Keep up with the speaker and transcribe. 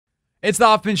It's the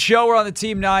Hoffman Show. We're on the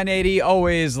Team 980,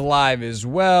 always live as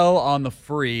well on the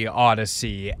free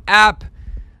Odyssey app.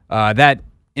 That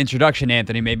introduction,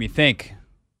 Anthony, made me think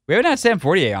we haven't had Sam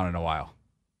Fortier on in a while.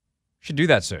 Should do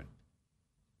that soon.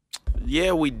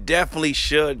 Yeah, we definitely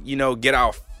should, get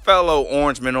our fellow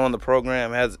Orangeman on the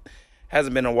program.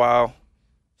 Hasn't been a while.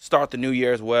 Start the new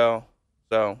year as well.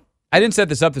 So I didn't set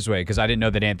this up this way because I didn't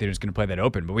know that Anthony was going to play that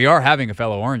open, but we are having a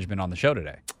fellow Orangeman on the show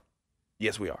today.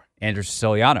 Yes, we are. Andrew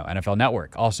Siciliano, NFL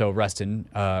Network, also Reston,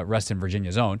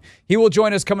 Virginia's own. He will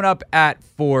join us coming up at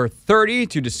 4:30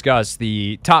 to discuss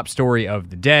the top story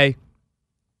of the day,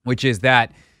 which is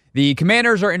that the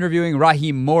Commanders are interviewing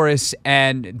Raheem Morris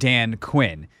and Dan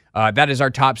Quinn. That is our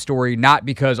top story, not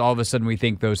because all of a sudden we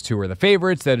think those two are the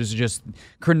favorites. That is just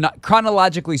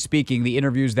chronologically speaking, the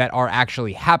interviews that are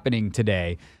actually happening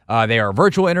today. They are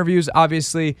virtual interviews,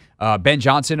 obviously. Ben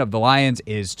Johnson of the Lions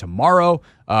is tomorrow.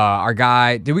 Our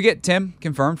guy, did we get Tim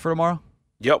confirmed for tomorrow?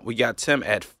 Yep, we got Tim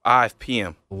at 5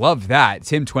 p.m. Love that.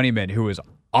 Tim Twentyman, who was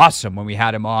awesome when we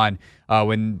had him on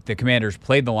when the Commanders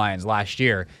played the Lions last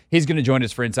year. He's going to join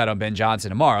us for Insight on Ben Johnson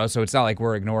tomorrow, so it's not like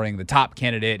we're ignoring the top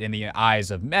candidate in the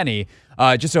eyes of many.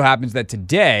 It just so happens that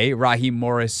today, Raheem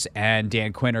Morris and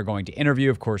Dan Quinn are going to interview.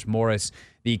 Of course, Morris,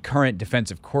 the current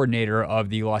defensive coordinator of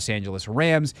the Los Angeles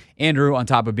Rams. Andrew, on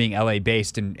top of being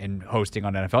LA-based and hosting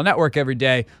on NFL Network every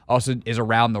day, also is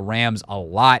around the Rams a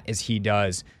lot as he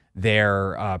does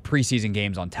their preseason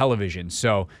games on television.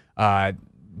 So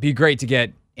be great to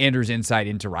get Andrew's insight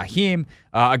into Raheem,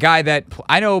 a guy that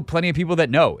I know plenty of people that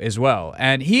know as well.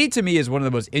 And he, to me, is one of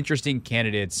the most interesting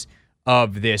candidates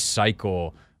of this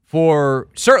cycle for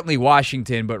certainly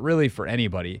Washington, but really for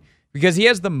anybody, because he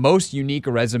has the most unique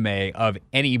resume of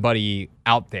anybody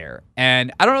out there.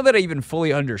 And I don't know that I even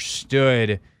fully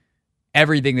understood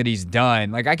everything that he's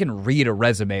done. Like, I can read a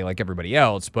resume like everybody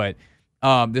else, but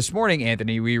this morning,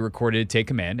 Anthony, we recorded Take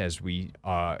Command, as we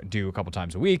do a couple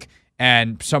times a week,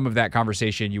 and some of that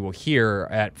conversation you will hear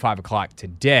at 5 o'clock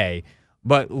today.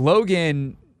 But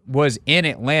Logan was in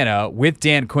Atlanta with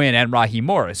Dan Quinn and Raheem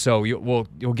Morris, so you'll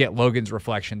get Logan's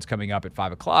reflections coming up at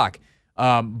 5 o'clock.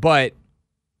 But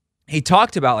he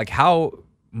talked about like how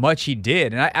much he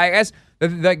did, and I guess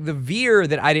the veer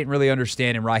that I didn't really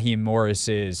understand in Raheem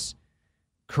Morris's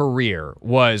career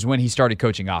was when he started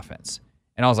coaching offense.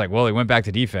 And I was like, well, he went back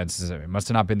to defense. He must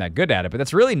have not been that good at it. But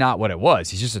that's really not what it was.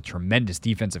 He's just a tremendous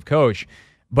defensive coach.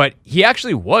 But he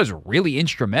actually was really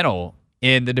instrumental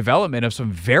in the development of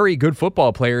some very good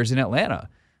football players in Atlanta.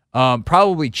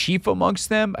 Probably chief amongst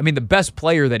them. I mean, the best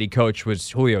player that he coached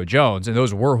was Julio Jones, and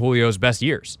those were Julio's best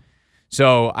years.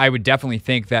 So I would definitely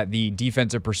think that the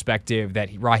defensive perspective that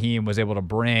Raheem was able to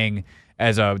bring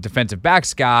as a defensive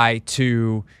backs guy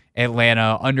to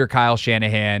Atlanta under Kyle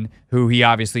Shanahan, who he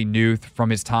obviously knew from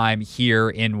his time here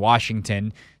in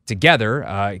Washington together.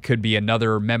 It could be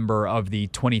another member of the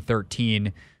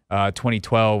 2013,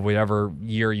 2012, whatever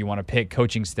year you want to pick,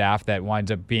 coaching staff that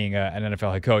winds up being an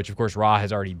NFL head coach. Of course, Ra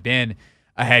has already been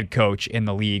a head coach in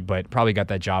the league, but probably got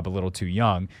that job a little too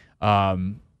young.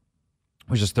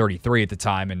 Was just 33 at the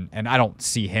time, and I don't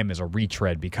see him as a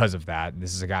retread because of that.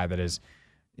 This is a guy that is,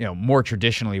 more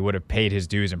traditionally would have paid his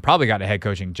dues and probably got a head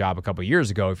coaching job a couple years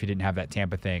ago if he didn't have that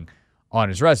Tampa thing on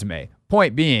his resume.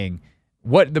 Point being,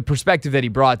 what the perspective that he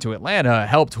brought to Atlanta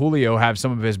helped Julio have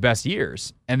some of his best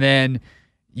years. And then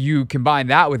you combine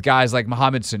that with guys like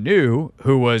Mohamed Sanu,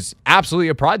 who was absolutely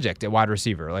a project at wide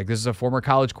receiver. Like, this is a former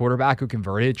college quarterback who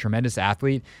converted, tremendous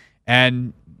athlete.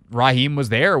 And Raheem was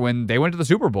there when they went to the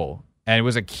Super Bowl. And it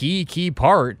was a key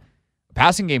part,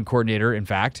 passing game coordinator, in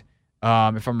fact,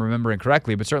 if I'm remembering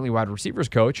correctly, but certainly wide receivers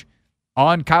coach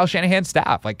on Kyle Shanahan's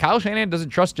staff. Like, Kyle Shanahan doesn't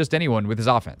trust just anyone with his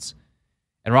offense.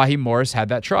 And Raheem Morris had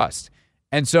that trust.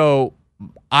 And so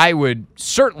I would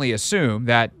certainly assume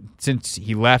that since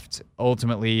he left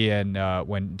ultimately and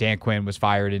when Dan Quinn was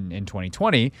fired in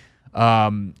 2020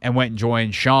 and went and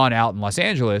joined Sean out in Los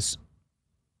Angeles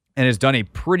and has done a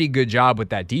pretty good job with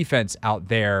that defense out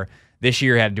there. This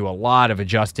year had to do a lot of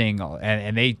adjusting,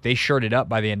 and they shirted up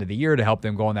by the end of the year to help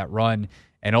them go on that run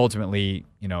and ultimately,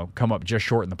 come up just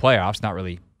short in the playoffs. Not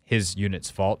really his unit's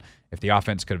fault. If the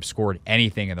offense could have scored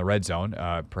anything in the red zone,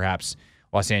 perhaps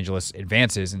Los Angeles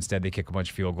advances. Instead, they kick a bunch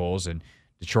of field goals, and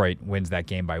Detroit wins that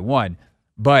game by 1.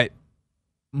 But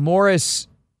Morris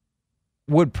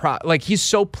would he's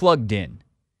so plugged in,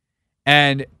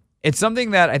 and it's something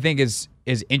that I think is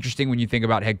interesting when you think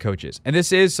about head coaches. And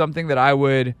this is something that I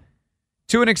would,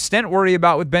 to an extent, worry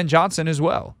about with Ben Johnson as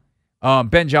well.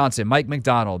 Ben Johnson, Mike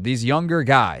McDonald, these younger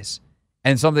guys,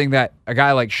 and something that a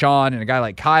guy like Sean and a guy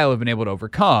like Kyle have been able to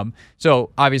overcome. So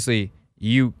obviously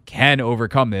you can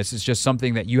overcome this. It's just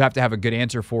something that you have to have a good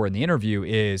answer for in the interview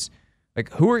is,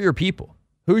 Like, who are your people?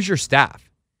 Who's your staff?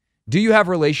 Do you have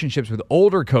relationships with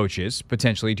older coaches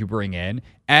potentially to bring in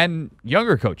and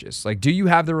younger coaches? Like, do you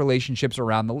have the relationships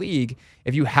around the league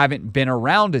if you haven't been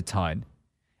around a ton?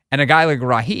 And a guy like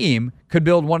Raheem could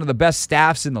build one of the best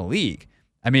staffs in the league.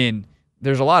 I mean,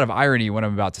 there's a lot of irony in what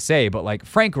I'm about to say, but like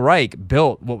Frank Reich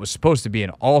built what was supposed to be an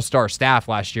all-star staff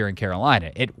last year in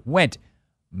Carolina. It went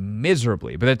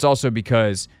miserably, but that's also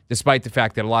because despite the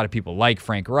fact that a lot of people like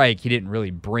Frank Reich, he didn't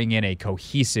really bring in a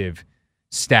cohesive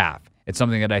staff. It's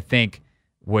something that I think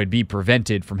would be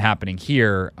prevented from happening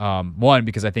here. One,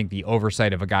 because I think the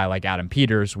oversight of a guy like Adam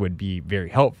Peters would be very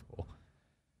helpful.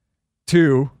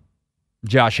 Two,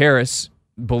 Josh Harris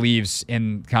believes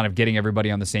in kind of getting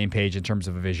everybody on the same page in terms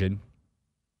of a vision.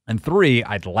 And three,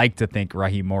 I'd like to think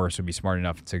Raheem Morris would be smart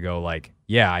enough to go like,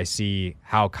 yeah, I see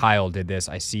how Kyle did this.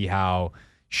 I see how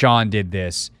Sean did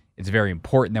this. It's very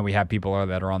important that we have people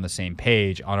that are on the same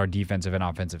page on our defensive and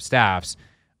offensive staffs.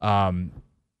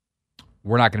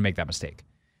 We're not going to make that mistake.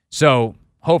 So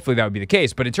hopefully that would be the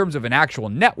case. But in terms of an actual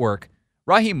network,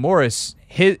 Raheem Morris,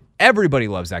 everybody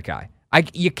loves that guy.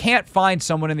 You can't find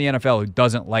someone in the NFL who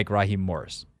doesn't like Raheem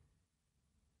Morris.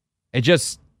 It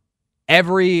just,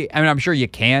 I'm sure you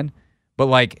can, but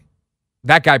like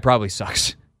that guy probably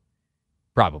sucks.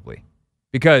 Probably.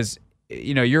 Because,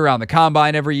 you're around the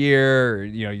combine every year,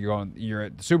 you're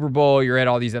at the Super Bowl, you're at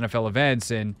all these NFL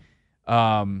events, and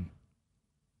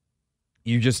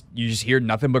you just hear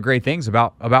nothing but great things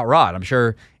about Rod. I'm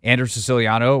sure Andrew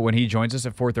Siciliano, when he joins us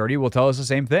at 4:30, will tell us the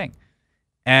same thing.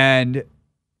 And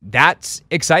that's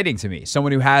exciting to me.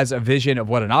 Someone who has a vision of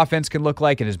what an offense can look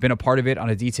like and has been a part of it on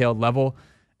a detailed level,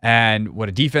 and what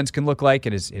a defense can look like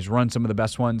and has run some of the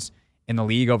best ones in the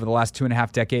league over the last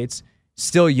 2.5 decades.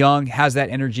 Still young, has that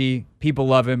energy. People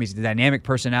love him. He's a dynamic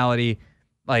personality.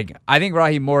 Like, I think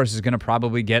Raheem Morris is going to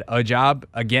probably get a job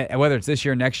again, whether it's this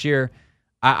year or next year.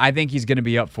 I think he's going to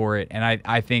be up for it, and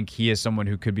I think he is someone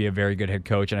who could be a very good head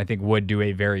coach, and I think would do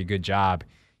a very good job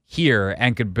here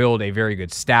and could build a very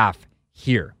good staff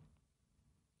here.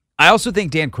 I also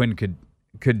think Dan Quinn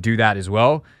could do that as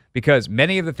well, because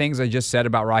many of the things I just said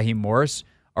about Raheem Morris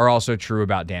are also true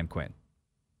about Dan Quinn.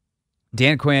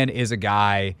 Dan Quinn is a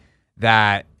guy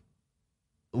that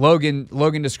Logan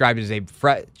described as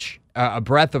a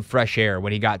breath of fresh air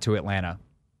when he got to Atlanta.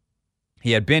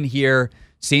 He had been here,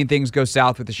 seen things go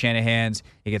south with the Shanahans.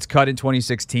 He gets cut in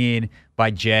 2016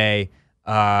 by Jay,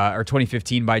 or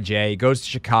 2015 by Jay. He goes to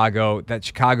Chicago. That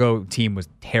Chicago team was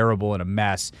terrible and a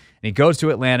mess. And he goes to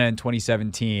Atlanta in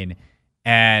 2017,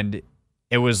 and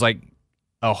it was like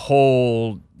a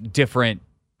whole different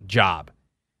job.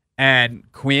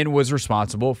 And Quinn was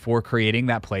responsible for creating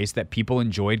that place that people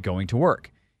enjoyed going to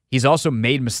work. He's also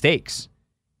made mistakes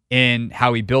in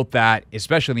how he built that,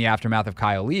 especially in the aftermath of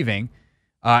Kyle leaving,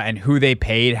 and who they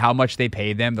paid, how much they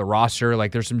paid them, the roster.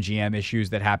 Like, there's some GM issues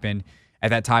that happened at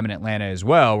that time in Atlanta as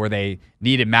well, where they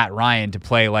needed Matt Ryan to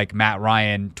play like Matt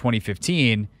Ryan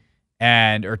 2015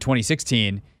 or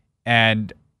 2016,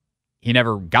 and he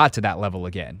never got to that level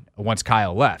again once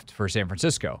Kyle left for San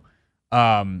Francisco.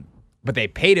 But they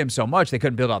paid him so much they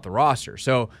couldn't build out the roster.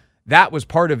 So that was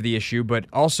part of the issue. But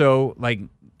also, like,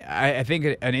 I think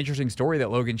an interesting story that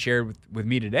Logan shared with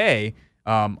me today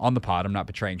on the pod, I'm not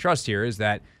betraying trust here, is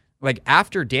that like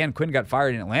after Dan Quinn got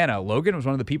fired in Atlanta, Logan was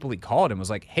one of the people he called and was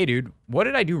like, hey, dude, what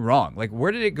did I do wrong? Like,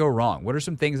 where did it go wrong? What are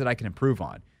some things that I can improve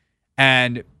on?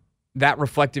 And that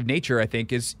reflective nature, I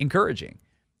think, is encouraging.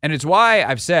 And it's why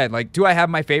I've said, like, do I have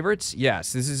my favorites?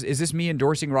 Yes. Is this me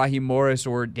endorsing Raheem Morris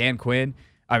or Dan Quinn?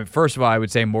 I mean, first of all, I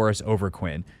would say Morris over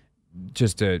Quinn,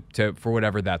 just to for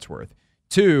whatever that's worth.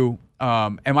 Two,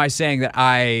 am I saying that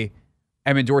I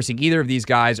am endorsing either of these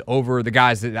guys over the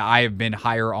guys that I have been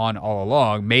higher on all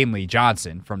along, mainly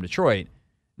Johnson from Detroit?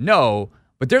 No,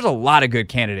 but there's a lot of good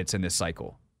candidates in this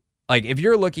cycle. Like, if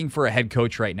you're looking for a head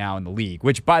coach right now in the league,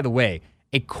 which, by the way,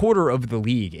 a quarter of the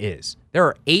league is. There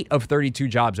are 8 of 32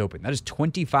 jobs open. That is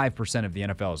 25% of the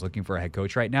NFL is looking for a head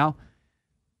coach right now.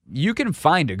 You can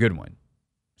find a good one.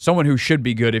 Someone who should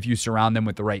be good if you surround them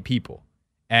with the right people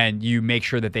and you make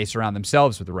sure that they surround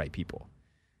themselves with the right people.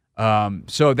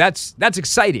 So that's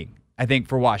exciting, I think,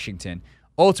 for Washington.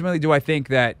 Ultimately, do I think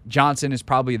that Johnson is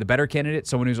probably the better candidate,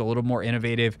 someone who's a little more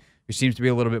innovative, who seems to be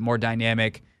a little bit more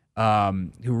dynamic,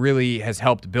 who really has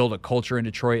helped build a culture in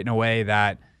Detroit in a way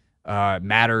that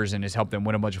matters and has helped them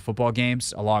win a bunch of football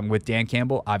games, along with Dan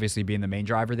Campbell, obviously being the main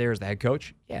driver there as the head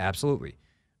coach? Yeah, absolutely.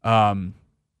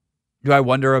 Do I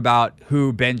wonder about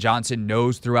who Ben Johnson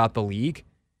knows throughout the league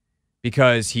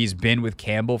because he's been with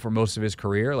Campbell for most of his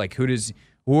career? Like, who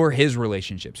are his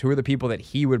relationships? Who are the people that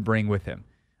he would bring with him?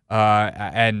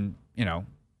 And, you know,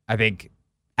 I think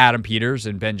Adam Peters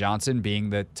and Ben Johnson being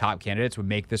the top candidates would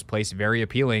make this place very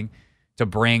appealing to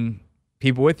bring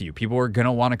people with you. People are going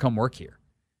to want to come work here,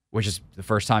 which is the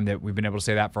first time that we've been able to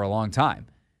say that for a long time.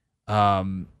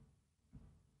 I'd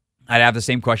have the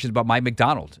same questions about Mike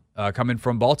McDonald coming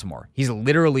from Baltimore. He's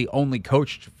literally only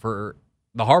coached for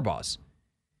the Harbaughs.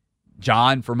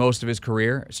 John, for most of his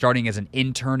career, starting as an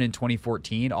intern in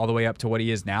 2014, all the way up to what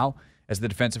he is now as the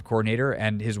defensive coordinator,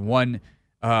 and his one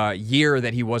year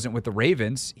that he wasn't with the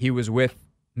Ravens, he was with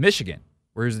Michigan,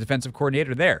 where he was the defensive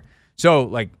coordinator there. So,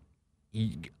 like,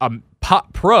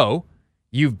 pro,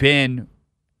 you've been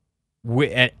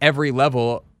at every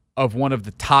level of one of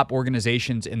the top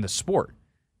organizations in the sport.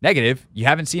 Negative, you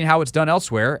haven't seen how it's done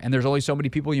elsewhere, and there's only so many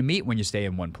people you meet when you stay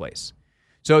in one place.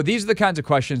 So these are the kinds of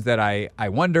questions that I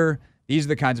wonder. These are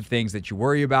the kinds of things that you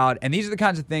worry about, and these are the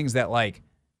kinds of things that, like,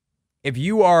 if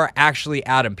you are actually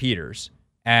Adam Peters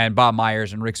and Bob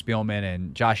Myers and Rick Spielman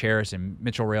and Josh Harris and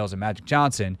Mitchell Rales and Magic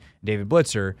Johnson and David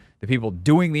Blitzer, the people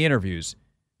doing the interviews,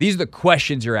 these are the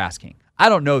questions you're asking. I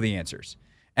don't know the answers.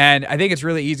 And I think it's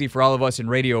really easy for all of us in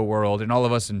radio world and all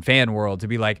of us in fan world to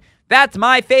be like, that's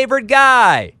my favorite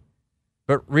guy.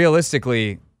 But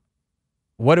realistically,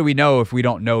 what do we know if we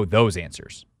don't know those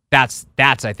answers? That's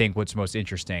I think, what's most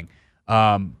interesting.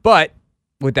 But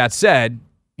with that said,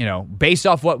 based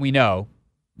off what we know,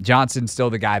 Johnson's still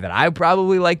the guy that I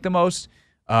probably like the most.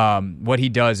 What he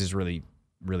does is really,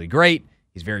 really great.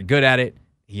 He's very good at it.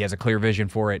 He has a clear vision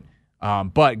for it.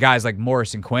 But guys like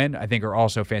Morris and Quinn, I think, are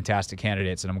also fantastic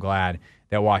candidates, and I'm glad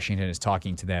that Washington is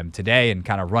talking to them today and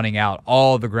kind of running out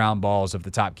all the ground balls of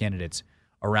the top candidates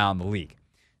around the league.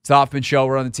 It's the Hoffman Show.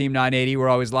 We're on the Team 980. We're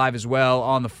always live as well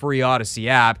on the free Odyssey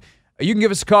app. You can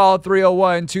give us a call at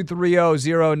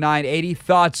 301-230-0980.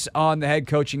 Thoughts on the head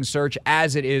coaching search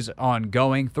as it is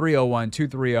ongoing.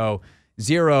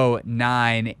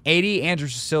 301-230-0980. Andrew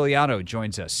Siciliano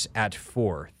joins us at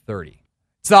 4:30.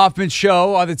 It's the Hoffman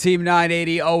Show on the Team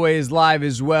 980, always live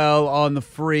as well on the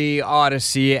free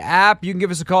Odyssey app. You can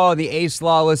give us a call on the Ace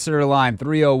Law listener line,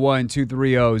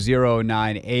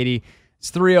 301-230-0980. It's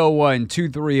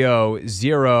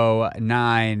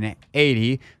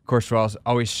 301-230-0980. Of course, we're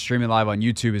always streaming live on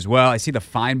YouTube as well. I see the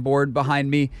fine board behind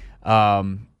me.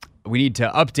 We need to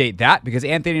update that because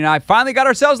Anthony and I finally got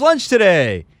ourselves lunch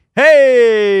today.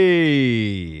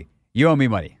 Hey! You owe me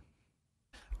money.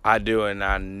 I do, and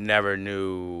I never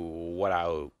knew what I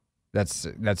owed. That's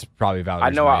probably valid.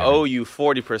 I know I owe you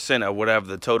 40% of whatever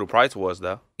the total price was,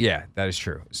 though. Yeah, that is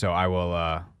true. So I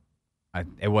will.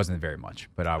 It wasn't very much,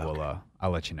 but I will. Okay.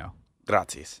 I'll let you know.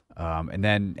 Gracias. And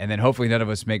then hopefully none of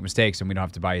us make mistakes and we don't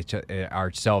have to buy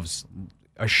ourselves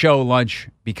a show lunch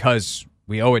because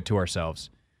we owe it to ourselves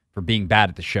for being bad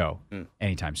at the show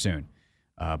anytime soon.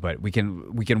 But we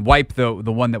can wipe the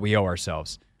one that we owe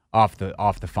ourselves off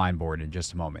the fine board in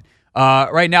just a moment.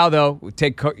 Right now, though, we'll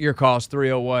take your calls,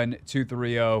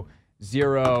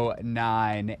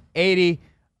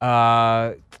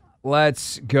 301-230-0980.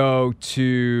 Let's go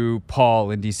to Paul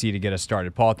in D.C. to get us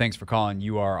started. Paul, thanks for calling.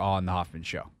 You are on the Hoffman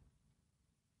Show.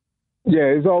 Yeah,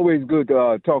 it's always good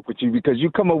to talk with you because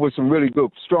you come up with some really good,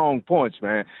 strong points,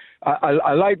 man.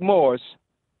 I like Morris,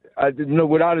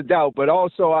 without a doubt, but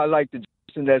also I like the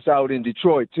Jason that's out in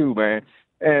Detroit too, man.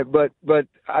 But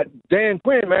Dan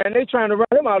Quinn, man, they trying to run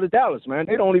him out of Dallas, man.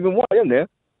 They don't even want him there.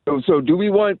 So do we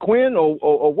want Quinn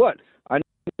or what?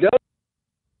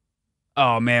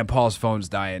 Oh man, Paul's phone's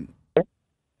dying.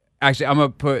 Actually, I'm gonna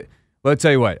put. Let's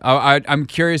tell you what. I'm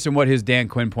curious in what his Dan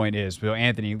Quinn point is. So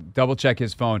Anthony, double check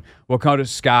his phone. We'll come to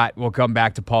Scott. We'll come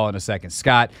back to Paul in a second.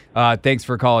 Scott, thanks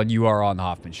for calling. You are on the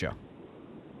Hoffman Show.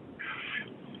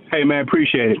 Hey man,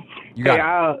 appreciate it. You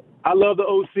got it. I love the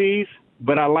OCs,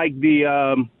 but I like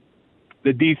the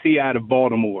DC out of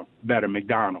Baltimore better,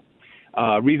 McDonald.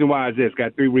 Reason why is this.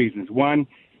 Got three reasons. One,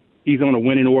 he's on a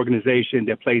winning organization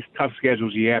that plays tough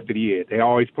schedules year after year. They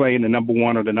always play in the number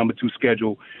one or the number two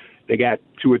schedule. They got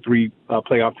two or three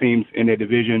playoff teams in their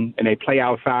division, and they play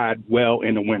outside well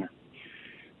in the winter.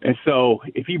 And so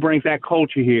if he brings that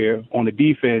culture here on the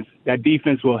defense, that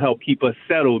defense will help keep us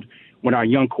settled when our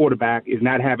young quarterback is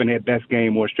not having their best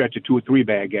game or a stretch of two or three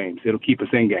bad games. It'll keep us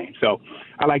in game. So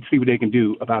I like to see what they can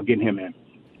do about getting him in.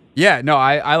 Yeah, no,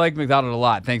 I like McDonald a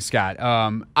lot. Thanks, Scott.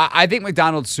 I think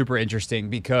McDonald's super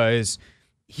interesting because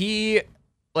he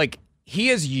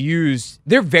has used –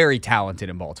 they're very talented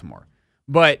in Baltimore.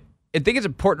 But I think it's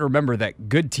important to remember that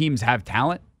good teams have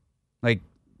talent. Like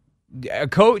a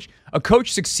coach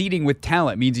succeeding with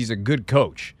talent means he's a good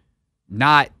coach,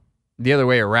 not the other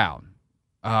way around.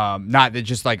 Not that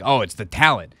just like, oh, it's the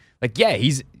talent. Like, yeah,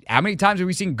 how many times have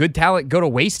we seen good talent go to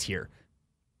waste here?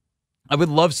 I would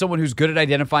love someone who's good at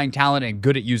identifying talent and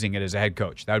good at using it as a head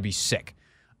coach. That would be sick.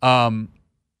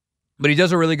 But he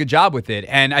does a really good job with it.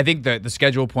 And I think the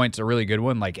schedule point's a really good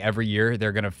one. Like every year,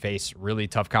 they're going to face really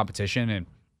tough competition. And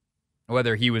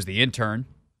whether he was the intern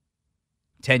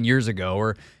 10 years ago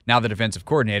or now the defensive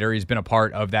coordinator, he's been a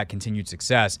part of that continued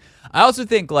success. I also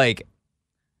think like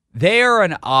they are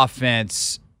an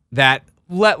offense that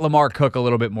let Lamar cook a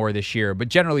little bit more this year, but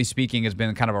generally speaking has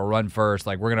been kind of a run first.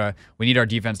 Like we need our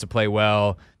defense to play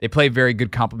well. They play very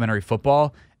good complementary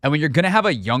football. And when you're going to have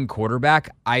a young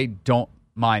quarterback, I don't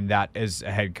mind that as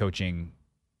a head coaching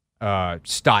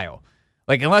style.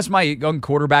 Like, unless my young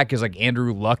quarterback is like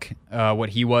Andrew Luck, what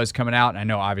he was coming out, and I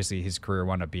know obviously his career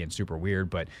wound up being super weird,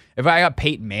 but if I got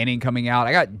Peyton Manning coming out,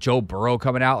 I got Joe Burrow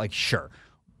coming out, like, sure,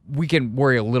 we can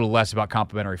worry a little less about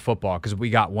complimentary football because we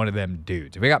got one of them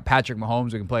dudes. If we got Patrick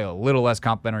Mahomes, we can play a little less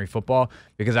complimentary football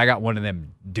because I got one of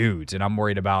them dudes, and I'm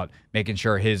worried about making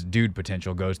sure his dude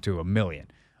potential goes to 1 million.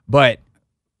 But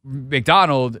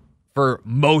McDonald, for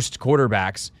most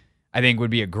quarterbacks, I think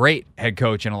would be a great head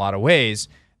coach in a lot of ways.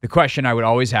 The question I would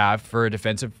always have for a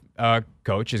defensive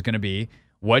coach is going to be,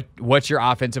 what's your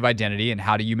offensive identity and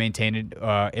how do you maintain it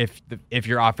if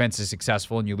your offense is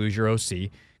successful and you lose your OC?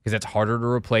 Because that's harder to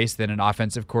replace than an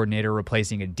offensive coordinator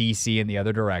replacing a DC in the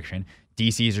other direction.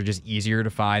 DCs are just easier to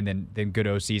find than good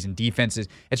OCs, and defenses,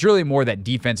 it's really more that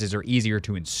defenses are easier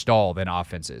to install than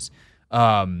offenses.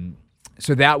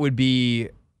 So that would be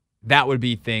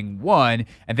thing one.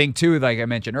 And thing two, like I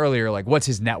mentioned earlier, like what's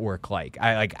his network like?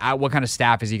 What kind of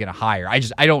staff is he going to hire?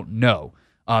 I don't know.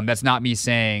 That's not me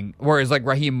saying, whereas like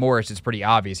Raheem Morris, it's pretty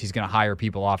obvious he's going to hire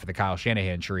people off of the Kyle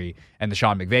Shanahan tree and the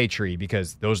Sean McVay tree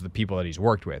because those are the people that he's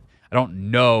worked with. I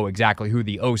don't know exactly who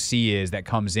the OC is that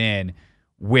comes in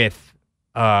with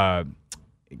Mike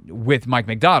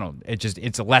McDonald.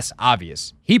 It's less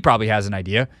obvious. He probably has an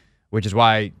idea, which is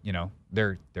why,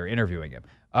 they're interviewing him.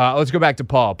 Let's go back to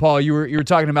Paul. Paul, you were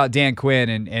talking about Dan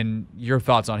Quinn and your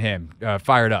thoughts on him.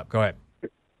 Fire it up. Go ahead.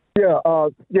 Yeah.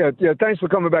 Thanks for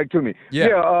coming back to me.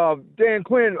 Yeah. Dan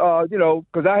Quinn,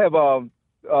 because I have,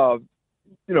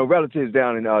 relatives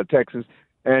down in Texas,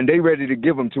 and they ready to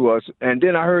give them to us. And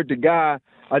then I heard the guy,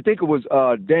 I think it was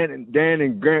Dan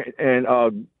and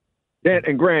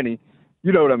Granny.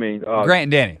 You know what I mean? Grant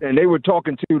and Danny. And they were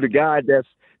talking to the guy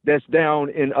that's down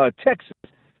in Texas.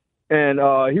 And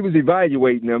he was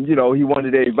evaluating them. He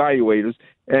wanted their evaluators.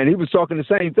 And he was talking the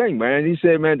same thing, man. He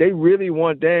said, man, they really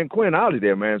want Dan Quinn out of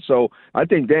there, man. So I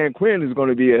think Dan Quinn is going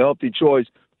to be a healthy choice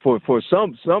for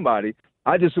somebody.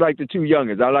 I just like the two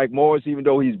youngins. I like Morris, even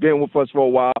though he's been with us for a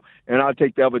while, and I'll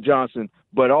take the Ever Johnson.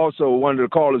 But also one of the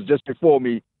callers just before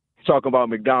me talking about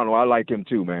McDonald, I like him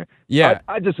too, man. Yeah.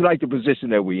 I just like the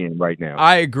position that we're in right now.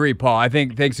 I agree, Paul. I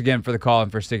think thanks again for the call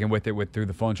and for sticking with it through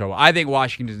the phone trouble. I think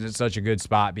Washington is such a good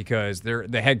spot because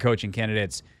the head coaching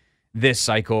candidates this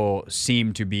cycle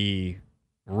seem to be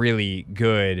really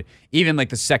good. Even like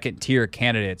the second tier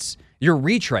candidates, your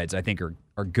retreads, I think are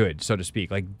good, so to speak.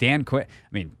 Like Dan Quinn,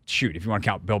 I mean, shoot, if you want to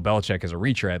count Bill Belichick as a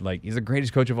retread, like he's the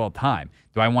greatest coach of all time.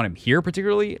 Do I want him here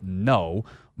particularly? No.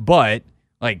 But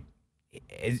like,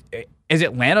 is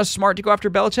Atlanta smart to go after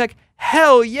Belichick?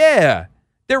 Hell yeah.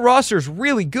 Their roster's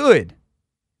really good.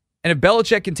 And if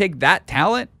Belichick can take that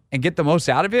talent and get the most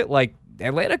out of it, like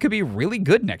Atlanta could be really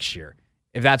good next year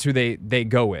if that's who they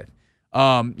go with.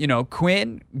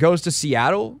 Quinn goes to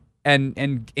Seattle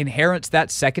and inherits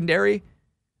that secondary,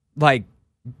 like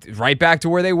right back to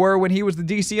where they were when he was the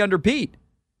DC under Pete.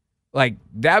 Like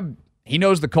that, he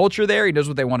knows the culture there. He knows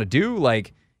what they want to do.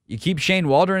 Like you keep Shane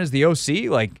Waldron as the OC,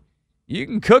 like you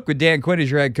can cook with Dan Quinn as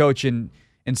your head coach in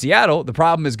Seattle. The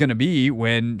problem is going to be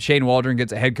when Shane Waldron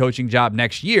gets a head coaching job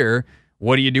next year,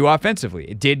 what do you do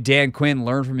offensively? Did Dan Quinn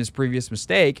learn from his previous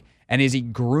mistake, and is he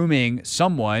grooming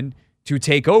someone to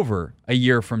take over a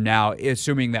year from now,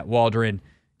 assuming that Waldron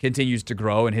continues to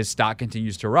grow and his stock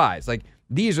continues to rise? Like,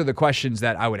 these are the questions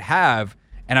that I would have,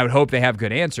 and I would hope they have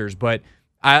good answers. But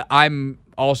I'm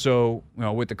also,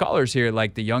 with the callers here,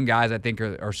 like the young guys I think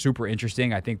are super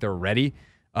interesting. I think they're ready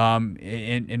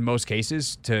in most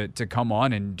cases to come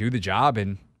on and do the job.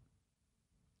 And,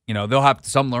 they'll have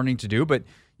some learning to do, but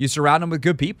you surround them with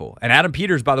good people. And Adam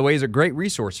Peters, by the way, is a great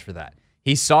resource for that.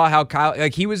 He saw how Kyle,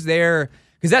 like he was there,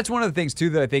 because that's one of the things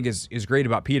too that I think is great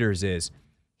about Peters is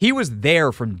he was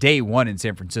there from day one in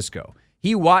San Francisco.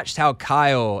 He watched how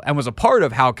Kyle, and was a part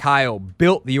of how Kyle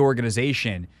built the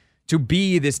organization to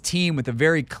be this team with a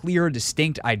very clear,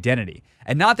 distinct identity.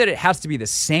 And not that it has to be the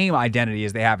same identity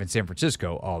as they have in San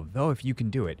Francisco, although if you can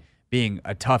do it, being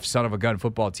a tough son-of-a-gun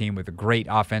football team with a great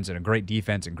offense and a great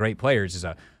defense and great players is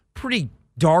a pretty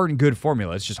darn good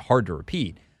formula. It's just hard to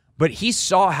repeat. but he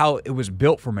saw how it was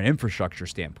built from an infrastructure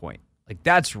standpoint. Like,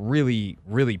 that's really,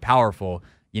 really powerful.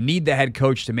 You need the head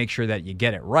coach to make sure that you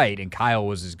get it right, and Kyle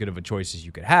was as good of a choice as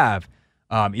you could have,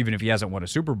 even if he hasn't won a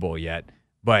Super Bowl yet.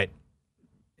 But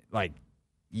like,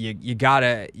 you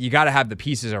gotta have the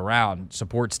pieces around,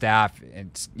 support staff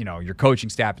and your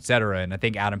coaching staff, et cetera. And I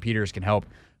think Adam Peters can help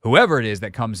whoever it is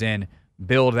that comes in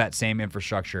build that same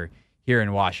infrastructure here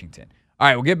in Washington. All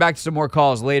right, we'll get back to some more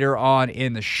calls later on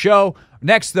in the show.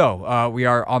 Next, though, we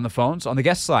are on the phones on the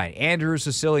guest line. Andrew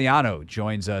Siciliano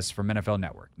joins us from NFL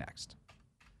Network next.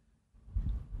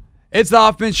 It's the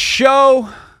Hoffman Show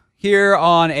here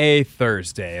on a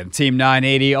Thursday. And Team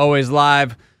 980 always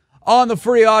live on the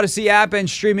free Odyssey app and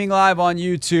streaming live on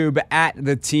YouTube at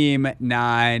the Team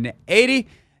 980.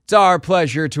 It's our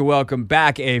pleasure to welcome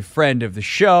back a friend of the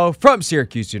show from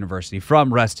Syracuse University,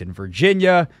 from Reston,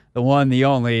 Virginia, the one, the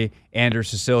only, Andrew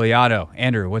Siciliano.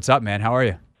 Andrew, what's up, man? How are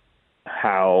you?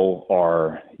 How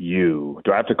are you?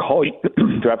 Do I have to call you?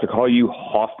 Do I have to call you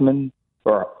Hoffman,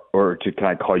 or can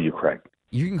I call you Craig?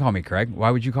 You can call me Craig. Why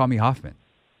would you call me Hoffman?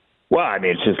 Well, I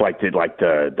mean, it's just like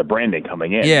the branding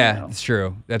coming in. Yeah, That's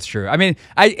true. That's true. I mean,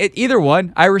 either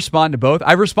one. I respond to both.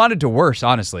 I responded to worse,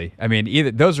 honestly. I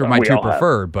mean, those are my two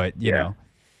preferred, but you know,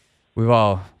 we've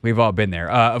all been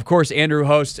there. Of course, Andrew,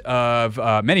 host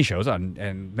of many shows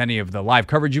and many of the live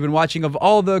coverage you've been watching of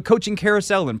all the coaching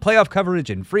carousel and playoff coverage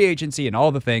and free agency and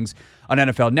all the things on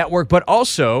NFL Network, but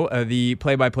also the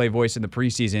play-by-play voice in the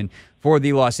preseason for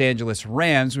the Los Angeles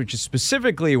Rams, which is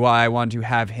specifically why I wanted to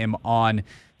have him on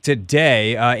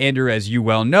today. Andrew, as you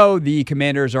well know, the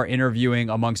Commanders are interviewing,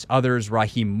 amongst others,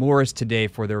 Raheem Morris today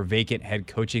for their vacant head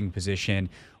coaching position.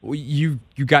 You've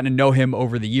gotten to know him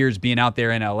over the years being out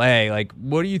there in L.A. Like,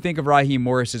 what do you think of Raheem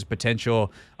Morris's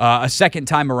potential a second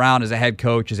time around as a head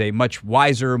coach, as a much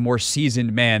wiser, more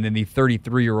seasoned man than the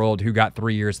 33-year-old who got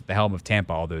 3 years at the helm of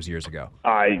Tampa all those years ago?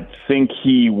 I think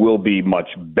he will be much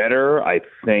better. I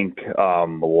think,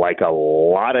 like a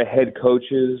lot of head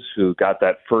coaches who got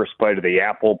that first bite of the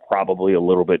apple probably a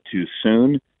little bit too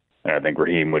soon, and I think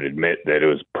Raheem would admit that it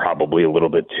was probably a little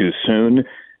bit too soon.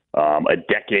 A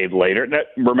decade later,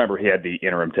 remember he had the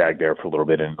interim tag there for a little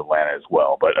bit in Atlanta as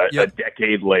well, but a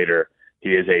decade later,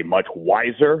 he is a much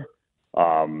wiser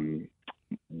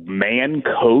man,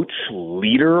 coach,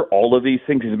 leader, all of these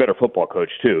things. He's a better football coach,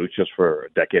 too, just for a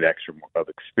decade extra of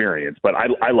experience. But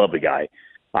I love the guy.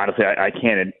 Honestly, I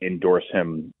can't endorse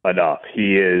him enough.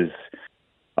 He is,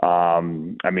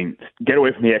 get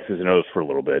away from the X's and O's for a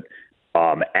little bit.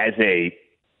 As a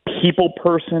people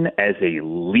person, as a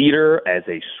leader, as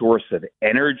a source of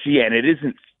energy, and it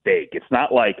isn't fake. It's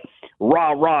not like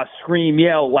rah, rah, scream,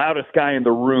 yell, loudest guy in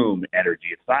the room energy.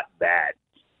 It's not that.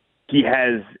 He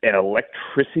has an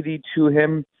electricity to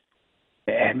him,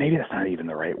 and maybe that's not even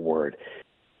the right word.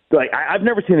 Like, I've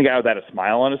never seen a guy without a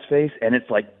smile on his face, and it's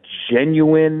like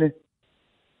genuine,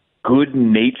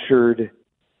 good-natured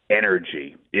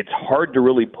energy. It's hard to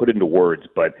really put into words,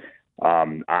 but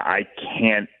I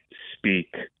can't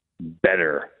speak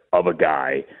better of a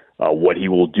guy, what he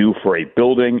will do for a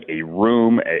building, a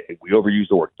room. We overuse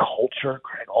the word culture,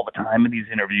 Craig, all the time in these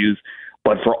interviews.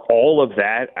 But for all of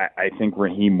that, I think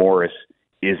Raheem Morris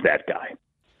is that guy,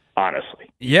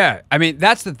 honestly. Yeah, I mean,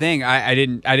 that's the thing. I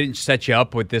didn't set you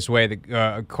up with this way,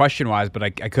 question-wise, but I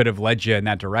could have led you in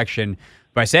that direction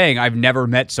by saying I've never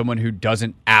met someone who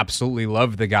doesn't absolutely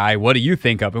love the guy. What do you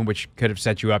think of him? Which could have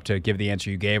set you up to give the answer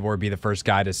you gave or be the first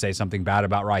guy to say something bad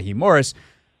about Raheem Morris.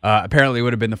 Apparently it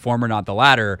would have been the former, not the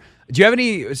latter. Do you have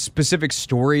any specific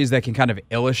stories that can kind of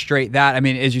illustrate that? I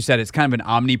mean, as you said, it's kind of an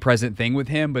omnipresent thing with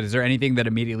him, but is there anything that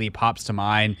immediately pops to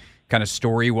mind kind of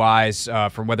story-wise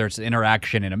from whether it's an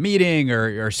interaction in a meeting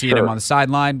or seeing him on the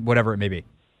sideline, whatever it may be?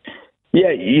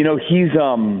 Yeah, he's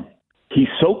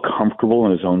so comfortable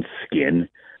in his own skin.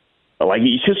 Like,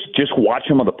 you just watch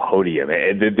him on the podium.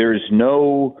 There's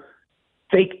no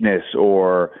fakeness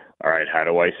or, all right, how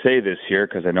do I say this here?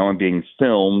 Because I know I'm being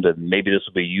filmed, and maybe this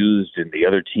will be used in the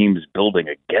other team's building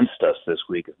against us this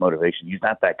week as motivation. He's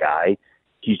not that guy.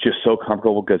 He's just so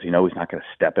comfortable because he's not going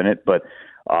to step in it. But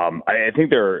I think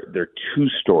there are two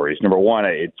stories. Number one,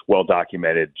 it's well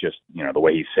documented, just the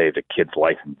way he saved a kid's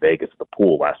life in Vegas at the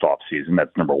pool last offseason.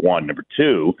 That's number one. Number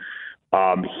two,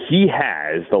 he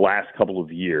has the last couple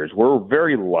of years. We're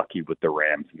very lucky with the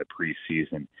Rams in the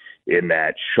preseason in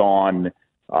that Sean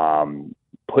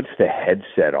puts the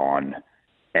headset on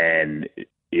and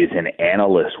is an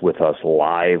analyst with us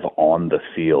live on the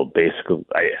field. Basically,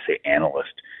 I say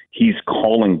analyst. He's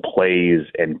calling plays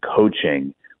and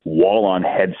coaching while on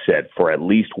headset for at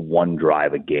least one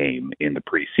drive a game in the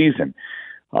preseason.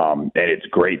 And it's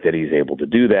great that he's able to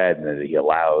do that and that he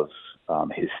allows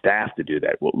his staff to do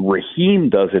that. Well, Raheem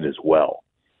does it as well.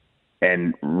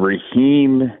 And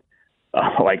Raheem,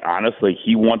 honestly,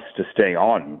 he wants to stay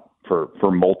on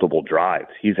for multiple drives.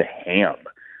 He's a ham.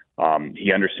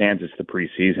 He understands it's the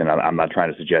preseason. I'm not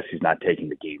trying to suggest he's not taking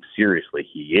the game seriously.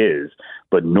 He is.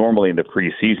 But normally in the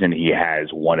preseason, he has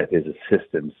one of his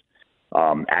assistants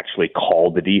actually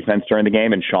call the defense during the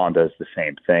game, and Sean does the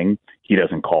same thing. He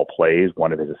doesn't call plays.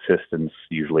 One of his assistants,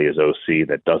 usually his OC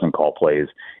that doesn't call plays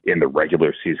in the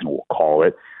regular season, will call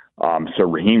it. So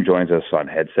Raheem joins us on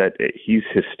headset. He's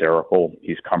hysterical.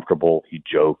 He's comfortable. He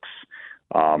jokes.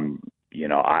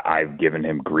 I've given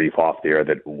him grief off the air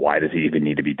that why does he even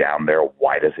need to be down there?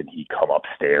 Why doesn't he come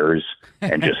upstairs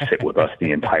and just sit with us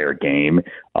the entire game?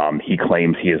 He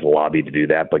claims he is lobbied to do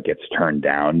that, but gets turned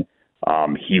down.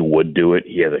 He would do it.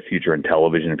 He has a future in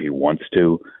television if he wants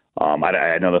to.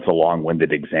 I know that's a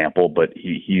long-winded example, but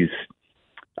he'll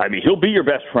be your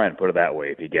best friend, put it that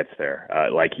way, if he gets there.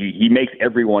 He makes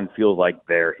everyone feel like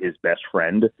they're his best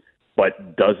friend,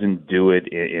 but doesn't do it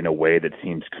in a way that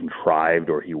seems contrived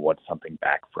or he wants something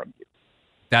back from you.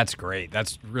 That's great.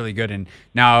 That's really good. And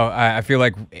now I feel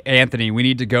like, Anthony, we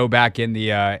need to go back in the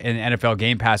NFL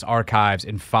Game Pass archives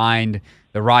and find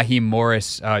the Raheem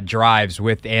Morris drives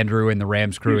with Andrew and the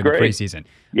Rams crew in the preseason.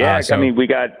 Yeah,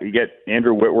 you get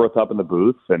Andrew Whitworth up in the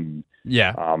booth, and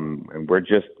and we're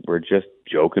just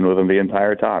joking with him the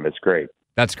entire time. It's great.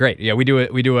 That's great. Yeah, we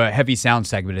do a heavy sound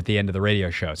segment at the end of the radio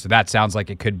show. So that sounds like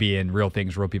it could be in Real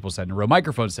Things, Real People Said in Real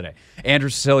Microphones today. Andrew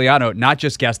Siciliano, not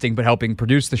just guesting, but helping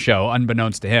produce the show,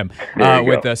 unbeknownst to him,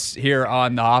 with us here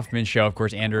on the Hoffman Show. Of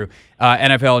course, Andrew,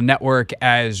 NFL Network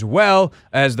as well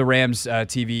as the Rams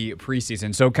TV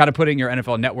preseason. So kind of putting your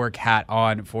NFL Network hat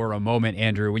on for a moment,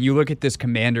 Andrew, when you look at this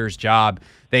Commanders job,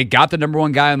 they got the number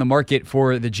one guy on the market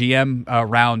for the GM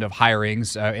round of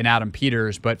hirings in Adam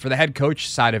Peters. But for the head coach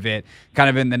side of it, kind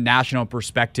of in the national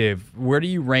perspective, where do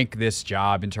you rank this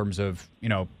job in terms of,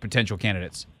 potential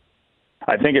candidates?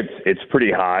 I think it's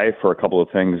pretty high for a couple of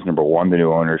things. Number one, the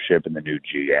new ownership and the new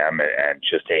GM and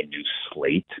just a new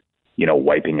slate,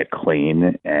 wiping it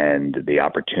clean and the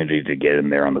opportunity to get in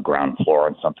there on the ground floor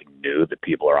on something new that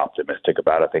people are optimistic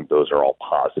about. I think those are all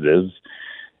positives.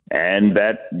 And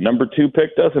that number 2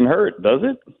 pick doesn't hurt, does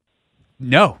it?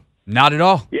 No, not at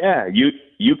all. Yeah,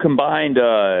 you combined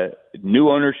new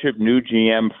ownership, new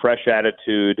GM, fresh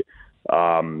attitude,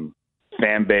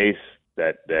 fan base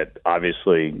that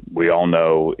obviously we all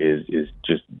know is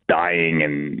just dying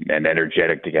and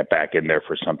energetic to get back in there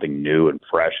for something new and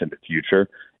fresh in the future.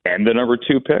 And the number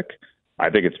 2 pick, I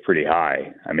think it's pretty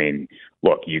high. I mean,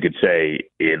 look, you could say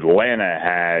Atlanta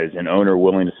has an owner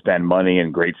willing to spend money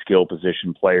and great skill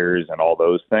position players and all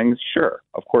those things. Sure,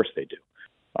 of course they do.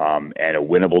 And a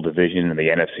winnable division in the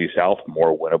NFC South,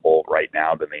 more winnable right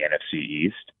now than the NFC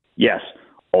East. Yes,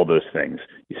 all those things.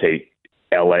 You say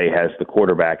LA has the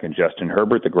quarterback in Justin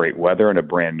Herbert, the great weather, and a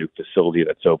brand new facility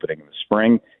that's opening in the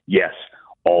spring. Yes,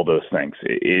 all those things.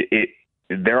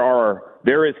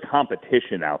 There is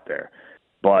competition out there.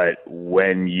 But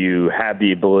when you have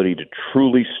the ability to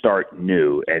truly start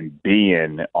new and be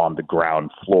on the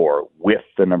ground floor with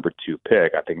the number 2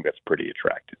 pick, I think that's pretty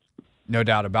attractive. No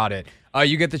doubt about it.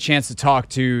 You get the chance to talk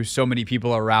to so many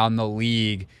people around the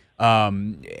league,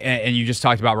 and you just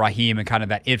talked about Raheem and kind of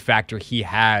that it factor he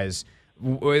has.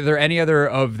 Were there any other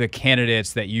of the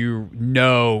candidates that you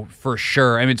know for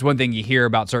sure? I mean, it's one thing you hear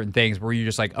about certain things where you're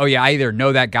just like, oh, yeah, I either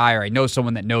know that guy or I know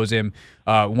someone that knows him,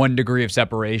 1 degree of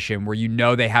separation where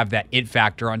they have that it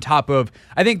factor on top of,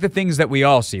 I think, the things that we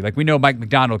all see. Like, we know Mike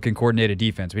McDonald can coordinate a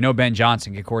defense. We know Ben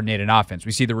Johnson can coordinate an offense.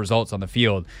 We see the results on the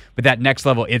field. But that next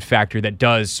level it factor that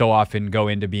does so often go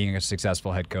into being a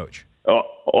successful head coach.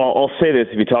 I'll say this.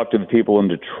 If you talk to the people in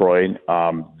Detroit,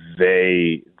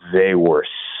 they were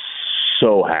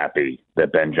so happy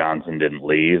that Ben Johnson didn't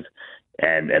leave,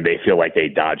 and they feel like they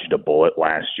dodged a bullet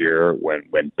last year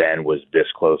when Ben was this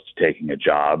close to taking a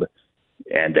job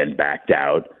and then backed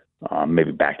out.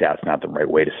 Maybe backed out's not the right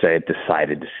way to say it,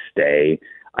 decided to stay.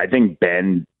 I think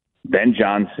Ben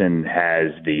Johnson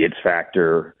has the it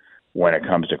factor when it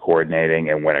comes to coordinating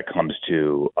and when it comes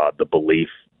to the belief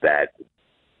that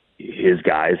his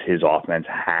guys, his offense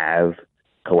have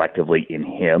collectively in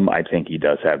him. I think he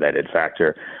does have that it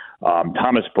factor.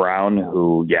 Thomas Brown,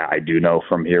 who, I do know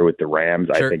from here with the Rams.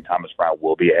 Sure. I think Thomas Brown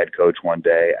will be a head coach one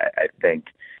day. I think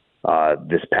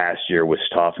this past year was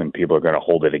tough, and people are going to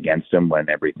hold it against him when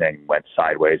everything went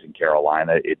sideways in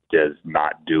Carolina. It does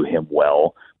not do him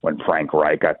well when Frank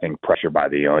Reich, I think, pressured by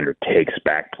the owner, takes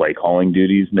back play calling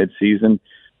duties midseason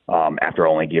after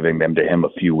only giving them to him a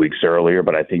few weeks earlier.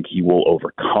 But I think he will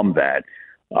overcome that.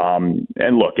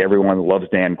 And look, everyone loves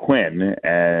Dan Quinn,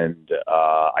 and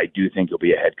I do think he'll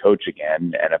be a head coach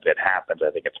again. And if it happens,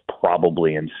 I think it's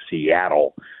probably in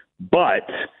Seattle. But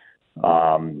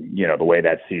the way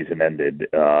that season ended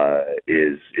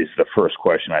is the first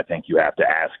question I think you have to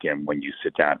ask him when you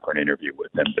sit down for an interview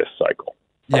with him this cycle.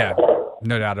 Yeah,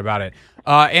 no doubt about it.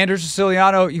 Andrew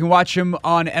Siciliano, you can watch him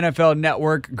on NFL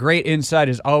Network. Great insight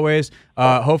as always.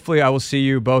 Hopefully I will see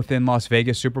you both in Las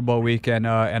Vegas Super Bowl week and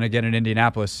again in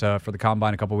Indianapolis for the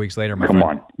Combine a couple weeks later. Come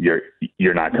on,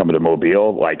 you're not coming to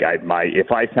Mobile.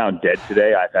 If I sound dead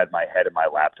today, I've had my head in my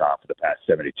laptop for the past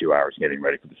 72 hours getting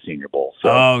ready for the Senior Bowl. So,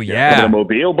 coming to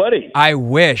Mobile, buddy. I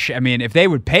wish. I mean, if they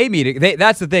would pay me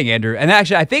that's the thing, Andrew. And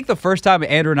actually, I think the first time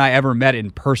Andrew and I ever met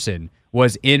in person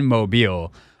was in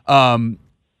Mobile.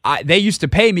 They used to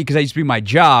pay me because I used to be my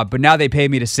job, but now they pay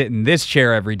me to sit in this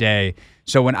chair every day.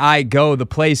 So when I go the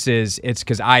places, it's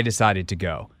because I decided to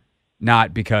go,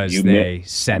 not because they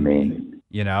sent me.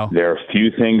 There are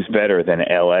few things better than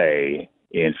L.A.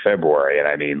 in February, and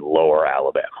I mean Lower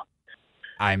Alabama.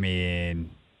 I mean,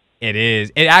 it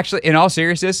is. It actually, in all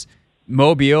seriousness,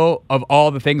 Mobile, of all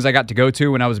the things I got to go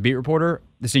to when I was a beat reporter,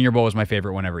 the Senior Bowl was my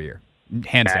favorite one every year,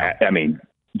 hands down. I mean,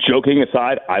 joking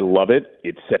aside, I love it.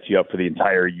 It sets you up for the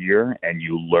entire year, and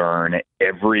you learn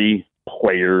every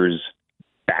player's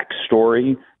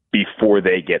backstory before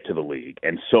they get to the league.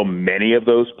 And so many of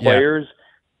those players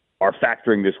are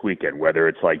factoring this weekend, whether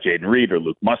it's like Jaden Reed or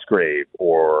Luke Musgrave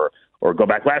or go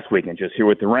back last week and just here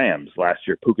with the Rams. Last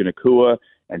year, Puka Nacua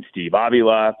and Steve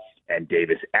Avila and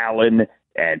Davis Allen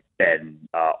and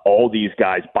all these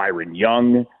guys, Byron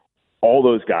Young, all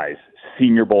those guys,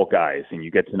 Senior Bowl guys, and you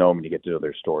get to know them and you get to know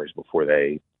their stories before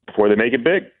they make it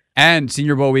big. And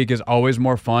Senior Bowl week is always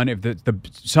more fun if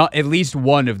at least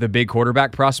one of the big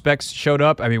quarterback prospects showed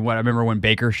up. I mean, I remember when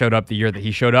Baker showed up the year that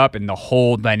he showed up, and the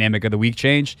whole dynamic of the week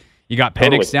changed. You got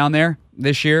Penix down there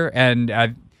this year, and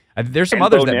there's some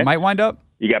others that might wind up.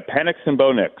 You got Penix and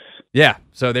Bo Nix. Yeah,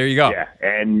 so there you go. Yeah,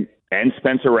 and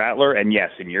Spencer Rattler, and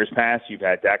yes, in years past, you've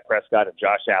had Dak Prescott and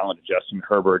Josh Allen and Justin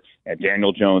Herbert and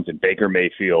Daniel Jones and Baker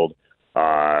Mayfield.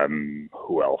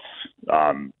 Who else?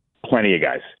 Plenty of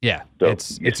guys. Yeah, so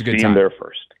it's a good time. There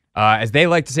first. As they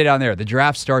like to say down there, the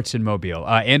draft starts in Mobile.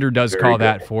 Andrew does call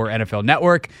that for NFL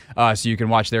Network, so you can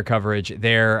watch their coverage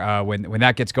there when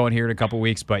that gets going here in a couple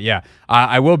weeks. But yeah,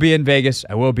 I will be in Vegas.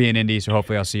 I will be in Indy, so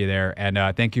hopefully I'll see you there. And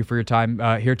thank you for your time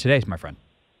here today, my friend.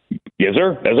 Yes,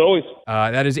 sir. As always.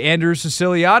 That is Andrew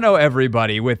Siciliano,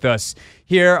 everybody, with us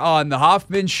here on the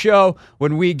Hoffman Show.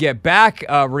 When we get back,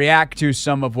 react to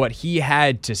some of what he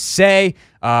had to say,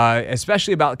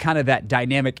 especially about kind of that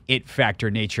dynamic it factor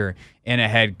nature in a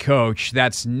head coach.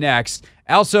 That's next.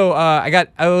 Also, I got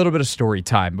a little bit of story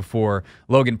time before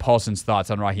Logan Paulson's thoughts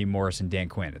on Raheem Morris and Dan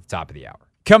Quinn at the top of the hour.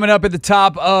 Coming up at the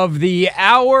top of the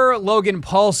hour, Logan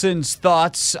Paulson's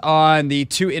thoughts on the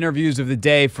two interviews of the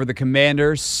day for the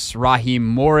Commanders, Raheem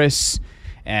Morris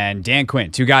and Dan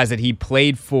Quinn, two guys that he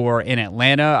played for in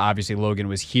Atlanta. Obviously, Logan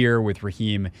was here with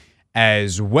Raheem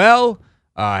as well.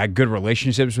 Had good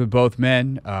relationships with both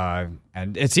men,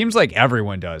 and it seems like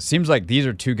everyone does. Seems like these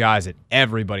are two guys that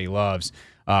everybody loves.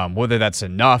 Whether that's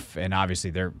enough, and obviously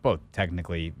they're both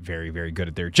technically very, very good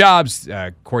at their jobs,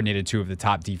 coordinated two of the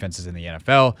top defenses in the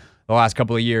NFL the last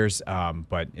couple of years,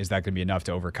 but is that going to be enough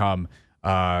to overcome,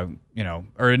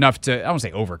 or enough to, I won't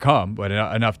say overcome, but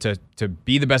enough to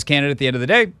be the best candidate at the end of the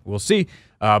day? We'll see.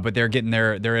 But they're getting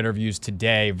their interviews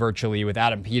today virtually with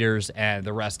Adam Peters and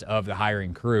the rest of the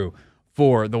hiring crew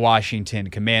for the Washington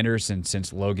Commanders. And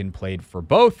since Logan played for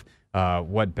both,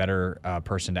 what better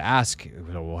person to ask?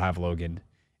 We'll have Logan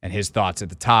and his thoughts at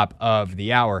the top of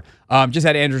the hour. Just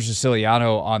had Andrew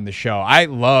Siciliano on the show. I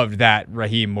loved that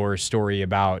Raheem Morris story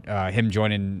about him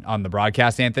joining on the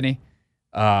broadcast, Anthony.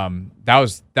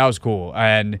 That was cool.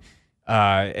 And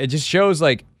it just shows,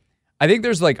 like, I think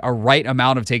there's like a right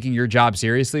amount of taking your job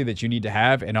seriously that you need to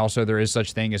have, and also there is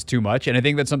such thing as too much. And I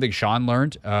think that's something Sean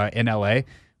learned in LA,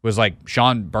 was like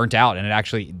Sean burnt out, and it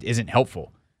actually isn't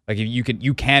helpful. Like, you can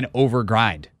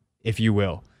overgrind, if you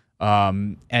will.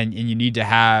 And you need to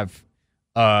have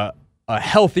a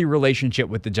healthy relationship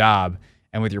with the job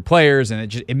and with your players,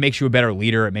 and it makes you a better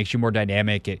leader. It makes you more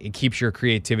dynamic. It keeps your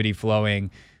creativity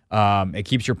flowing. It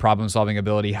keeps your problem-solving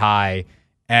ability high,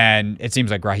 and it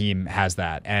seems like Raheem has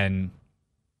that. And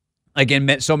like,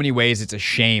 in so many ways, it's a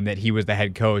shame that he was the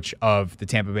head coach of the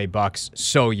Tampa Bay Bucks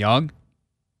so young.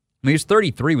 I mean, he was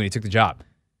 33 when he took the job.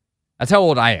 That's how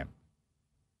old I am.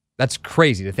 That's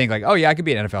crazy to think, like, oh yeah, I could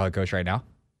be an NFL head coach right now.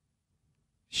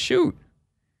 Shoot.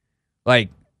 Like,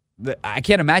 I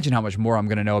can't imagine how much more I'm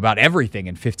going to know about everything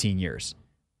in 15 years.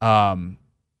 And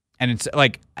And it's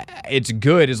like, it's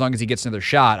good as long as he gets another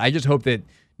shot. I just hope that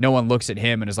no one looks at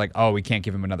him and is like, oh, we can't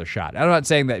give him another shot. I'm not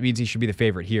saying that means he should be the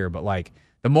favorite here, but like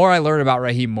the more I learn about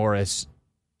Raheem Morris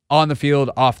on the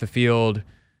field, off the field,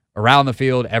 around the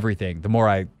field, everything, the more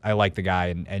I like the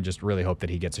guy and just really hope that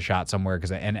he gets a shot somewhere.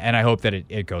 And I hope that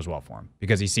it goes well for him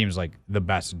because he seems like the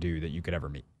best dude that you could ever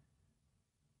meet.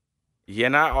 Yeah,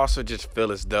 and I also just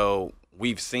feel as though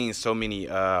we've seen so many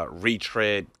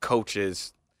retread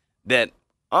coaches that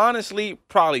honestly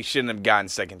probably shouldn't have gotten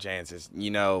second chances.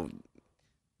 You know,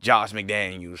 Josh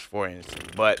McDaniels, for instance.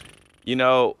 But, you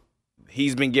know,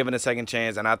 he's been given a second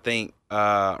chance, and I think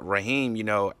Raheem, you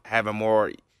know, having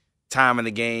more time in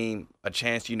the game, a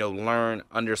chance to, you know, learn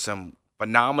under some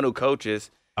phenomenal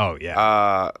coaches. Oh,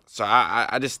 yeah. So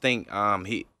I just think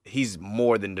he's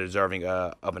more than deserving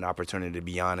of an opportunity, to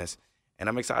be honest. And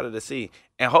I'm excited to see.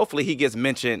 And hopefully he gets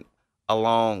mentioned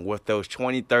along with those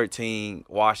 2013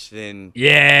 Washington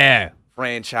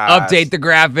franchise. Update the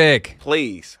graphic.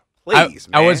 Please, man.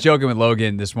 I was joking with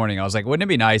Logan this morning. I was like, wouldn't it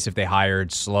be nice if they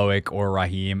hired Slowick or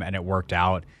Raheem and it worked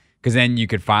out? Because then you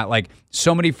could find, like,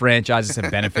 so many franchises have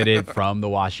benefited from the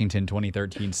Washington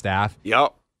 2013 staff.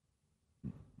 Yep.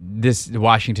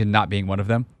 Washington not being one of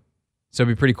them. So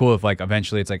it'd be pretty cool if, like,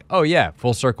 eventually it's like, oh, yeah,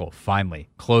 full circle. Finally.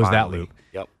 Close that loop.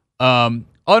 Yep.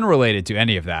 Unrelated to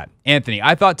any of that, Anthony,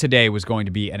 I thought today was going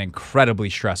to be an incredibly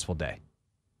stressful day.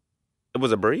 It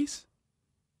was a breeze?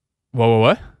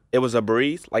 What? It was a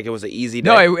breeze? Like it was an easy day?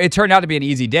 No, it turned out to be an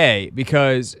easy day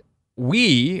because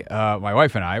we, my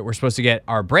wife and I, were supposed to get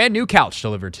our brand new couch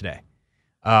delivered today.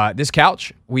 This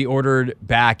couch we ordered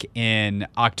back in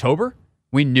October.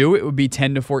 We knew it would be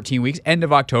 10 to 14 weeks, end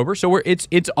of October. So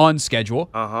it's on schedule.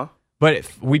 Uh-huh. But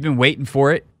we've been waiting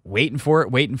for it.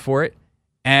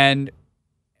 And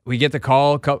we get the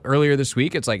call earlier this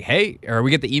week. It's like, hey, or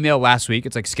we get the email last week.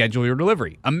 It's like, schedule your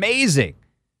delivery. Amazing.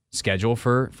 Schedule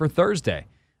for Thursday.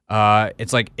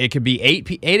 It's like, it could be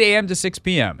 8 a.m. to 6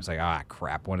 p.m. It's like,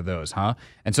 crap, one of those, huh?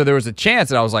 And so there was a chance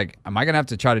that I was like, am I going to have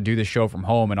to try to do this show from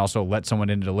home and also let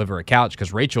someone in to deliver a couch?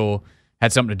 Because Rachel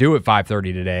had something to do at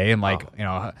 5:30 today and you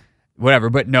know, whatever.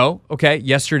 But no, okay,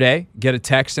 yesterday, get a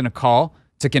text and a call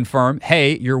to confirm,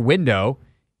 hey, your window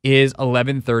is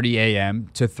 11:30 a.m.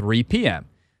 to 3 p.m.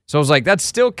 So I was like, that's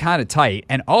still kind of tight.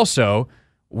 And also,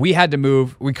 we had to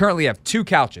move. We currently have 2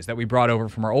 couches that we brought over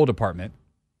from our old apartment,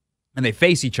 and they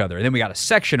face each other. And then we got a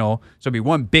sectional, so it'd be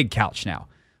one big couch now.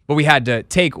 But we had to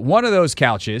take one of those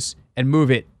couches and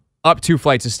move it up 2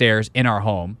 flights of stairs in our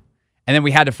home. And then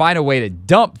we had to find a way to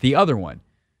dump the other one.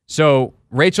 So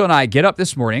Rachel and I get up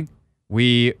this morning.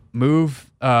 We move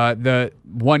the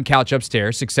one couch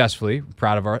upstairs successfully.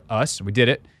 Proud of us. We did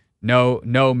it. No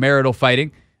marital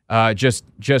fighting.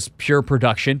 Just pure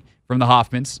production from the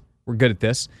Hoffmans. We're good at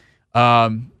this.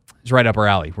 It's right up our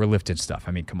alley. We're lifting stuff.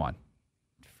 I mean, come on.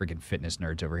 Freaking fitness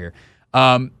nerds over here.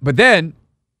 But then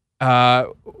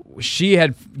she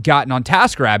had gotten on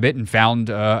TaskRabbit and found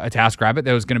a TaskRabbit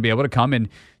that was going to be able to come and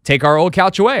take our old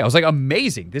couch away. I was like,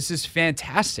 amazing. This is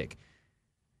fantastic.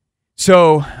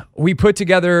 So we put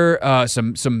together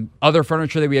some other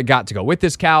furniture that we had got to go with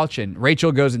this couch, and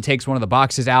Rachel goes and takes one of the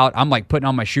boxes out. I'm like putting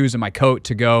on my shoes and my coat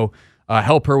to go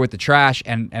help her with the trash,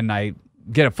 and I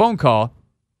get a phone call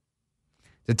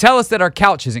to tell us that our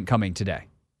couch isn't coming today.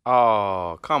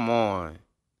 Oh, come on.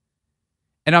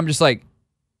 And I'm just like,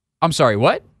 I'm sorry,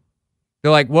 what?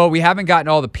 They're like, well, we haven't gotten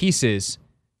all the pieces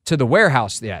to the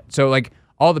warehouse yet. So, like,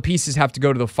 all the pieces have to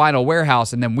go to the final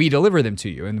warehouse, and then we deliver them to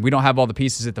you. And we don't have all the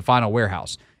pieces at the final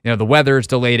warehouse. You know, the weather's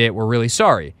delayed it. We're really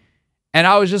sorry. And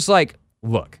I was just like,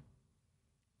 look,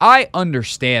 I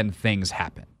understand things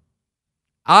happen.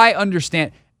 I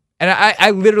understand. And I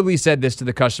literally said this to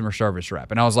the customer service rep.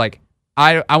 And I was like,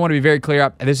 I want to be very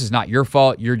clear. This is not your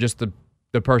fault. You're just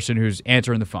the person who's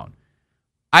answering the phone.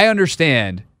 I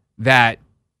understand that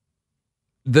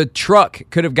the truck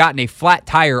could have gotten a flat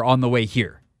tire on the way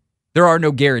here. There are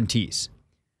no guarantees.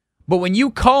 But when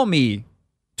you call me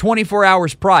 24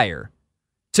 hours prior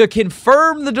to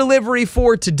confirm the delivery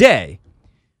for today,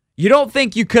 you don't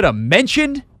think you could have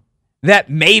mentioned that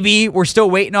maybe we're still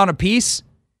waiting on a piece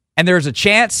and there's a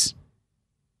chance?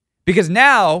 Because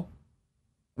now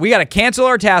we got to cancel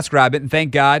our TaskRabbit, and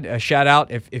thank God, a shout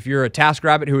out if you're a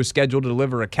TaskRabbit who was scheduled to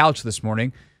deliver a couch this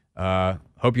morning.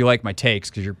 Hope you like my takes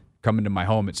because you're coming to my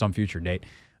home at some future date.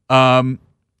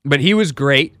 But he was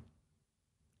great.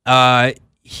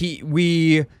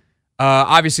 We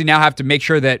obviously now have to make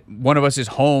sure that one of us is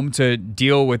home to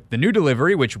deal with the new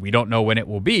delivery, which we don't know when it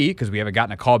will be because we haven't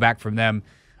gotten a call back from them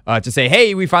to say,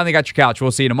 hey, we finally got your couch.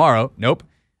 We'll see you tomorrow. Nope.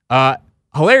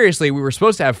 Hilariously, we were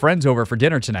supposed to have friends over for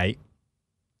dinner tonight.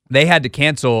 they had to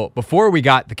cancel before we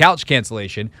got the couch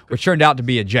cancellation, which turned out to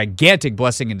be a gigantic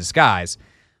blessing in disguise.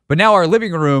 But now our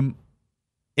living room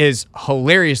is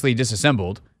hilariously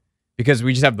disassembled because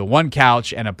we just have the one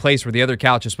couch and a place where the other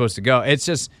couch is supposed to go. It's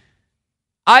just,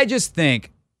 I just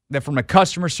think that from a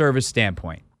customer service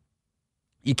standpoint,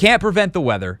 you can't prevent the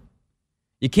weather.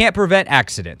 You can't prevent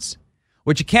accidents.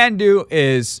 What you can do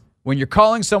is when you're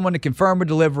calling someone to confirm a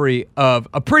delivery of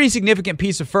a pretty significant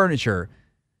piece of furniture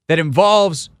that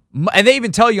involves, and they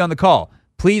even tell you on the call,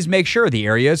 please make sure the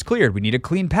area is cleared. We need a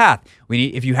clean path. We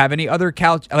need, if you have any other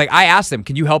couch, like I asked them,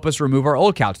 can you help us remove our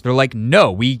old couch? They're like,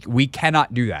 no, we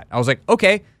cannot do that. I was like,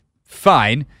 okay,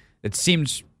 fine. It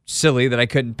seems silly that I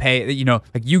couldn't pay,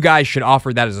 like you guys should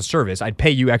offer that as a service. I'd pay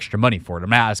you extra money for it.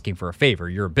 I'm not asking for a favor.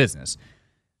 You're a business.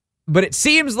 But it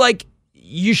seems like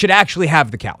you should actually have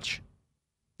the couch.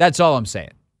 That's all I'm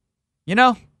saying.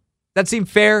 That seemed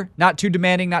fair, not too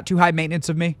demanding, not too high maintenance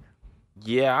of me.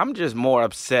 Yeah, I'm just more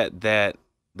upset that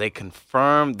they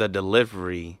confirmed the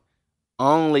delivery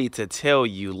only to tell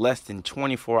you less than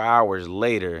 24 hours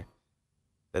later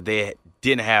that they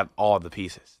didn't have all the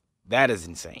pieces. That is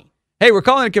insane. Hey, we're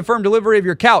calling a confirmed delivery of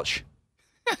your couch.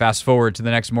 Fast forward to the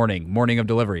next morning of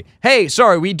delivery. Hey,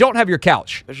 sorry, we don't have your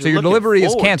couch. So your delivery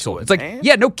is canceled. It's like,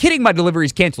 yeah, no kidding, my delivery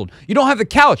is canceled. You don't have the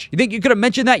couch. You think you could have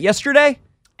mentioned that yesterday?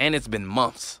 And it's been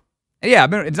months. Yeah,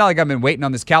 it's not like I've been waiting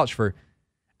on this couch for...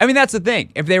 that's the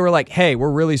thing. If they were like, hey,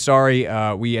 we're really sorry,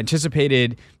 we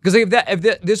anticipated... Because if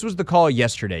this was the call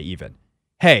yesterday even.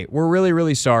 Hey, we're really,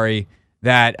 really sorry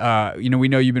that, we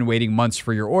know you've been waiting months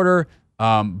for your order,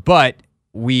 but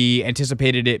we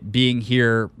anticipated it being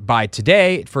here by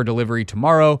today for delivery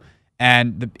tomorrow,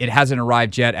 and it hasn't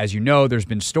arrived yet. As you know, there's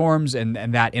been storms, and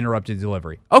that interrupted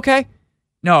delivery. Okay.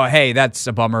 No, hey, that's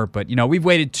a bummer, but, we've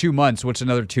waited 2 months. What's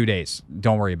another 2 days?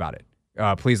 Don't worry about it.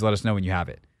 Please let us know when you have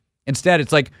it. Instead,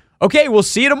 it's like, okay, we'll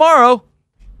see you tomorrow.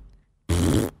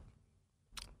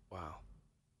 Wow.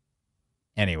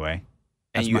 Anyway.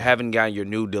 And you haven't gotten your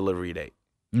new delivery date?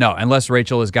 No, unless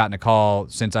Rachel has gotten a call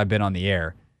since I've been on the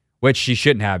air, which she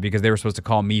shouldn't have because they were supposed to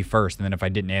call me first, and then if I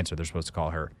didn't answer, they're supposed to call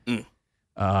her.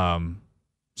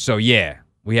 So, yeah,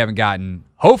 we haven't gotten,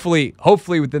 hopefully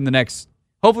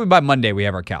by Monday we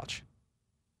have our couch.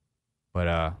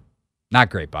 But not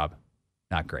great, Bob.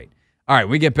 Not great. All right,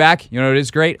 we get back. What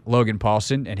is great? Logan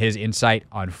Paulson and his insight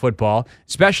on football,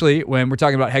 especially when we're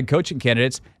talking about head coaching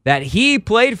candidates that he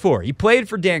played for. He played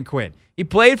for Dan Quinn. He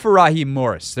played for Raheem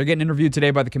Morris. They're getting interviewed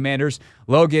today by the Commanders.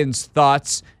 Logan's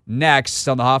thoughts next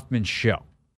on the Hoffman Show.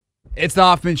 It's the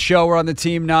Hoffman Show. We're on the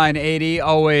Team 980,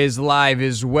 always live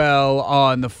as well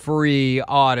on the free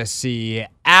Odyssey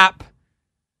app.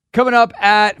 Coming up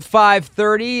at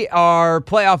 5:30, our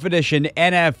playoff edition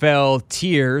NFL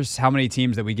tiers. How many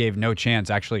teams that we gave no chance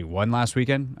actually won last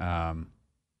weekend? And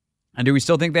do we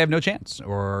still think they have no chance?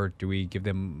 Or do we give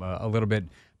them a little bit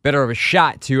better of a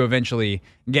shot to eventually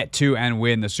get to and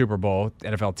win the Super Bowl?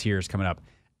 NFL tiers coming up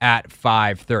at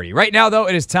 5:30. Right now, though,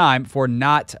 it is time for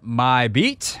Not My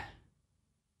Beat.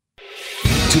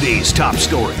 Today's top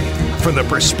story from the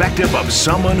perspective of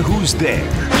someone who's there.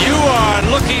 You are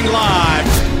looking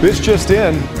live. This just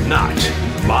in. Not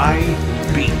My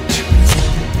Beat.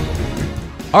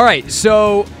 All right,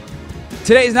 so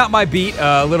today's Not My Beat,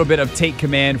 a little bit of take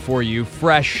command for you,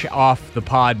 fresh off the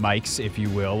pod mics, if you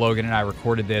will. Logan and I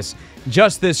recorded this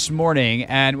just this morning,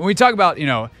 and when we talk about,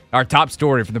 our top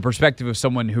story from the perspective of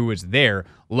someone who was there,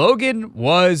 Logan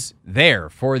was there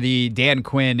for the Dan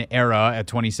Quinn era at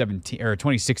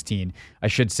 2016, I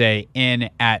should say, in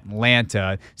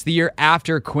Atlanta. It's the year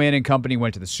after Quinn and company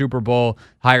went to the Super Bowl,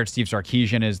 hired Steve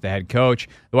Sarkisian as the head coach.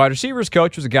 The wide receivers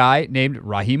coach was a guy named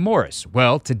Raheem Morris.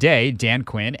 Well, today, Dan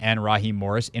Quinn and Raheem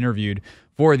Morris interviewed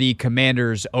for the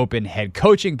Commanders' open head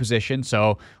coaching position.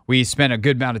 So we spent a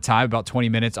good amount of time, about 20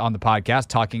 minutes on the podcast,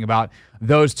 talking about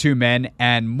those two men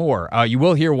and more. You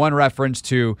will hear one reference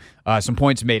to some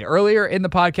points made earlier in the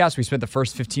podcast. We spent the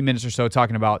first 15 minutes or so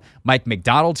talking about Mike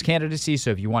McDonald's candidacy.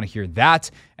 So if you want to hear that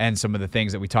and some of the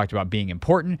things that we talked about being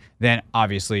important, then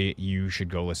obviously you should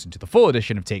go listen to the full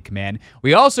edition of Take Command.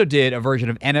 We also did a version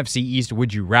of NFC East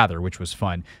Would You Rather, which was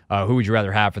fun. Who would you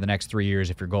rather have for the next 3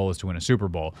 years if your goal is to win a Super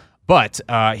Bowl? But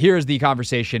here's the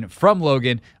conversation from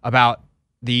Logan about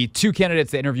the two candidates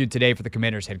that interviewed today for the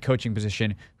Commanders' head coaching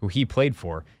position, who he played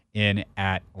for in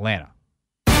Atlanta.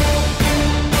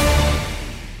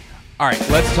 All right,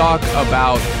 let's talk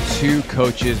about two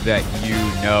coaches that you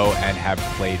know and have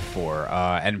played for.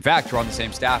 And in fact, we're on the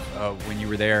same staff when you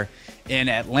were there in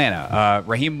Atlanta.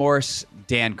 Raheem Morris,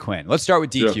 Dan Quinn. Let's start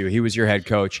with DQ. Yeah. He was your head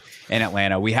coach in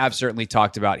Atlanta. We have certainly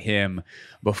talked about him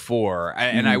before.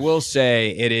 And I will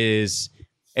say it is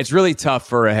It's really tough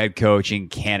for a head coaching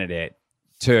candidate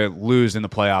to lose in the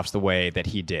playoffs the way that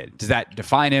he did. Does that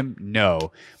define him?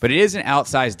 No. But it is an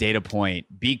outsized data point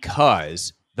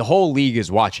because the whole league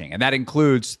is watching, and that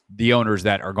includes the owners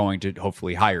that are going to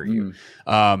hopefully hire you.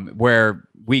 Where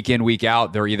week in, week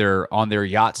out, they're either on their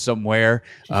yacht somewhere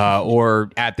or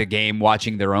at the game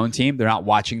watching their own team. They're not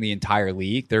watching the entire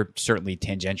league. They're certainly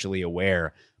tangentially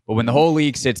aware. But when the whole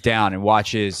league sits down and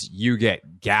watches you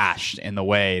get gashed in the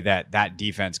way that that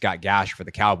defense got gashed for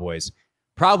the Cowboys,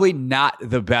 probably not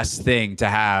the best thing to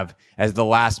have as the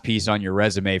last piece on your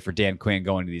resume for Dan Quinn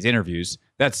going to these interviews.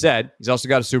 That said, he's also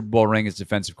got a Super Bowl ring as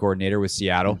defensive coordinator with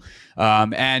Seattle.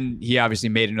 And he obviously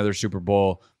made another Super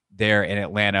Bowl there in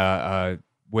Atlanta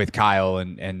with Kyle,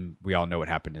 and we all know what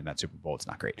happened in that Super Bowl. It's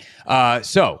not great.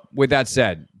 So with that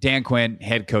said, Dan Quinn,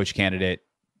 head coach candidate,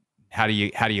 how do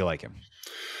you like him?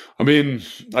 I mean,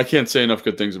 I can't say enough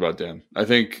good things about Dan. I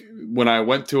think when I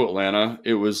went to Atlanta,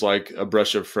 it was like a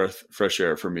breath of fresh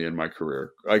air for me in my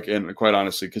career. And quite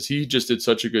honestly, because he just did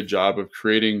such a good job of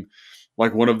creating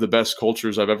like one of the best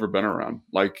cultures I've ever been around.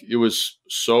 Like, it was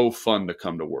so fun to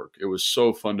come to work. It was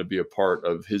so fun to be a part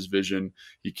of his vision.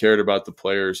 He cared about the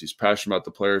players. He's passionate about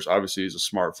the players. Obviously, he's a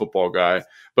smart football guy.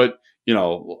 But, you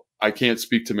know, I can't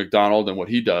speak to McDonald and what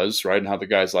he does, right, and how the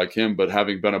guys like him. But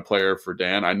having been a player for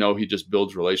Dan, I know he just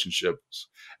builds relationships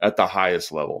at the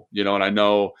highest level, you know, and I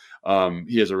know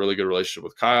he has a really good relationship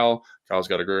with Kyle. Kyle's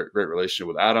got a great relationship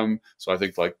with Adam. So I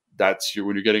think like when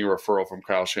you're getting a referral from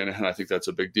Kyle Shanahan, I think that's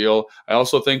a big deal. I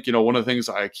also think, you know, one of the things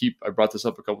I brought this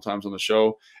up a couple times on the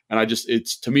show, and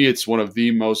to me, it's one of the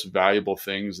most valuable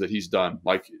things that he's done.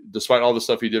 Like, despite all the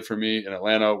stuff he did for me in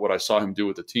Atlanta, what I saw him do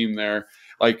with the team there,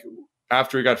 like,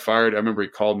 after he got fired, I remember he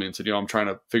called me and said, you know, I'm trying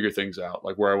to figure things out,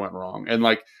 like where I went wrong. And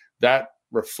like that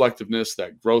reflectiveness,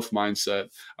 that growth mindset,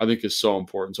 I think is so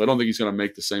important. So I don't think he's going to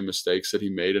make the same mistakes that he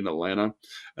made in Atlanta.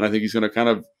 And I think he's going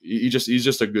to he's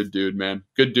just a good dude, man.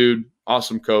 Good dude,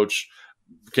 awesome coach.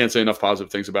 Can't say enough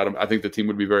positive things about him. I think the team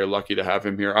would be very lucky to have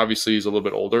him here. Obviously, he's a little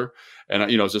bit older, and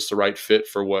you know, is this the right fit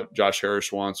for what Josh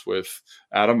Harris wants with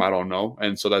Adam? I don't know.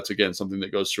 And so that's, again, something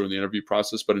that goes through in the interview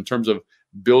process. But in terms of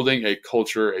building a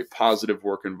culture, a positive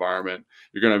work environment,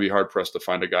 you're going to be hard pressed to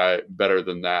find a guy better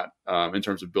than that in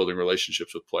terms of building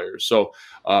relationships with players. So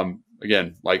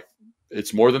again, like,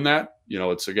 it's more than that. You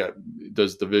know, it's, again,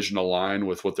 does the vision align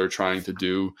with what they're trying to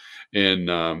do in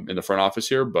the front office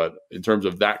here? But in terms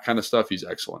of that kind of stuff, he's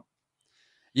excellent.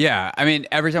 Yeah, I mean,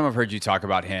 every time I've heard you talk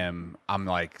about him, I'm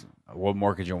like, what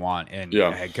more could you want in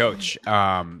a head coach?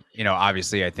 You know,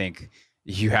 obviously, I think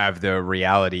you have the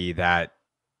reality that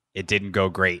it didn't go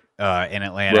great in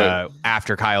Atlanta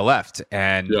after Kyle left.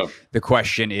 And the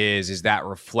question is that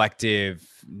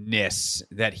reflectiveness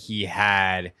that he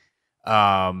had,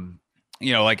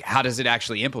 you know, like, how does it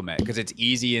actually implement? Because it's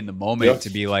easy in the moment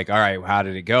to be like, all right, how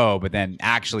did it go? But then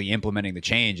actually implementing the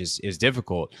change is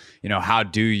difficult. You know, how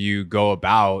do you go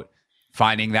about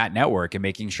finding that network and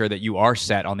making sure that you are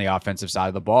set on the offensive side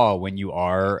of the ball when you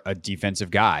are a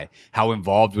defensive guy? How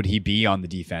involved would he be on the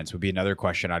defense would be another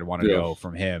question I'd want to know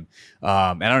from him.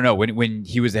 And I don't know, when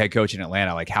he was the head coach in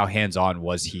Atlanta, like, how hands-on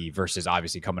was he versus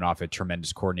obviously coming off a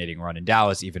tremendous coordinating run in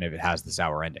Dallas, even if it has the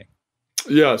sour ending?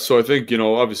 Yeah, so I think, you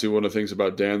know, obviously one of the things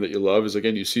about Dan that you love is,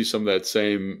 again, you see some of that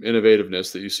same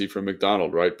innovativeness that you see from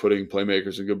McDonald, right? Putting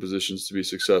playmakers in good positions to be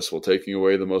successful, taking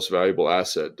away the most valuable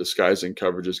asset, disguising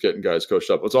coverages, getting guys coached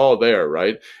up. It's all there,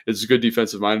 right? It's a good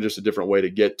defensive mind, just a different way to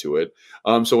get to it.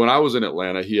 So when I was in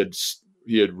Atlanta, he had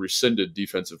rescinded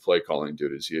defensive play calling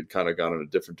duties. He had kind of gone in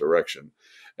a different direction.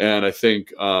 And I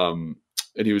think, and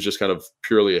he was just kind of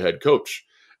purely a head coach.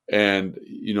 And,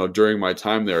 you know, during my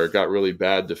time there, it got really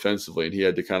bad defensively, and he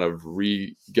had to kind of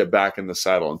get back in the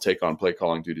saddle and take on play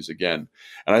calling duties again.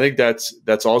 And I think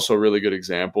that's also a really good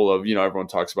example of, you know, everyone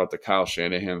talks about the Kyle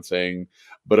Shanahan thing,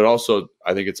 but it also,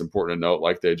 I think it's important to note,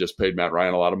 like, they just paid Matt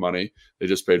Ryan a lot of money. They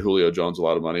just paid Julio Jones a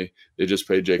lot of money. They just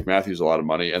paid Jake Matthews a lot of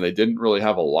money, and they didn't really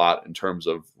have a lot in terms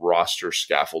of roster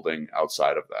scaffolding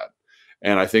outside of that.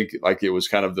 And I think, like, it was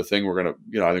kind of the thing we're going to,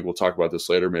 you know, I think we'll talk about this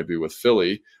later, maybe with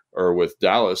Philly or with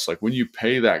Dallas. Like, when you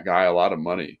pay that guy a lot of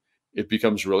money, it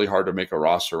becomes really hard to make a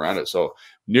roster around it. So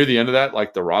near the end of that,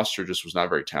 like, the roster just was not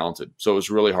very talented. So it was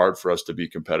really hard for us to be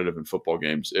competitive in football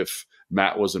games if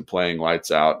Matt wasn't playing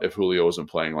lights out, if Julio wasn't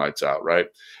playing lights out, right?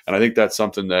 And I think that's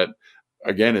something that,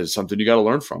 again, is something you got to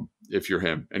learn from if you're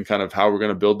him, and kind of how we're going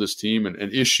to build this team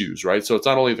and issues, right? So it's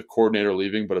not only the coordinator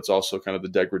leaving, but it's also kind of the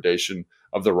degradation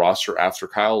of the roster after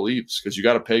Kyle leaves, because you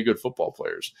got to pay good football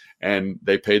players, and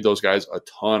they paid those guys a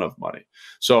ton of money.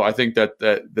 So I think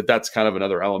that's kind of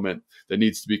another element that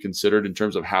needs to be considered in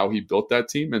terms of how he built that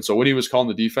team. And so when he was calling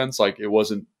the defense, like, it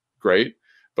wasn't great.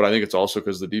 but I think it's also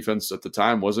because the defense at the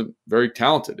time wasn't very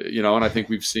talented, and I think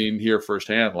we've seen here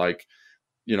firsthand, like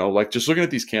just looking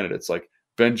at these candidates, like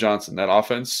Ben Johnson, that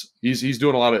offense, he's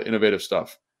doing a lot of innovative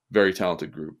stuff. Very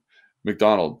talented group.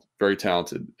 McDonald, very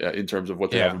talented in terms of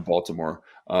what they have in Baltimore.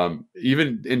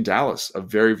 Even in Dallas, a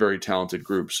very, very talented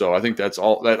group. So I think that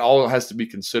all has to be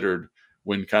considered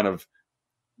when kind of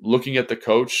looking at the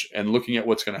coach and looking at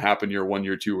what's going to happen year 1,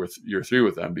 year 2, or year 3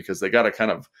 with them, because they got to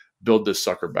kind of build this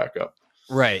sucker back up.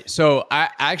 Right. So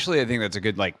I think that's a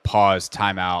good pause,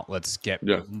 timeout. Let's get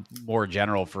more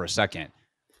general for a second.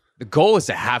 The goal is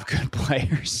to have good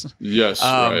players. Yes,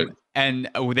 right. And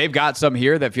they've got some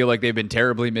here that feel like they've been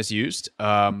terribly misused,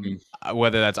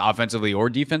 whether that's offensively or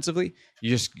defensively.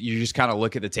 You just kind of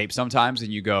look at the tape sometimes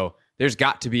and you go, there's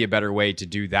got to be a better way to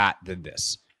do that than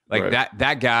this.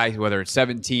 That guy, whether it's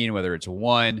 17, whether it's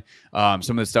 1, some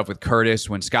of the stuff with Curtis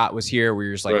when Scott was here, where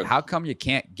you're just like, how come you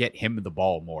can't get him the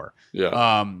ball more?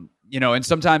 Yeah. And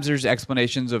sometimes there's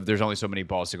explanations of there's only so many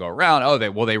balls to go around. Oh,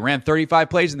 they ran 35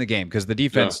 plays in the game because the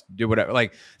defense did whatever.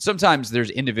 Like sometimes there's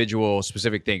individual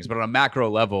specific things, but on a macro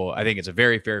level, I think it's a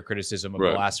very fair criticism of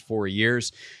the last 4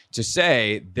 years to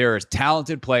say there are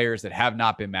talented players that have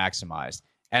not been maximized.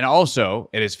 And also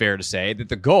it is fair to say that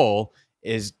the goal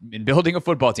is in building a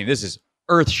football team. This is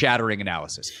earth-shattering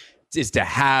analysis. Is to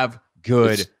have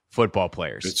good football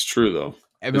players. It's true though.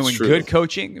 And when good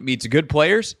coaching meets good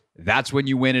players, that's when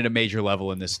you win at a major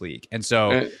level in this league. And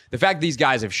so the fact these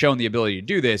guys have shown the ability to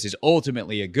do this is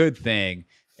ultimately a good thing.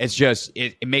 It's just,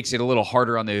 it makes it a little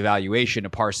harder on the evaluation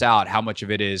to parse out how much of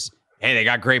it is, hey, they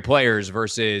got great players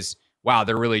versus, wow,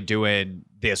 they're really doing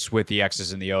this with the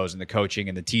X's and the O's and the coaching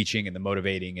and the teaching and the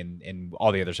motivating and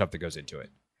all the other stuff that goes into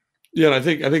it. Yeah, and I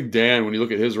think Dan, when you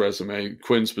look at his resume,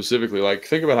 Quinn specifically,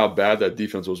 think about how bad that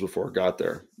defense was before it got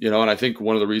there. And I think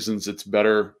one of the reasons it's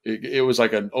better, it was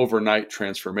like an overnight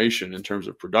transformation in terms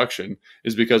of production,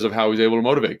 is because of how he's able to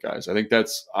motivate guys. I think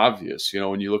that's obvious,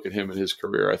 when you look at him and his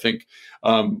career. I think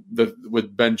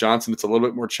with Ben Johnson, it's a little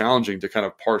bit more challenging to kind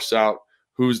of parse out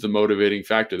who's the motivating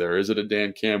factor there. Is it a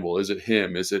Dan Campbell? Is it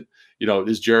him? Is it,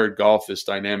 is Jared Goff this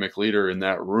dynamic leader in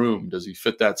that room? Does he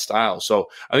fit that style? So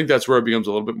I think that's where it becomes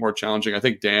a little bit more challenging. I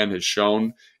think Dan has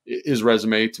shown his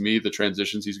resume to me, the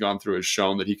transitions he's gone through has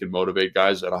shown that he can motivate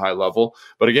guys at a high level.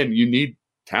 But again, you need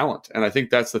talent. And I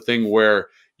think that's the thing where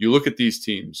you look at these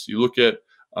teams, you look at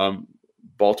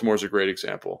Baltimore's a great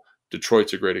example.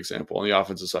 Detroit's a great example on the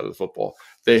offensive side of the football.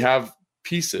 They have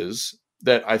pieces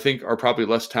that I think are probably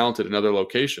less talented in other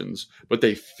locations, but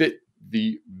they fit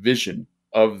the vision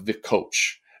of the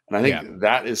coach. And I think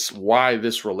that is why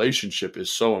this relationship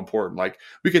is so important.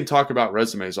 We can talk about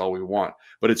resumes all we want,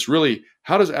 but it's really,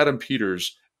 how does Adam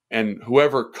Peters and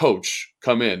whoever coach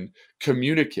come in,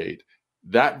 communicate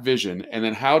that vision? And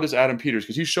then how does Adam Peters,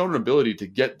 because he's shown an ability to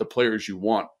get the players you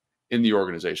want in the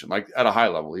organization, at a high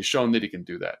level, he's shown that he can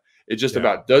do that. It's just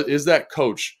about, is that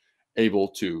coach able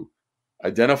to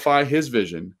identify his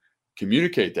vision,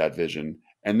 communicate that vision,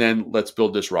 and then let's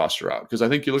build this roster out. Because I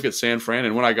think you look at San Fran,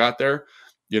 and when I got there,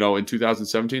 in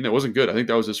 2017, that wasn't good. I think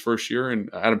that was his first year, and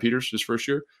Adam Peters, his first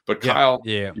year. But Kyle,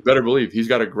 you better believe he's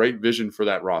got a great vision for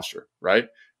that roster, right?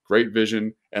 Great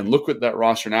vision. And look at that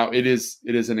roster now. It is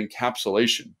an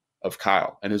encapsulation of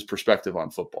Kyle and his perspective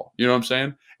on football. You know what I'm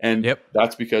saying? And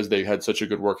that's because they had such a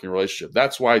good working relationship.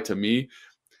 That's why, to me,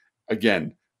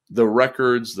 again, the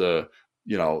records, the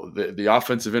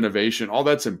offensive innovation, all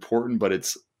that's important, but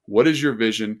it's, what is your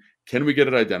vision? Can we get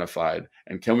it identified?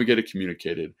 And can we get it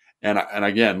communicated? And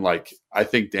again, I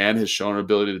think Dan has shown an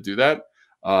ability to do that.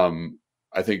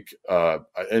 I think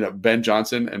Ben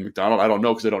Johnson and McDonald, I don't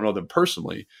know because I don't know them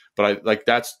personally, but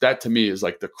that to me is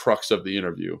the crux of the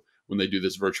interview when they do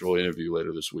this virtual interview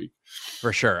later this week.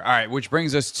 For sure. All right, which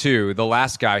brings us to the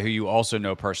last guy who you also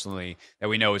know personally that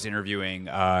we know is interviewing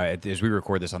as we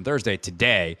record this on Thursday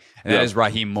today, and that is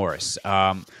Raheem Morris.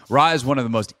 Ra is one of the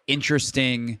most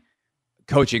interesting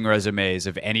coaching resumes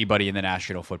of anybody in the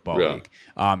National Football League.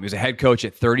 He was a head coach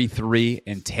at 33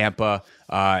 in Tampa.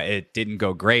 It didn't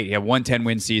go great. He had 1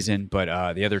 10-win season,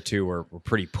 but the other two were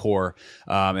pretty poor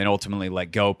and ultimately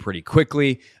let go pretty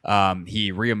quickly.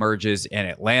 He reemerges in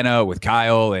Atlanta with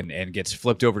Kyle and gets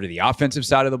flipped over to the offensive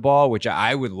side of the ball, which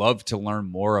I would love to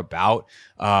learn more about,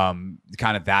 kind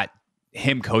of that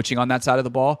him coaching on that side of the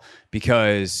ball,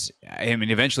 because I mean,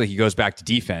 eventually he goes back to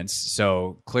defense.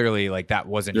 So clearly like that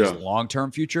wasn't his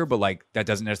long-term future, but like that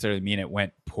doesn't necessarily mean it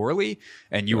went poorly,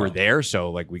 and you were there.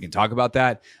 So like we can talk about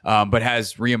that, but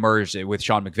has reemerged with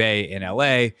Sean McVay in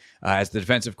LA as the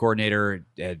defensive coordinator,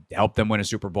 helped them win a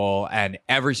Super Bowl. And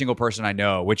every single person I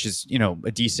know, which is, you know,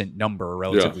 a decent number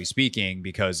relatively speaking,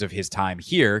 because of his time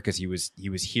here, because he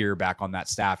was here back on that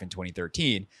staff in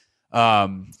 2013.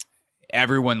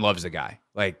 Everyone loves the guy.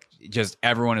 Like, just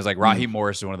everyone is like, Raheem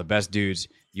Morris is one of the best dudes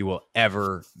you will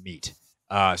ever meet.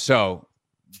 So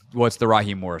what's the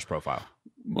Raheem Morris profile?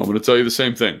 I'm going to tell you the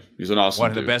same thing. He's an awesome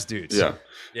One of dude. the best dudes. Yeah.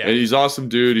 And he's awesome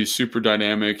dude. He's super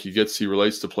dynamic. He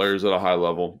relates to players at a high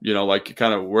level, you know, like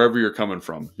kind of wherever you're coming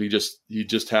from. He just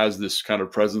has this kind of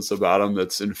presence about him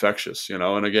that's infectious, you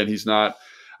know? And again,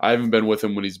 I haven't been with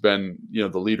him when he's been, you know,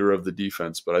 the leader of the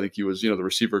defense, but I think he was, you know,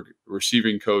 the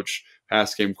receiving coach,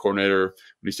 pass game coordinator.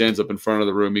 When he stands up in front of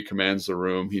the room, he commands the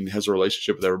room. He has a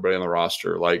relationship with everybody on the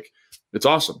roster. Like, it's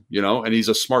awesome, you know, and he's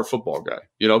a smart football guy,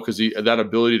 you know, because that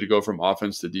ability to go from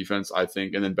offense to defense, I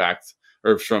think, and then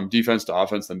from defense to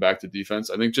offense, then back to defense,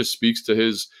 I think just speaks to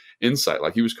his insight.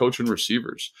 Like, he was coaching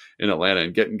receivers in Atlanta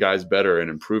and getting guys better and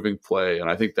improving play. And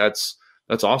I think that's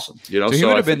awesome. You know, so he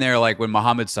would have been there like when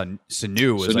Mohamed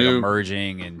Sanu was like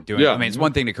emerging and doing. Yeah. I mean, it's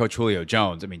one thing to coach Julio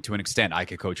Jones. I mean, to an extent, I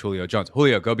could coach Julio Jones.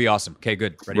 Julio, go be awesome. Okay,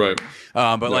 good, ready. Right.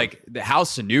 But like how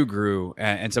Sanu grew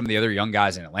and some of the other young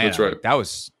guys in Atlanta, that's right. Like, that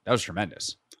was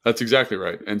tremendous. That's exactly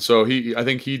right. And so I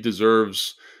think he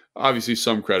deserves obviously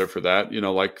some credit for that. You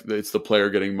know, like it's the player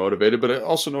getting motivated, but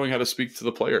also knowing how to speak to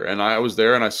the player. And I was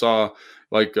there and I saw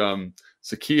like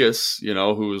Zacchaeus, you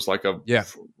know, who was like a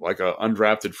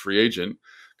undrafted free agent,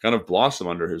 kind of blossom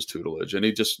under his tutelage. And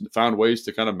he just found ways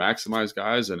to kind of maximize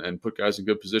guys and put guys in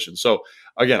good positions. So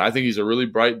again, I think he's a really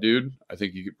bright dude. I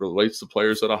think he relates to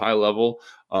players at a high level.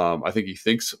 I think he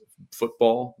thinks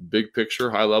football, big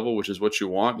picture, high level, which is what you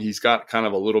want. He's got kind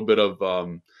of a little bit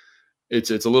of,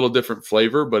 it's a little different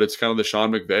flavor, but it's kind of the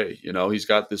Sean McVay, you know, he's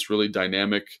got this really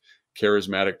dynamic,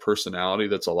 charismatic personality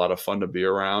that's a lot of fun to be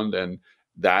around. And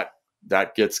that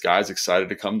gets guys excited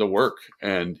to come to work.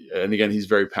 And again, he's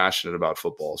very passionate about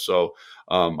football. So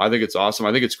I think it's awesome.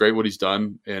 I think it's great what he's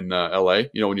done in LA.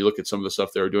 You know, when you look at some of the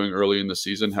stuff they were doing early in the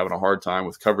season, having a hard time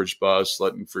with coverage busts,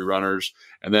 letting free runners.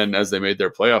 And then as they made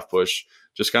their playoff push,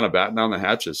 just kind of batting down the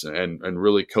hatches and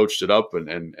really coached it up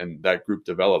and that group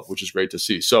developed, which is great to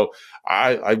see. So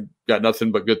I got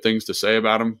nothing but good things to say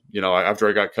about him. You know, after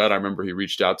I got cut, I remember he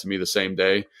reached out to me the same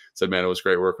day, said, man, it was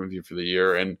great working with you for the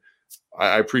year. And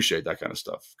I appreciate that kind of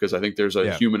stuff because I think there's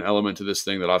a human element to this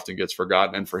thing that often gets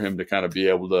forgotten. And for him to kind of be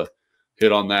able to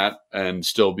hit on that and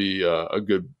still be a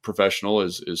good professional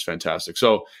is fantastic.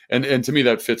 So, and to me,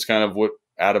 that fits kind of what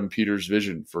Adam Peters'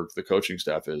 vision for the coaching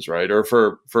staff is, right? Or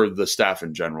for the staff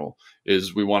in general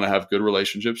is we want to have good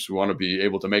relationships. We want to be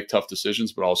able to make tough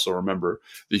decisions, but also remember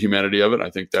the humanity of it.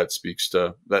 I think that speaks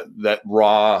to that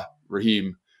raw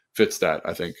Raheem fits that,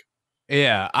 I think.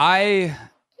 Yeah.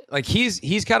 Like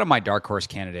he's kind of my dark horse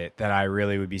candidate that I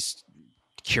really would be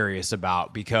curious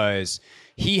about because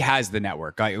he has the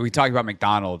network. Like we talked about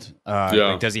McDonald.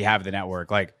 Like, does he have the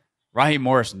network? Like Raheem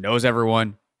Morris knows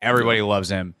everyone. Everybody loves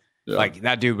him. Yeah. Like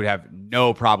that dude would have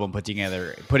no problem putting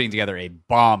together a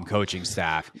bomb coaching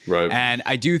staff. Right. And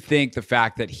I do think the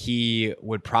fact that he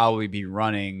would probably be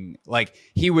running, like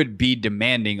he would be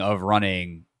demanding of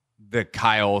running the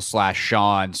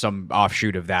Kyle/Sean, some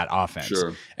offshoot of that offense.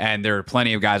 Sure. And there are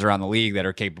plenty of guys around the league that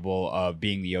are capable of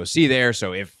being the OC there.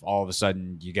 So if all of a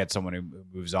sudden you get someone who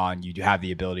moves on, you do have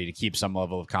the ability to keep some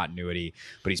level of continuity.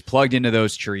 But he's plugged into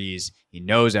those trees. He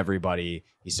knows everybody.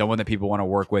 He's someone that people want to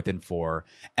work with and for.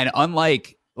 And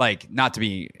unlike, like, not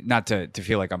to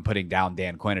feel like I'm putting down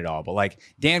Dan Quinn at all, but like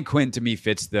Dan Quinn to me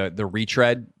fits the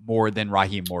retread more than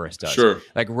Raheem Morris does. Sure.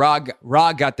 Like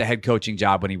Rod got the head coaching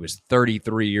job when he was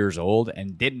 33 years old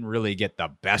and didn't really get the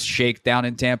best shakedown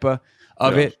in Tampa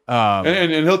of it.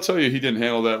 And he'll tell you he didn't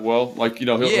handle that well. Like, you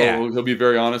know, he'll be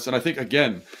very honest. And I think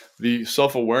again, the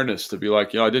self-awareness to be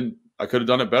like, you know, I could have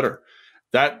done it better.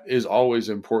 That is always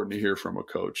important to hear from a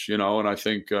coach, you know, and I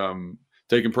think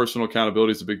taking personal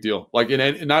accountability is a big deal. Like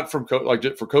not from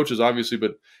like for coaches, obviously,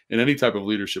 but in any type of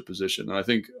leadership position. And I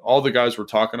think all the guys we're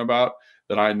talking about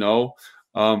that I know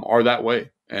are that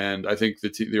way. And I think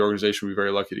the organization will be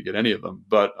very lucky to get any of them.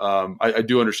 But I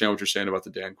do understand what you're saying about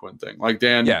the Dan Quinn thing. Like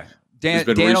Dan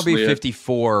will be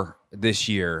 54 this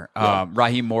year.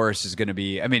 Raheem Morris is going to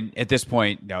be, I mean, at this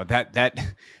point, no, that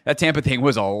Tampa thing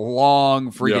was a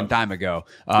long freaking time ago.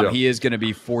 He is going to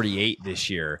be 48 this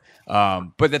year.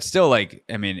 But that's still like,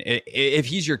 I mean, if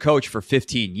he's your coach for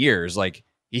 15 years, like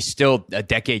he's still a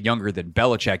decade younger than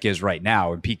Belichick is right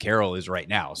now and Pete Carroll is right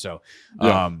now. So,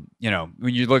 when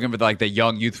you're looking for like the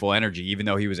young, youthful energy, even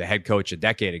though he was a head coach a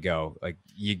decade ago, like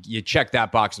you check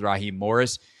that box with Raheem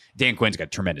Morris. Dan Quinn's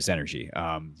got tremendous energy.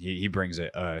 He brings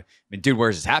dude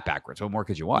wears his hat backwards. What more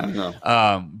could you want?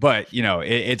 But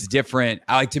it's different.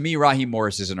 To me, Raheem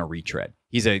Morris isn't a retread.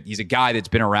 He's a guy that's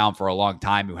been around for a long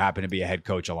time who happened to be a head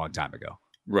coach a long time ago.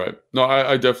 Right. No,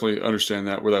 I definitely understand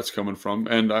where that's coming from.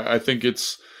 And I think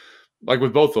it's like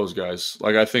with both those guys,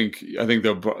 like I think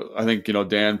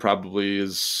Dan probably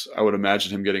is, I would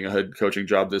imagine him getting a head coaching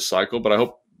job this cycle, but I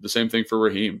hope the same thing for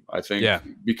Raheem. I think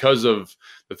because of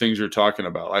the things you're talking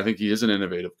about, I think he is an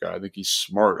innovative guy. I think he's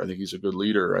smart. I think he's a good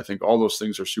leader. I think all those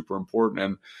things are super important.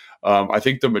 And I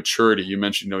think the maturity you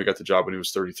mentioned, he got the job when he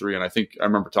was 33. And I think I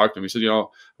remember talking to him. He said, I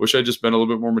wish I'd just been a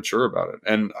little bit more mature about it.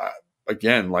 And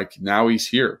again, like now he's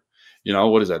here.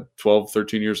 What is that, 12,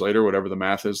 13 years later, whatever the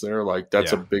math is there, like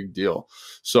that's a big deal.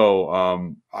 So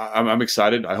I'm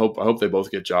excited. I hope they both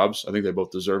get jobs. I think they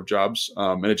both deserve jobs.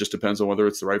 And it just depends on whether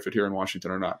it's the right fit here in Washington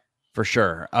or not. For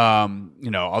sure.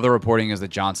 Other reporting is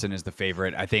that Johnson is the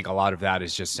favorite. I think a lot of that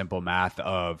is just simple math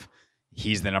of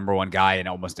he's the number one guy and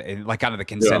almost like kind of the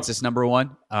consensus number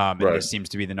one. And this seems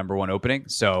to be the number one opening.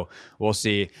 So we'll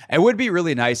see. It would be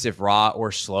really nice if Ra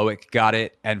or Slowick got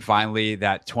it. And finally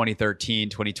that 2013,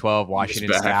 2012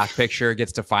 Washington staff picture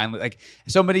gets to finally, like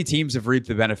so many teams have reaped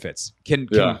the benefits. Can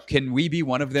we be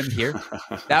one of them here?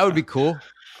 That would be cool.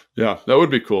 Yeah, that would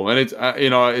be cool. And it's,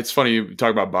 it's funny you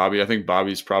talk about Bobby. I think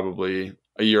Bobby's probably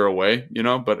a year away,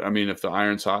 but I mean, if the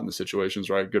iron's hot and the situation's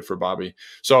right, good for Bobby.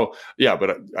 So yeah,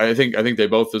 but I think they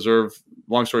both deserve,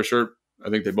 long story short, I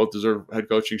think they both deserve head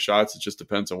coaching shots. It just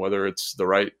depends on whether it's the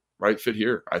right fit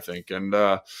here, I think. And,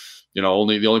 the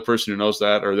only person who knows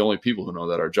that, or the only people who know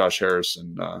that, are Josh Harris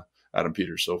and Adam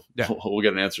Peters. So we'll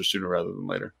get an answer sooner rather than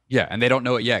later. Yeah, and they don't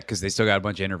know it yet because they still got a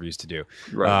bunch of interviews to do.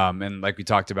 Right. And like we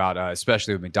talked about,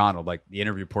 especially with McDonald, like the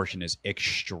interview portion is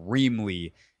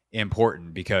extremely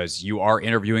important because you are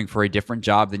interviewing for a different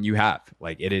job than you have.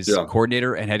 Like it is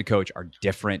coordinator and head coach are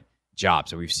different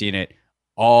jobs. So we've seen it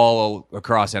all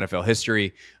across NFL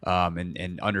history,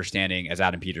 and understanding, as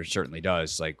Adam Peters certainly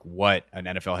does, like what an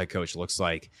NFL head coach looks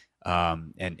like.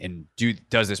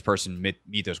 Does this person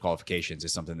meet those qualifications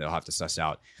is something they'll have to suss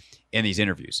out in these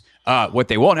interviews. What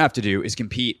they won't have to do is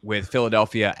compete with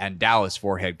Philadelphia and Dallas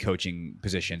for head coaching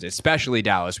positions, especially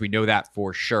Dallas. We know that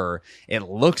for sure. It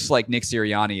looks like Nick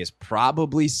Sirianni is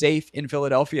probably safe in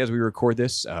Philadelphia as we record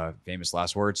this. Famous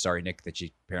last words. Sorry, Nick, that you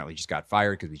apparently just got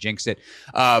fired because we jinxed it.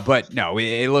 But no,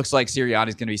 it looks like Sirianni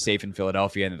is going to be safe in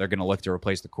Philadelphia and they're going to look to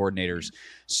replace the coordinators.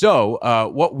 So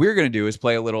what we're going to do is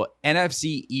play a little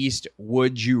NFC East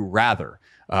Would You Rather,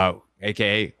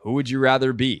 aka who would you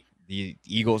rather be? The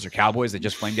Eagles or Cowboys that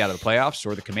just flamed out of the playoffs,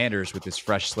 or the Commanders with this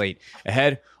fresh slate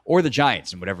ahead, or the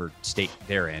Giants in whatever state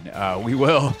they're in. We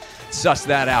will suss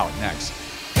that out next.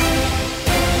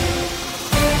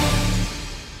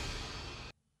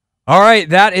 All right,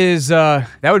 that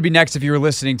would be next if you were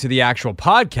listening to the actual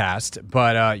podcast,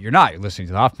 but you're not. You're listening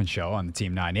to the Hoffman Show on the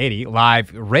Team 980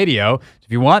 live radio.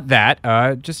 If you want that,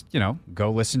 just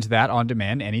go listen to that on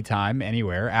demand anytime,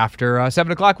 anywhere after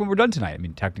 7 o'clock when we're done tonight. I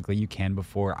mean, technically you can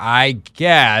before, I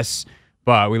guess,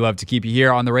 but we love to keep you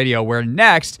here on the radio. Where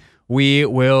next we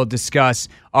will discuss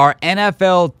our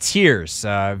NFL tiers.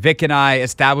 Vic and I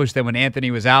established them when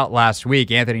Anthony was out last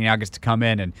week. Anthony now gets to come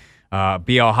in and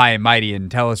be all high and mighty and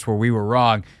tell us where we were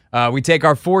wrong. We take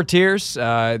our 4 tiers,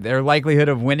 their likelihood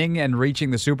of winning and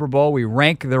reaching the Super Bowl. We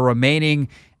rank the remaining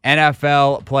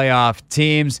NFL playoff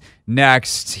teams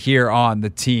next here on the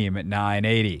Team at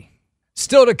 980.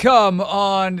 Still to come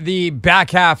on the back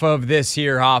half of this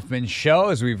here Hoffman Show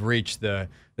as we've reached the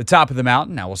top of the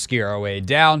mountain. Now we'll ski our way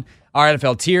down. Our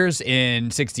NFL tiers in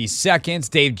 60 seconds.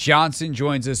 Dave Johnson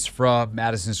joins us from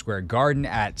Madison Square Garden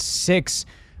at 6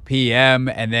 p.m.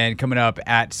 And then coming up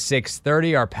at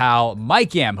 6:30, our pal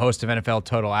Mike Yam, host of NFL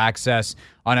Total Access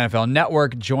on NFL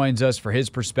Network, joins us for his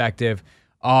perspective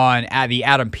on the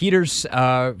Adam Peters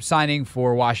signing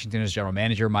for Washington as general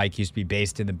manager. Mike used to be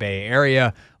based in the Bay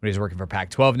Area when he was working for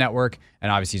Pac-12 Network,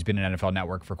 and obviously he's been in NFL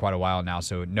Network for quite a while now,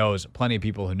 so knows plenty of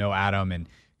people who know Adam and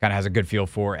kind of has a good feel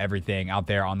for everything out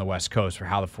there on the West Coast for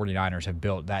how the 49ers have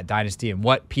built that dynasty and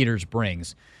what Peters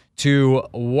brings to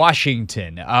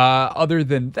Washington. Other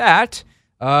than that,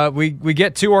 we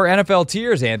get to our NFL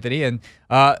tiers, Anthony, and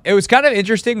it was kind of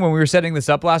interesting when we were setting this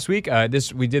up last week.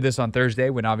 We did this on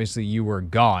Thursday when obviously you were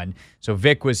gone, so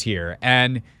Vic was here,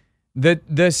 and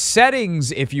the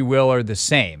settings, if you will, are the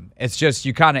same. It's just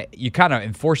you kind of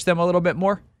enforce them a little bit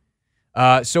more.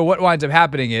 So what winds up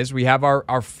happening is we have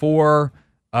our 4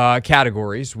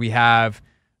 categories. We have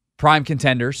prime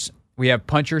contenders. We have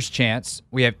puncher's chance.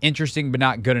 We have interesting but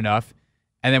not good enough.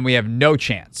 And then we have no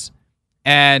chance.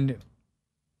 And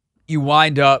you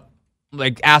wind up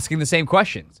like asking the same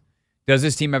questions. Does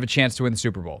this team have a chance to win the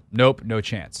Super Bowl? Nope, no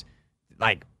chance.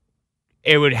 Like,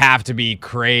 it would have to be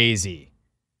crazy.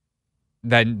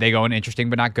 Then they go in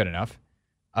interesting but not good enough.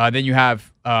 Then you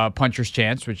have puncher's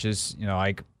chance, which is,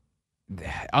 like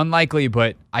unlikely,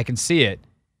 but I can see it.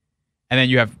 And then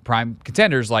you have prime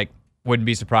contenders, like wouldn't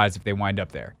be surprised if they wind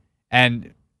up there.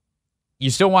 And you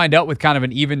still wind up with kind of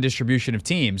an even distribution of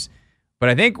teams. But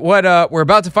I think what we're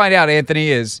about to find out, Anthony,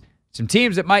 is some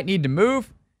teams that might need to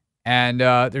move. And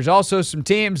there's also some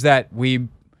teams that we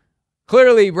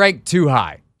clearly rank too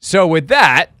high. So with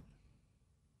that,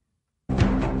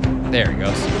 there he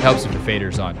goes. Helps if the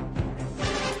fader's on.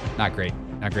 Not great.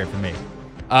 Not great for me.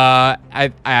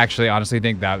 I actually honestly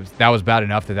think that was bad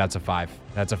enough that's a 5.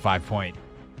 That's a 5-point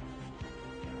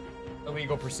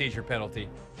illegal procedure penalty.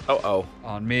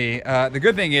 On me. The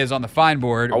good thing is on the fine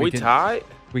board. Are we tied?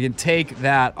 We can take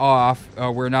that off.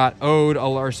 We're not owed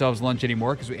ourselves lunch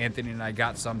anymore because Anthony and I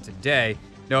got some today.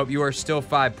 Nope, you are still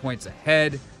 5 points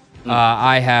ahead.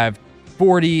 I have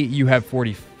 40. You have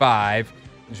 45,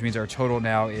 which means our total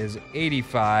now is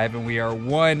 85, and we are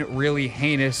one really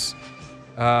heinous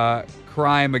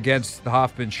crime against the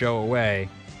Hoffman show away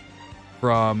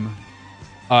from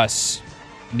us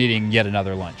needing yet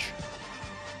another lunch.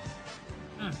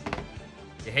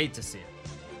 You hate to see it.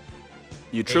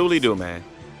 You truly do, man.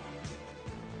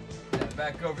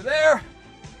 Back over there.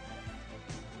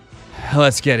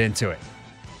 Let's get into it.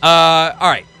 All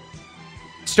right.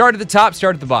 Start at the top,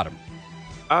 start at the bottom.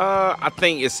 I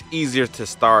think it's easier to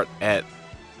start at...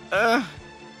 it's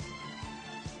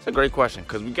a great question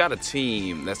because we got a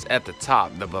team that's at the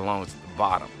top that belongs to the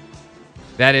bottom.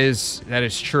 That is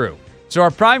true. So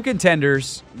our prime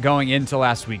contenders going into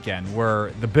last weekend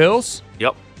were the Bills.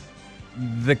 Yep.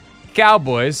 The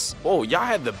Cowboys. Oh, y'all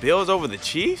had the Bills over the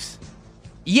Chiefs?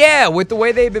 Yeah, with the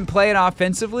way they've been playing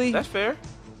offensively. That's fair.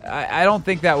 I don't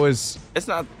think that was... It's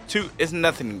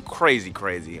nothing crazy,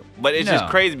 but it's just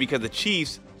crazy because the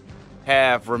Chiefs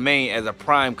have remained as a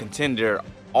prime contender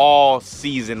all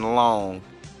season long,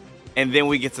 and then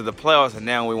we get to the playoffs, and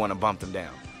now we want to bump them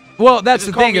down. Well, that's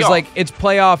the thing is off. like it's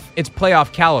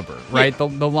playoff caliber, right? Yeah.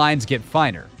 The lines get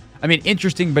finer. I mean,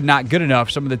 interesting but not good enough.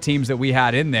 Some of the teams that we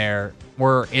had in there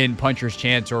were in puncher's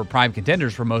chance or prime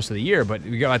contenders for most of the year, but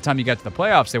by the time you got to the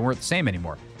playoffs, they weren't the same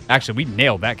anymore. Actually, we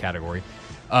nailed that category.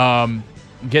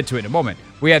 Get to it in a moment.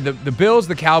 We had the Bills,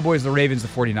 the Cowboys, the Ravens, the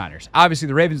 49ers. Obviously,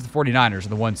 the Ravens and the 49ers are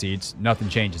the 1 seeds. Nothing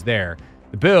changes there.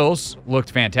 The Bills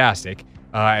looked fantastic.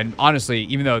 And honestly,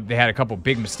 even though they had a couple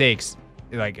big mistakes,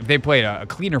 like if they played a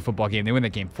cleaner football game, they win that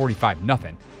game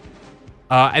 45-0.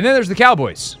 And then there's the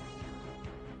Cowboys.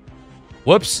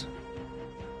 Whoops.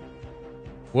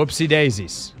 Whoopsie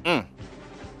daisies.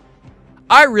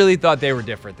 I really thought they were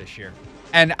different this year.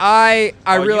 And I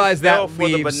realized that for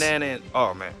the banana.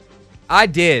 Oh, man. I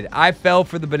did. I fell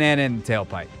for the banana in the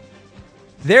tailpipe.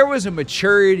 There was a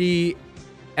maturity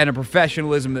and a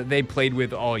professionalism that they played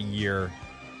with all year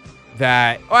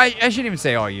that, I shouldn't even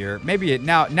say all year. Maybe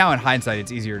now in hindsight,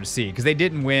 it's easier to see because they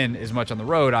didn't win as much on the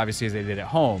road, obviously, as they did at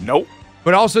home. Nope.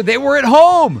 But also, they were at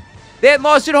home. They hadn't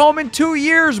lost at home in 2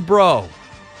 years, bro.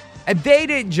 And they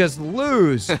didn't just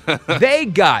lose. They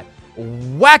got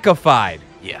whackified.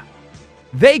 Yeah.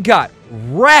 They got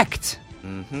wrecked.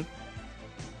 Mm-hmm.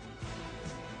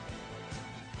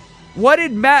 What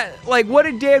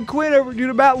did Dan Quinn ever do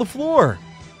to Matt LaFleur?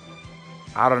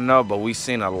 I don't know, but we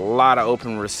seen a lot of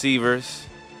open receivers.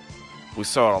 We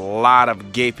saw a lot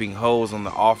of gaping holes on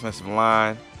the offensive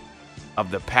line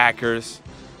of the Packers.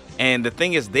 And the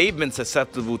thing is, they've been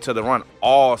susceptible to the run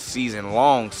all season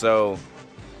long. So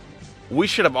we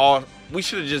should have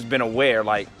just been aware,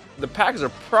 like, the Packers are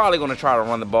probably going to try to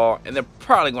run the ball, and they're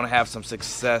probably going to have some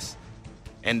success.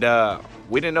 And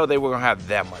we didn't know they were going to have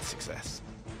that much success.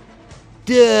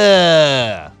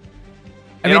 Duh.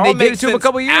 I mean, they did it to him a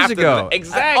couple years ago.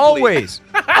 Exactly. Always.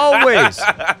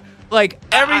 Like,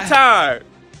 every time.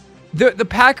 The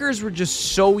Packers were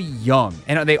just so young,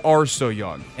 and they are so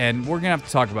young, and we're going to have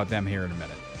to talk about them here in a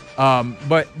minute.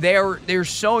 But they're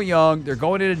so young. They're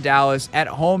going into Dallas. At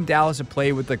home, Dallas had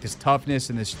played with like this toughness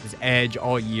and this edge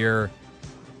all year.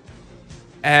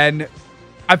 And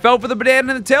I fell for the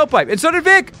banana in the tailpipe. And so did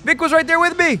Vic. Vic was right there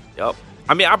with me. Yep.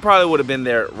 I mean, I probably would have been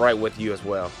there right with you as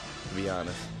well, to be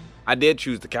honest. I did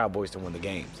choose the Cowboys to win the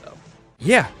game, so.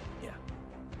 Yeah.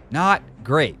 Not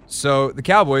great. So the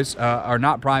Cowboys are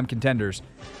not prime contenders.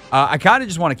 I kind of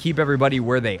just want to keep everybody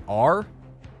where they are.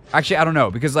 Actually, I don't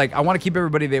know, because like I want to keep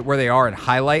everybody where they are and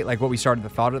highlight like what we started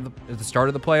at the start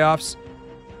of the playoffs.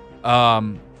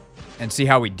 and see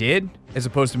how we did as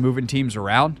opposed to moving teams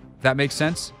around, if that makes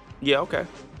sense. Yeah, okay.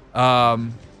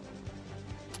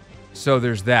 So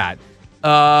there's that.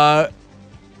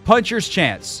 Puncher's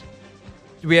chance.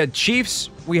 We had Chiefs,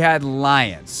 we had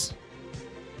Lions.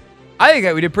 I think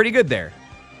that we did pretty good there.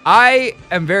 I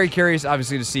am very curious,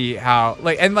 obviously, to see how,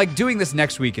 doing this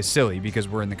next week is silly because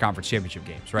we're in the conference championship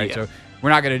games, right? Yeah. So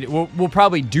we're not going to, we'll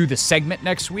probably do the segment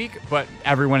next week, but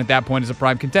everyone at that point is a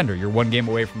prime contender. You're one game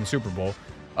away from the Super Bowl.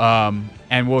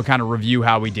 And we'll kind of review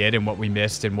how we did and what we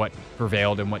missed and what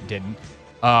prevailed and what didn't.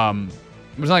 It's not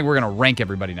like we're going to rank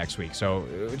everybody next week. So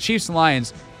Chiefs and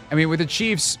Lions, I mean, with the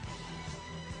Chiefs,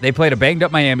 they played a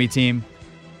banged-up Miami team,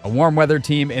 a warm weather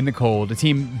team in the cold, a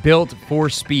team built for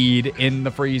speed in the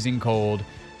freezing cold,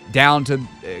 down to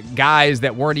guys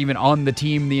that weren't even on the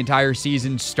team the entire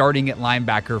season, starting at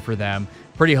linebacker for them.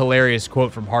 Pretty hilarious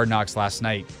quote from Hard Knocks last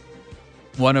night.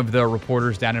 One of the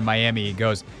reporters down in Miami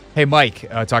goes, "Hey, Mike,"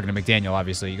 talking to McDaniel,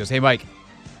 obviously. He goes, "Hey, Mike,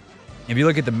 if you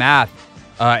look at the math,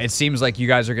 it seems like you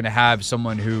guys are going to have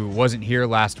someone who wasn't here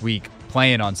last week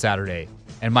playing on Saturday."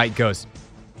 And Mike goes,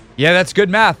 "Yeah, that's good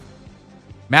math.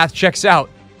 Math checks out."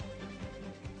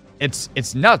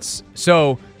 It's nuts.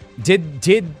 So did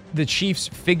the Chiefs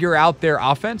figure out their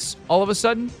offense all of a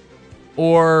sudden?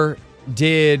 Or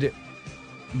did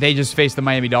they just face the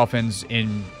Miami Dolphins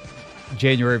in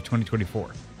January of 2024?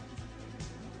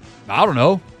 I don't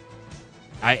know.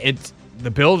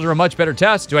 The Bills are a much better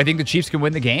test. Do I think the Chiefs can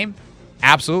win the game?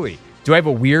 Absolutely. Do I have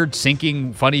a weird,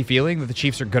 sinking, funny feeling that the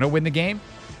Chiefs are going to win the game?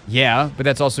 Yeah, but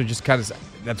that's also just kind of,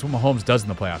 that's what Mahomes does in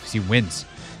the playoffs. He wins.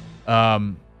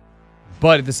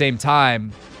 But at the same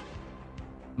time,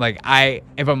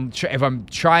 if I'm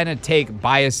trying to take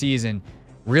biases and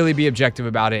really be objective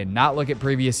about it and not look at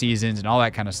previous seasons and all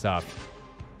that kind of stuff,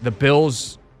 the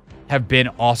Bills have been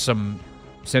awesome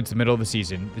since the middle of the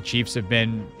season. The Chiefs have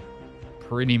been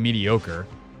pretty mediocre.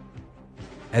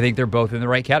 I think they're both in the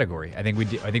right category. I think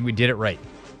we did it right.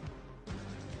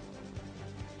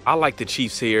 I like the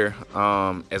Chiefs here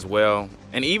as well.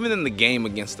 And even in the game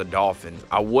against the Dolphins,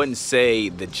 I wouldn't say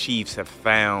the Chiefs have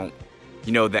found,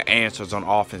 the answers on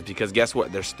offense, because guess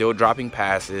what? They're still dropping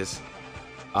passes.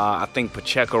 I think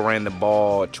Pacheco ran the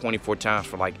ball 24 times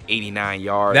for 89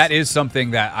 yards. That is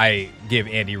something that I give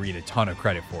Andy Reid a ton of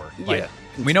credit for. Yeah.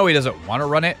 We know he doesn't want to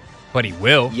run it, but he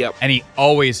will. Yep. And he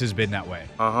always has been that way.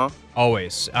 Uh-huh.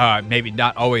 Always. Maybe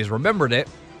not always remembered it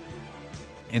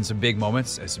in some big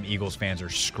moments, as some Eagles fans are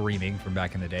screaming from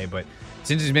back in the day. But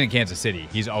since he's been in Kansas City,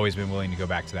 he's always been willing to go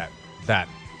back to that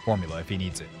formula if he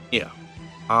needs it. Yeah.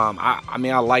 I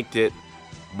mean, I liked it,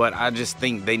 but I just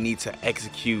think they need to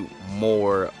execute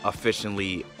more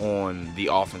efficiently on the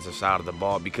offensive side of the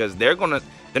ball, because they're not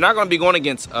gonna be going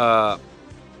against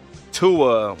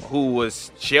Tua, who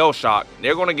was shell shocked.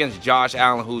 They're going against Josh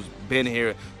Allen, who's been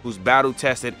here, who's battle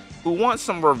tested, who wants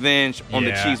some revenge on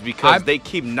the Chiefs because they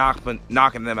keep knocking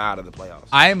them out of the playoffs.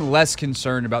 I am less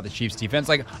concerned about the Chiefs defense.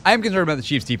 I am concerned about the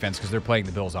Chiefs defense because they're playing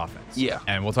the Bills offense. Yeah.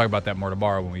 And we'll talk about that more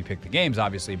tomorrow when we pick the games,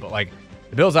 obviously. But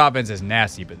the Bills offense is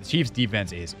nasty, but the Chiefs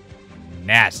defense is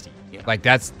nasty. Yeah.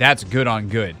 That's good on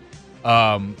good.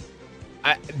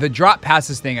 The drop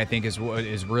passes thing, I think, is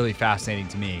really fascinating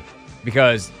to me,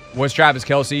 because was Travis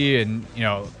Kelce, and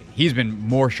he's been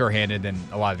more sure-handed than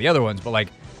a lot of the other ones, but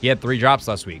he had 3 drops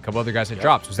last week. A couple other guys had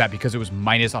drops. Was that because it was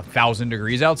minus 1,000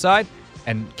 degrees outside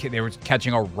and they were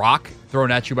catching a rock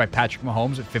thrown at you by Patrick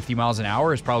Mahomes at 50 miles an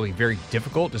hour? Is probably very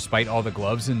difficult despite all the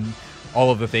gloves and all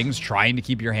of the things trying to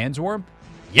keep your hands warm?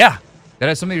 Yeah, that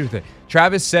has something to do with it.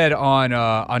 Travis said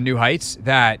on New Heights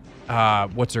that,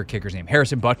 what's their kicker's name?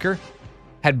 Harrison Butker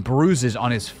had bruises on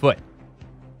his foot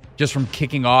just from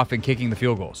kicking off and kicking the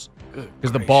field goals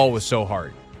because the ball was so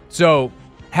hard. So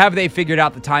have they figured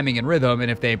out the timing and rhythm? And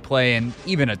if they play in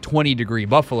even a 20-degree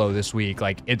Buffalo this week,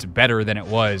 it's better than it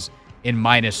was in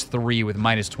 -3 with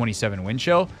 -27 wind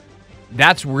chill.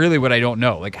 That's really what I don't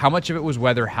know. How much of it was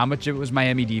weather? How much of it was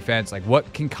Miami defense?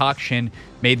 What concoction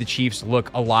made the Chiefs look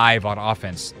alive on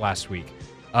offense last week?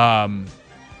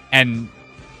 And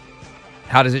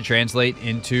how does it translate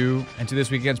into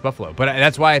this week against Buffalo? But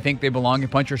that's why I think they belong in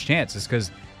puncher's chance, is because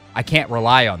I can't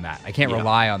rely on that. I can't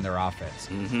rely on their offense.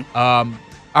 Mm-hmm.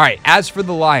 All right, as for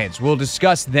the Lions, we'll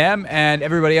discuss them and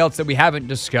everybody else that we haven't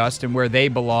discussed and where they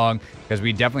belong, because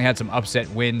we definitely had some upset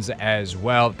wins as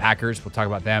well. The Packers, we'll talk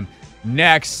about them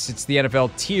next. It's the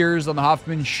NFL Tiers on the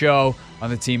Hoffman Show on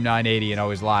the Team 980 and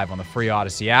always live on the free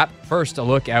Odyssey app. First, a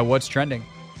look at what's trending.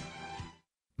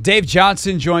 Dave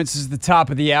Johnson joins us at the top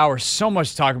of the hour. So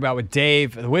much to talk about with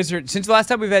Dave. The Wizards, since the last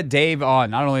time we've had Dave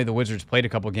on, not only the Wizards played a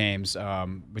couple games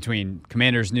between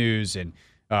Commanders news and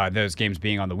those games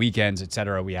being on the weekends,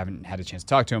 etc. We haven't had a chance to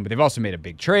talk to him, but they've also made a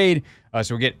big trade.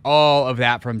 So we'll get all of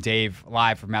that from Dave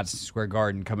live from Madison Square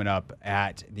Garden coming up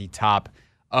at the top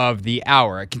of the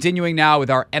hour. Continuing now with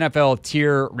our NFL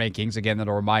tier rankings. Again,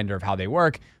 a reminder of how they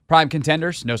work. Prime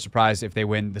contenders, no surprise if they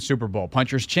win the Super Bowl.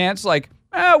 Puncher's chance,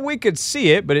 we could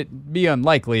see it, but it'd be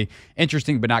unlikely.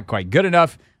 Interesting, but not quite good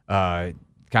enough. Kind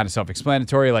of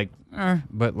self-explanatory,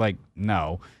 but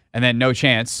no. And then no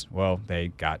chance. Well, they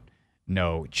got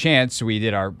no chance. We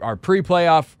did our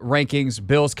pre-playoff rankings.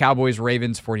 Bills, Cowboys,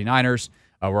 Ravens, 49ers.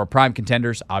 Were our prime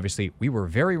contenders. Obviously, we were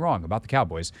very wrong about the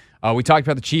Cowboys. We talked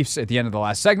about the Chiefs at the end of the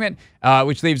last segment,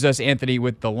 which leaves us, Anthony,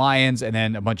 with the Lions and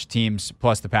then a bunch of teams,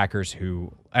 plus the Packers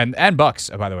and Bucks,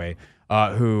 by the way,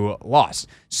 who lost.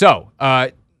 So,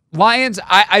 Lions,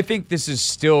 I think this is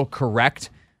still correct.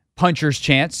 Puncher's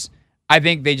chance. I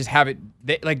think they just have it.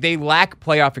 They lack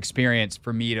playoff experience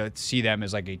for me to see them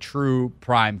as a true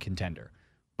prime contender.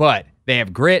 But they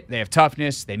have grit. They have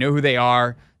toughness. They know who they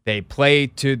are. They play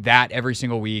to that every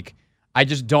single week. I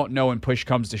just don't know when push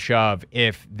comes to shove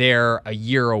if they're a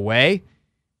year away.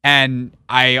 And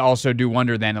I also do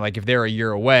wonder then, if they're a year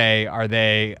away, are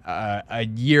they a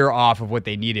year off of what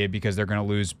they needed because they're going to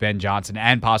lose Ben Johnson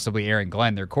and possibly Aaron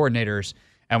Glenn, their coordinators.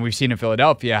 And we've seen in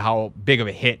Philadelphia how big of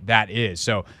a hit that is.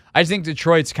 So I just think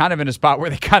Detroit's kind of in a spot where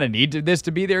they kind of need this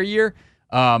to be their year.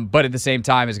 But at the same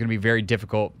time, it's going to be very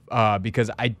difficult because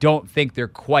I don't think they're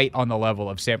quite on the level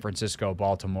of San Francisco,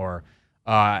 Baltimore,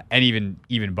 and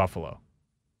even Buffalo.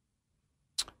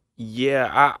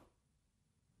 Yeah,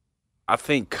 I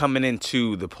think coming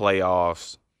into the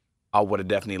playoffs, I would have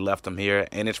definitely left them here.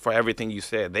 And it's for everything you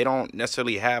said. They don't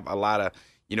necessarily have a lot of,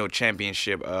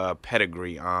 championship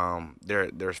pedigree.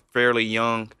 They're fairly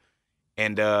young,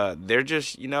 and they're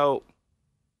just, how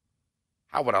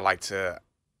would I like to?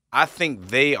 I think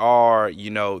they are,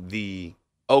 the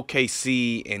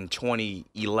OKC in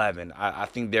 2011. I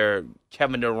think they're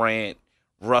Kevin Durant,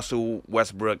 Russell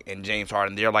Westbrook, and James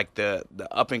Harden. They're like the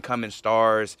up-and-coming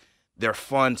stars. They're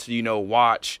fun to,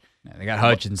 watch. Yeah, they got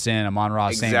Hutchinson, Amon-Ra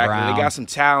St. Exactly. Brown. They got some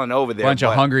talent over there. A bunch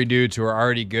of hungry dudes who are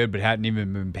already good but hadn't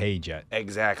even been paid yet.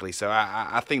 Exactly. So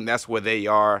I think that's where they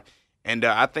are. And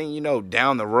I think,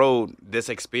 down the road, this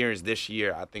experience this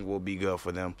year, I think will be good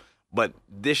for them. But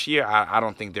this year, I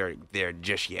don't think they're there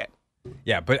just yet.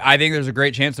 Yeah, but I think there's a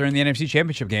great chance they're in the NFC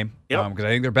Championship game because I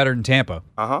think they're better than Tampa,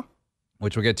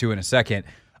 which we'll get to in a second.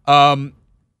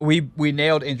 We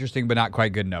nailed interesting but not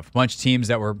quite good enough. A bunch of teams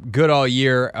that were good all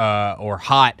year or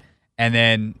hot and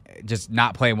then just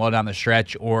not playing well down the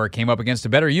stretch or came up against a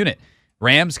better unit.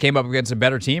 Rams came up against a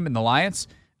better team in the Lions.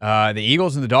 The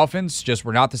Eagles and the Dolphins just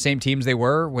were not the same teams they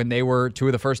were when they were two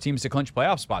of the first teams to clinch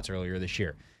playoff spots earlier this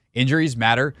year. Injuries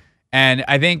matter. And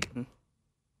I think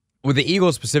with the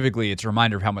Eagles specifically, it's a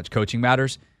reminder of how much coaching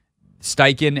matters.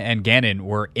 Steichen and Gannon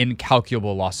were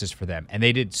incalculable losses for them, and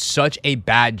they did such a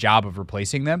bad job of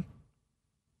replacing them.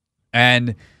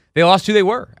 And they lost who they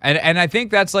were. And I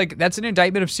think that's an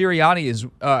indictment of Sirianni as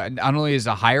not only as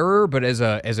a hirer, but as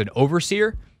an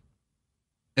overseer.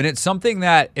 And it's something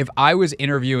that if I was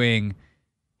interviewing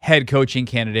head coaching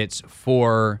candidates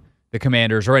for the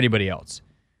Commanders or anybody else,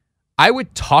 I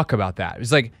would talk about that.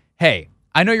 It's hey,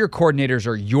 I know your coordinators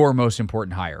are your most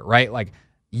important hire, right?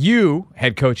 You,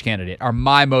 head coach candidate, are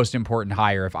my most important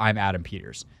hire if I'm Adam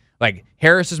Peters.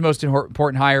 Harris's most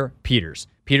important hire, Peters.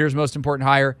 Peters' most important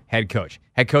hire, head coach.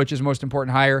 Head coach's most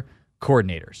important hire,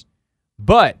 coordinators.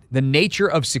 But the nature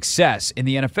of success in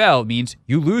the NFL means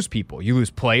you lose people. You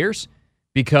lose players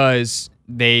because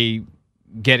they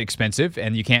get expensive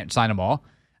and you can't sign them all.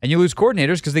 And you lose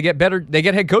coordinators because they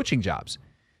get head coaching jobs.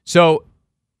 So,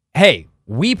 hey,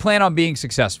 we plan on being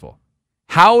successful.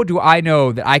 How do I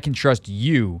know that I can trust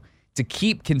you to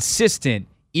keep consistent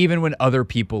even when other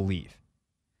people leave?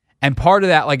 And part of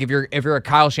that, if you're a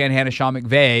Kyle Shanahan, a Sean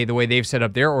McVay, the way they've set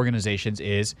up their organizations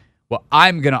is, well,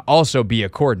 I'm going to also be a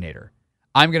coordinator.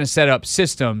 I'm going to set up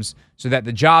systems so that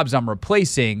the jobs I'm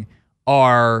replacing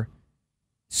are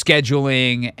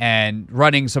scheduling and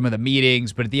running some of the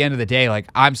meetings. But at the end of the day,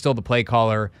 I'm still the play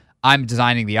caller. I'm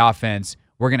designing the offense.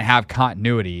 We're going to have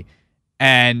continuity.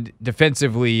 And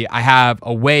defensively, I have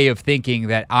a way of thinking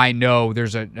that I know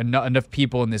there's enough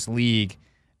people in this league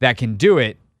that can do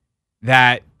it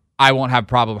that I won't have a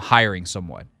problem hiring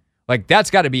someone.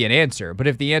 That's got to be an answer. But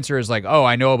if the answer is oh,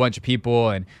 I know a bunch of people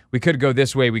and we could go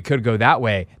this way, we could go that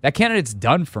way, that candidate's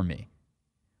done for me.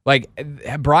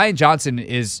 Brian Johnson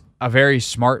is a very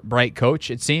smart, bright coach,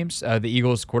 it seems, the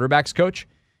Eagles quarterbacks coach.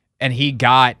 And he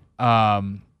got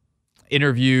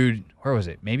interviewed, where was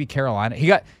it? Maybe Carolina.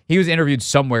 He was interviewed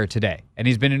somewhere today, and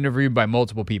he's been interviewed by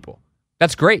multiple people.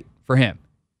 That's great for him.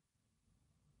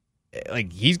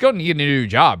 like, he's going to need a new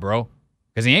job, bro,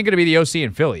 because he ain't going to be the OC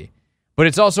in Philly. But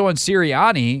it's also on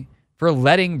Sirianni for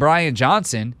letting Brian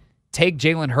Johnson take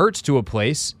Jalen Hurts to a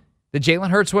place that Jalen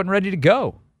Hurts wasn't ready to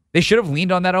go. They should have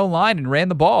leaned on that O-line and ran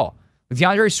the ball.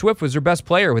 DeAndre Swift was their best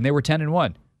player when they were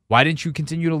 10-1. Why didn't you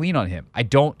continue to lean on him? I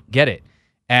don't get it.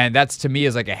 And that's, to me,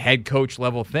 is like a head coach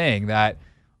level thing that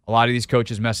a lot of these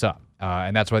coaches mess up.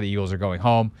 And that's why the Eagles are going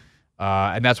home.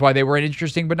 And that's why they were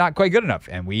interesting but not quite good enough.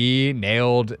 And we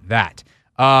nailed that.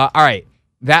 All right.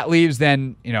 That leaves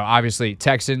then, obviously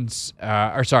Browns,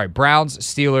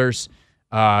 Steelers,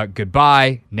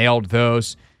 goodbye. Nailed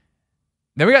those.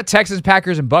 Then we got Texans,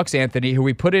 Packers, and Bucks, Anthony, who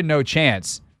we put in no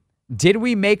chance. Did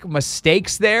we make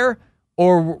mistakes there,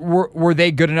 or were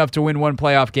they good enough to win one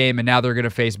playoff game and now they're going to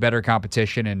face better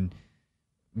competition and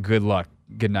good luck,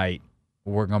 good night?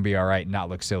 We're going to be all right and not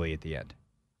look silly at the end.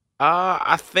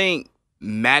 I think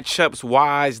matchups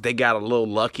wise, they got a little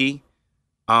lucky.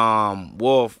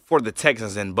 For the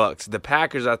Texans and Bucks, the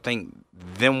Packers, I think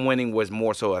them winning was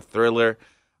more so a thriller,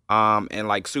 and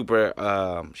like super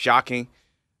shocking.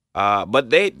 But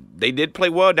they did play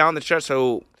well down the stretch,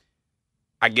 so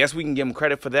I guess we can give them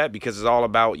credit for that because it's all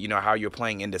about, how you're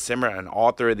playing in December, and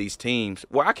all three of these teams.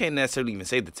 Well, I can't necessarily even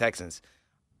say the Texans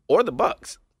or the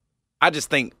Bucks. I just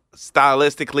think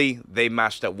stylistically they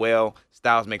matched up well.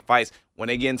 Styles make fights. When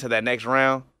they get into that next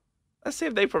round, let's see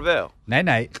if they prevail.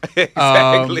 Night.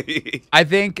 Exactly. I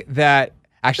think that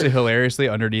actually hilariously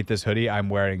underneath this hoodie, I'm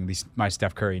wearing my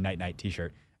Steph Curry night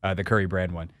T-shirt, the Curry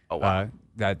brand one. Oh wow.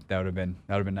 That would have been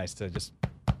nice to just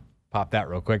pop that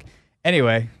real quick.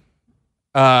 Anyway.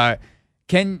 It's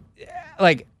going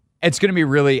to be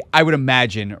really, I would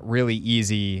imagine, really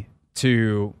easy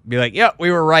to be like, yeah,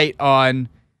 we were right on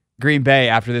Green Bay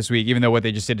after this week, even though what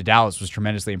they just did to Dallas was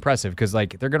tremendously impressive because, they're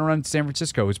going to run to San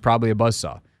Francisco, who's probably a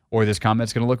buzzsaw, or this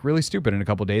comment's going to look really stupid in a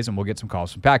couple days, and we'll get some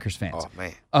calls from Packers fans. Oh,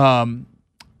 man.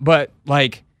 But,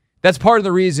 that's part of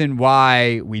the reason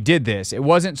why we did this. It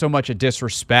wasn't so much a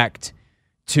disrespect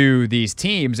to these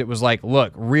teams. It was like,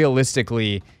 look,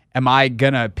 realistically, am I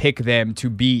going to pick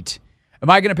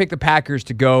the Packers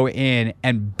to go in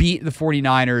and beat the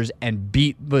 49ers and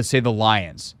beat, let's say, the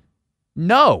Lions?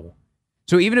 No.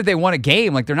 So even if they won a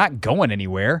game, they're not going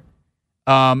anywhere.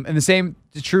 And the same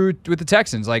is true with the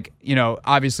Texans.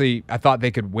 Obviously, I thought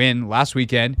they could win last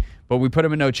weekend, but we put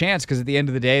them in no chance because at the end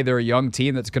of the day, they're a young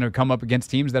team that's going to come up against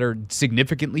teams that are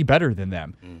significantly better than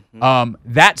them. Mm-hmm.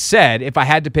 That said, if I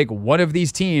had to pick one of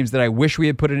these teams that I wish we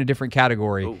had put in a different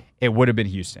category, it would have been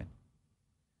Houston.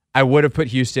 I would have put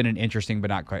Houston in interesting, but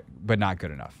not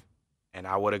good enough. And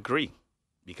I would agree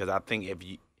because I think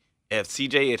if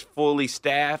CJ is fully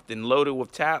staffed and loaded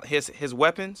with his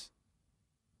weapons,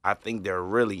 I think they're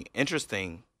really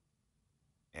interesting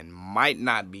and might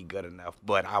not be good enough,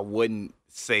 but I wouldn't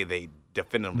say they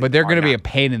definitively. But they're going to be a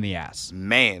pain in the ass.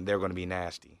 Man, they're going to be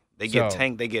nasty. They get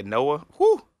Tank, they get Noah.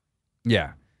 Whew.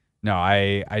 Yeah. No,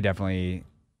 I definitely.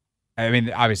 I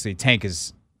mean, obviously, Tank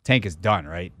is done,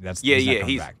 right? He's not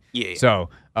coming back. Yeah. So,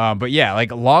 but yeah,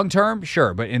 long term,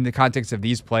 sure. But in the context of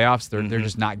these playoffs, they're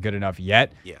just not good enough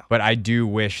yet. Yeah. But I do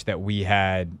wish that we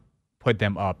had put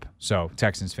them up. So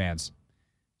Texans fans,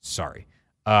 sorry.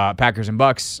 Packers and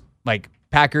Bucks,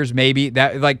 Packers maybe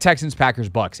that Texans, Packers,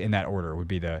 Bucks in that order would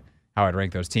be how I'd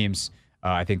rank those teams.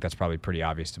 I think that's probably pretty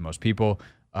obvious to most people.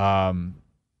 But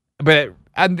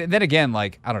then again,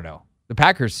 I don't know, the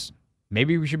Packers.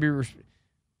 Maybe we should be.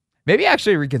 Maybe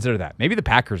actually reconsider that. Maybe the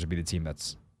Packers would be the team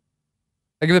that's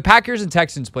if the Packers and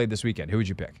Texans played this weekend. Who would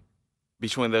you pick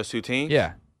between those two teams?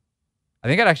 Yeah, I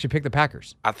think I'd actually pick the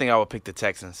Packers. I think I would pick the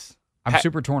Texans. I'm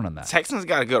super torn on that. Texans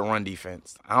got a good run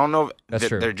defense. I don't know. That's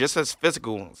true. They're just as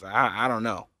physical. So I don't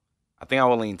know. I think I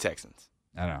will lean Texans.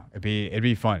 I don't know. It'd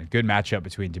be fun. Good matchup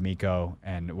between D'Amico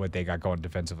and what they got going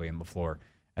defensively in LaFleur,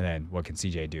 and then what can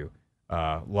CJ do?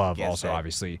 Love also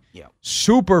obviously. Yeah.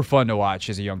 Super fun to watch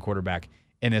as a young quarterback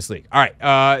in this league. All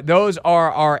right. Those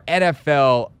are our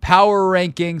NFL power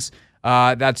rankings.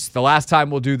 That's the last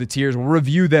time we'll do the tiers. We'll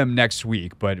review them next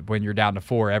week, but when you're down to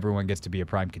 4, everyone gets to be a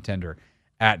prime contender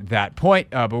at that point,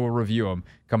 but we'll review them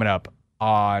coming up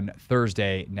on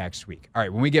Thursday next week. All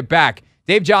right, when we get back,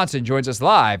 Dave Johnson joins us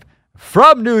live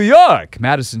from New York,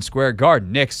 Madison Square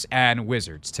Garden, Knicks and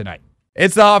Wizards tonight.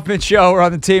 It's the Hoffman Show. We're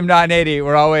on the Team 980.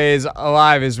 We're always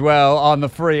live as well on the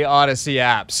free Odyssey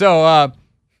app. So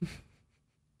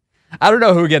I don't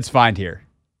know who gets fined here,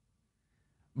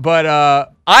 but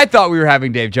I thought we were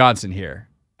having Dave Johnson here.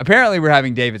 Apparently, we're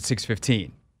having Dave at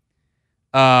 6:15.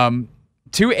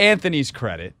 To Anthony's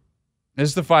credit, this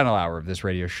is the final hour of this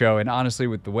radio show, and honestly,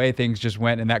 with the way things just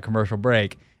went in that commercial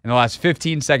break, in the last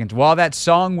 15 seconds, while that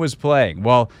song was playing,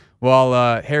 while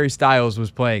while Harry Styles was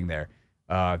playing there.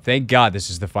 Thank God this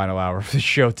is the final hour of the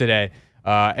show today.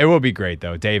 It will be great,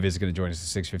 though. Dave is going to join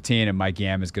us at 6:15, and Mike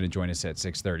Yam is going to join us at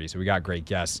 6:30. So we got great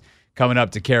guests coming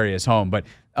up to carry us home. But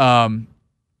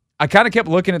I kind of kept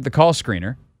looking at the call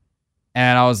screener,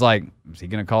 and I was like, is he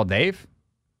going to call Dave?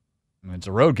 I mean, it's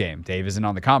a road game. Dave isn't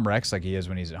on the Comrex like he is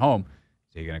when he's at home.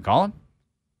 Is he going to call him?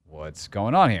 What's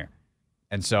going on here?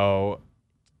 And so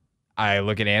I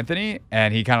look at Anthony,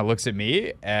 and he kind of looks at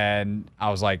me, and I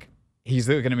was like, he's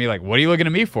looking at me like, what are you looking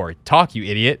at me for? Talk, you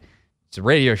idiot. It's a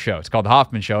radio show. It's called the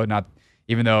Hoffman Show. Not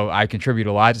even though I contribute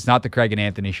a lot, it's not the Craig and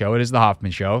Anthony Show. It is the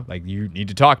Hoffman Show. Like, you need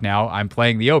to talk now. I'm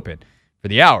playing the open for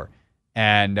the hour.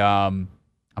 And I'm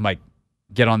like,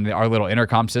 get on our little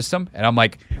intercom system, and I'm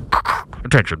like,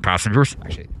 attention passengers.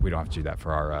 Actually, we don't have to do that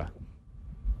for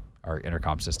our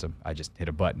intercom system. I just hit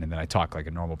a button, and then I talk like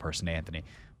a normal person to Anthony.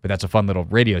 But that's a fun little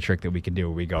radio trick that we can do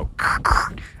where we go,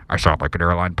 I sound like an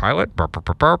airline pilot,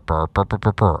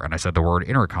 and I said the word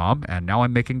intercom, and now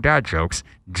I'm making dad jokes.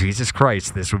 Jesus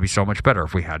Christ, this would be so much better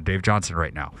if we had Dave Johnson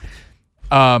right now.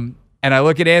 And I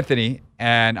look at Anthony,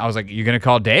 and I was like, you going to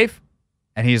call Dave?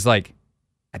 And he's like,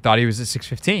 I thought he was at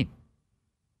 6:15.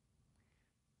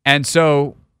 And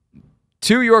so,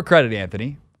 to your credit,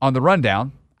 Anthony, on the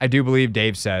rundown, I do believe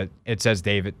Dave said, it says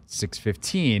Dave at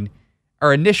 6:15,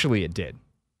 or initially it did.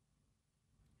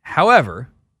 However,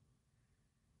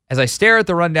 as I stare at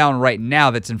the rundown right now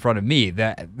that's in front of me,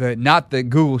 not the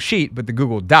Google Sheet, but the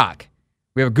Google Doc.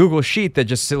 We have a Google Sheet that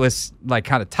just lists like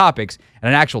kind of topics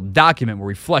and an actual document where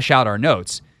we flesh out our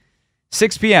notes.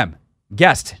 6 p.m.,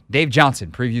 guest, Dave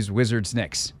Johnson, previews Wizards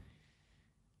Knicks.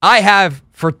 I have,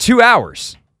 for 2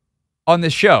 hours on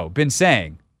this show, been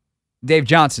saying, Dave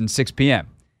Johnson, 6 p.m.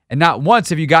 And not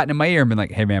once have you gotten in my ear and been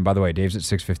like, hey, man, by the way, Dave's at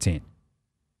 6:15.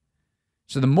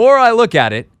 So the more I look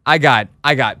at it, I got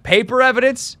paper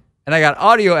evidence and I got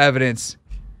audio evidence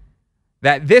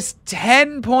that this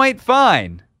 10-point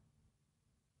fine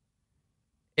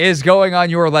is going on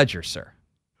your ledger, sir.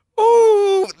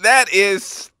 Ooh, that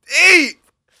is steep.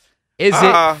 Is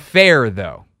it fair,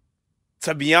 though?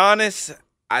 To be honest,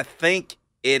 I think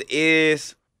it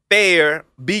is fair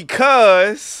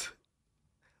because,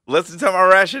 listen to my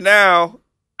rationale,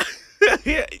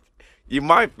 you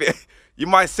might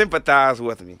sympathize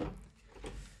with me.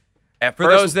 For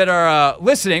those that are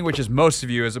listening, which is most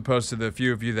of you as opposed to the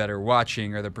few of you that are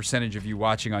watching or the percentage of you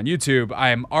watching on YouTube,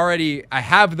 I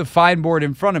have the fine board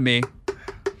in front of me.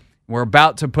 We're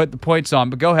about to put the points on,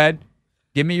 but go ahead.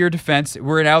 Give me your defense.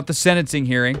 We're out the sentencing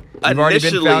hearing. We've already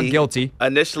been found guilty.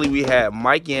 Initially, we had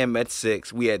Mike Yam at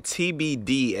 6. We had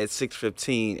TBD at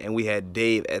 6:15, and we had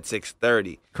Dave at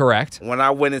 6:30. Correct. When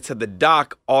I went into the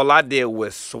doc, all I did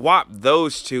was swap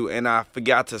those two, and I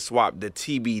forgot to swap the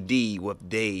TBD with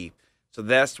Dave. So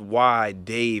that's why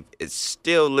Dave is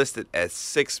still listed at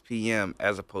 6 p.m.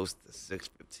 as opposed to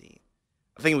 6:15.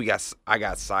 I think I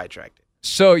got sidetracked.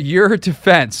 So your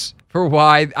defense for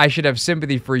why I should have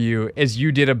sympathy for you is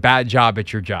you did a bad job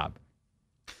at your job.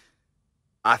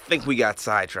 I think we got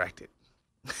sidetracked.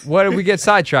 What did we get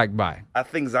sidetracked by? I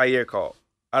think Zaire called.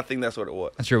 I think that's what it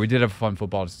was. That's true. We did have a fun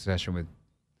football discussion with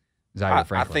Zaire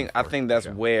Franklin. I think that's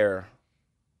where.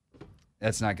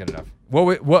 That's not good enough.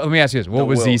 What? Let me ask you this. What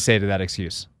would Z say to that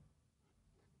excuse?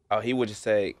 Oh, he would just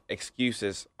say,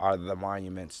 excuses are the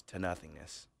monuments to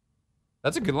nothingness.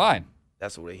 That's a good line.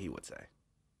 That's what he would say.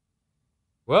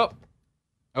 Well,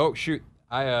 oh, shoot.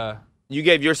 You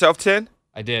gave yourself 10?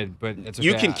 I did, but it's okay.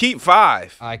 You can keep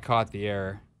 5. I caught the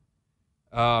error.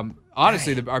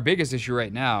 Honestly, our biggest issue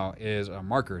right now is our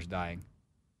markers dying.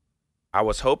 I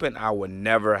was hoping I would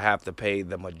never have to pay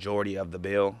the majority of the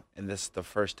bill, and this is the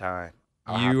first time.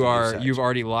 You've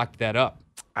already locked that up.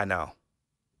 I know.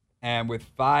 And with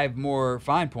 5 more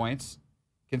fine points,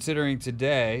 considering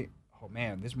today, oh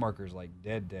man, this marker's like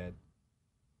dead.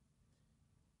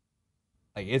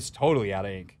 Like, it's totally out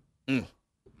of ink.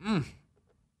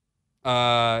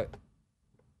 5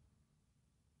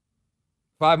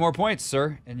 more points,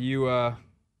 sir, and you. I'll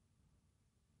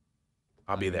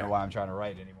be there. I don't know why I'm trying to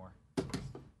write anymore.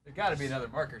 There's got to be another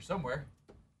marker somewhere.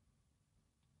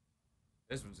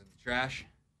 This one's in the trash.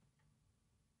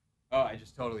 Oh, I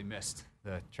just totally missed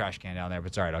the trash can down there, but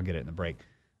it's all right. I'll get it in the break.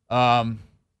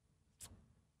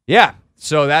 Yeah,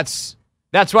 so that's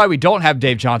why we don't have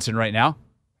Dave Johnson right now.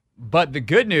 But the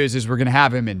good news is we're going to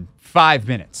have him in 5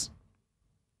 minutes.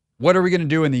 What are we going to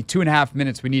do in the 2.5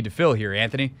 minutes we need to fill here,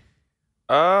 Anthony?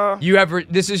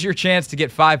 This is your chance to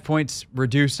get 5 points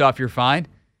reduced off your fine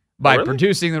by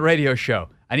producing the radio show.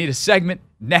 I need a segment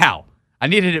now. I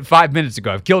needed it 5 minutes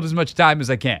ago. I've killed as much time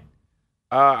as I can.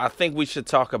 I think we should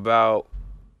talk about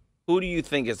who do you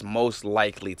think is most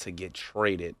likely to get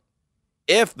traded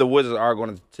if the Wizards are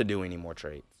going to do any more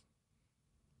trades.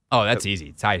 Oh, that's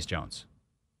easy. Tyus Jones.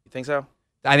 You think so?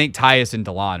 I think Tyus and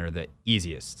DeLon are the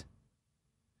easiest.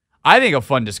 I think a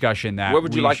fun discussion that where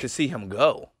would you like to see him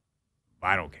go?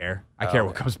 I don't care. I care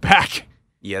what comes back.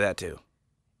 Yeah, that too.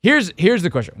 Here's the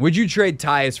question. Would you trade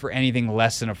Tyus for anything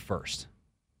less than a first?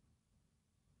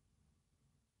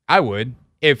 I would.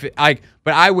 But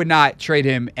I would not trade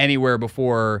him anywhere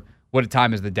before what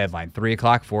time is the deadline? 3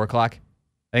 o'clock, 4 o'clock?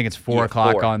 I think it's 4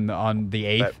 o'clock 4. on the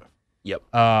 8th. Yep.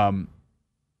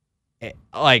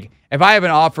 Like if I have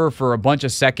an offer for a bunch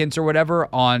of seconds or whatever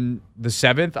on the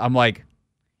 7th, I'm like,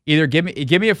 either give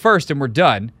me a first and we're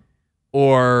done,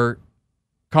 or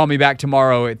call me back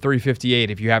tomorrow at 3:58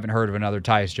 if you haven't heard of another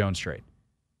Tyus Jones trade.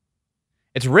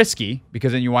 It's risky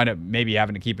because then you wind up maybe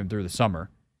having to keep him through the summer.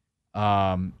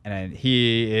 And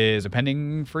he is a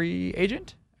pending free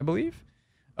agent, I believe.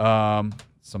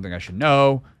 Something I should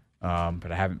know.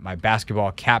 But I haven't. My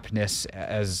basketball capness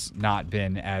has not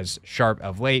been as sharp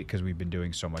of late because we've been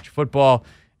doing so much football,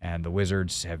 and the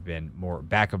Wizards have been more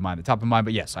back of mind than top of mind.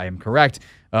 But yes, I am correct.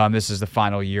 This is the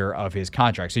final year of his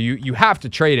contract, so you have to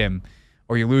trade him,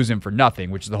 or you lose him for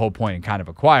nothing, which is the whole point in kind of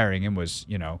acquiring him was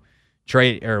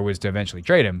was to eventually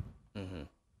trade him. Mm-hmm.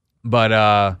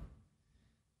 But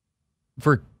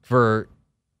for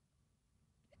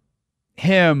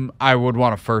him, I would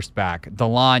want a first back.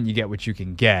 DeLon, you get what you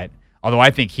can get. Although I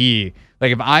think if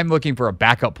I'm looking for a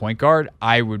backup point guard,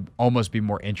 I would almost be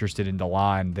more interested in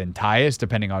DeLon than Tyus,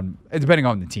 depending on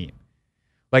the team.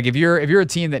 Like if you're a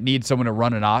team that needs someone to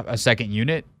run a second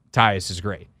unit, Tyus is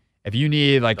great. If you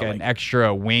need an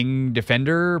extra wing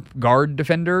defender, guard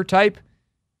defender type,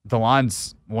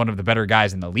 DeLon's one of the better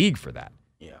guys in the league for that.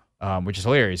 Yeah. Which is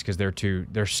hilarious because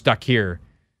they're stuck here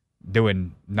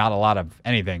doing not a lot of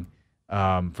anything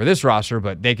for this roster,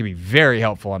 but they could be very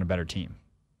helpful on a better team.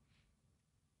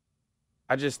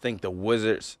 I just think the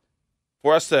Wizards,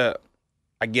 for us to,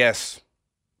 I guess,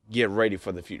 get ready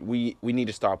for the future, we need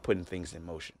to start putting things in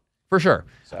motion. For sure.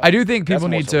 So, I do think people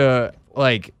need to,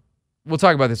 we'll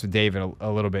talk about this with Dave in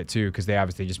a little bit too, because they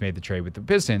obviously just made the trade with the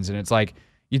Pistons, and it's like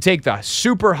you take the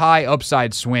super high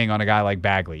upside swing on a guy like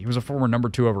Bagley. He was a former number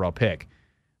 2 overall pick.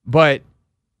 But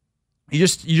you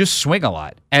just swing a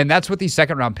lot. And that's what these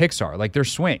second-round picks are. Like, they're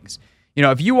swings.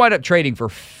 If you wind up trading for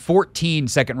 14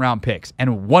 second-round picks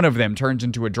and one of them turns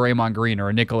into a Draymond Green or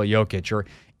a Nikola Jokic or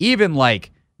even,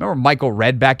 remember Michael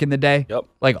Redd back in the day?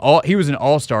 Yep. He was an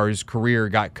all-star whose career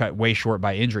got cut way short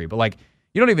by injury. But,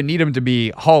 you don't even need them to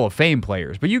be Hall of Fame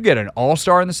players. But you get an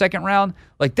all-star in the second round,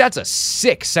 that's a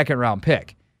sick second-round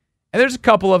pick. And there's a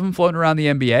couple of them floating around the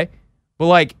NBA.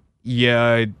 But,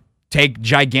 you take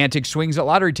gigantic swings at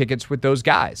lottery tickets with those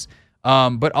guys.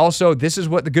 But also, this is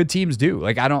what the good teams do.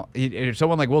 If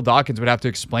someone like Will Dawkins would have to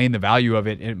explain the value of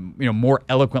it, more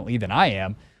eloquently than I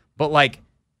am. But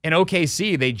in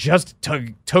OKC, they just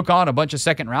took on a bunch of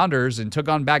second rounders and took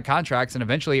on bad contracts, and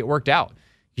eventually it worked out.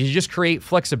 You just create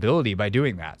flexibility by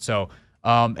doing that. So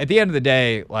at the end of the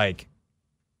day,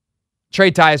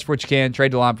 trade Tyus for what you can,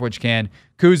 trade DeLon for what you can.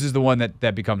 Kuz is the one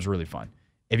that becomes really fun.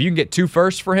 If you can get 2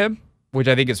 firsts for him, which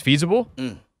I think is feasible,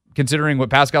 considering what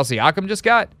Pascal Siakam just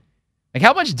got.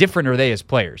 How much different are they as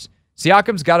players?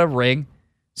 Siakam's got a ring.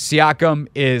 Siakam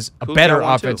is a better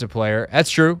offensive player. That's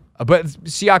true. But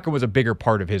Siakam was a bigger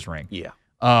part of his ring. Yeah.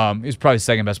 He was probably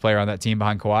second best player on that team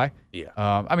behind Kawhi. Yeah.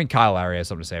 Kyle Lowry has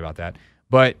something to say about that.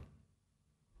 But,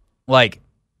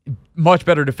 much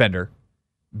better defender,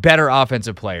 better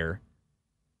offensive player.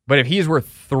 But if he's worth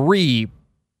 3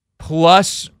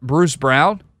 plus Bruce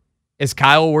Brown, is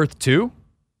Kyle worth 2?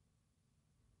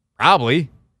 Probably.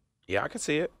 Yeah, I can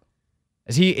see it.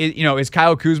 Is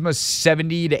Kyle Kuzma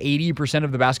 70 to 80%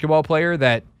 of the basketball player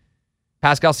that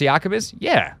Pascal Siakam is?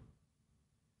 Yeah.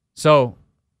 So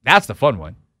that's the fun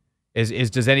one. Is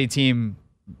does any team,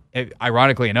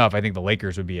 ironically enough, I think the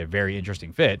Lakers would be a very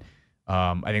interesting fit.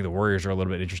 I think the Warriors are a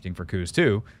little bit interesting for Kuz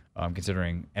too,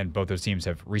 considering, and both those teams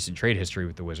have recent trade history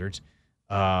with the Wizards.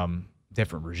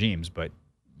 Different regimes, but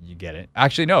you get it.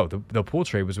 Actually, no, the Poole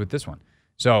trade was with this one.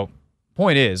 So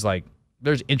point is,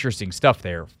 there's interesting stuff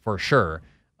there for sure.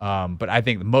 But I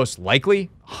think the most likely,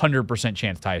 100%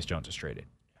 chance Tyus Jones is traded.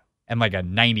 And a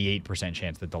 98%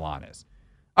 chance that DeLon is.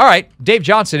 All right, Dave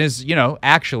Johnson is,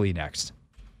 actually next.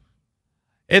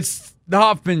 It's the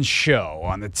Hoffman Show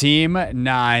on the Team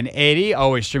 980,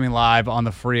 always streaming live on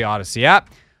the free Odyssey app.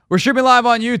 We're streaming live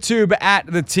on YouTube at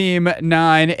the Team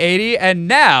 980. And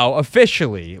now,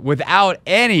 officially, without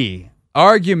any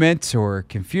argument or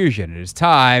confusion, it is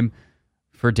time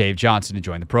for Dave Johnson to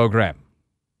join the program.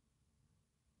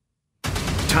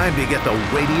 Time to get the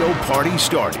radio party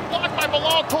started. Blocked by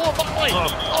Malone. Poole volley.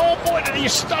 Oh, boy, did he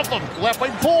stuff him. Left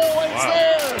wing Poole is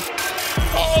there.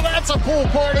 Oh, that's a Poole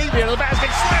party. Into the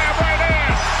basket, slam right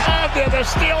in. They're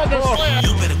stealing the slam.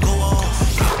 You better go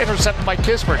off. Intercepted by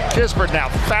Kispert. Kispert now,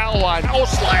 foul line. Oh,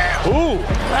 slam. Ooh,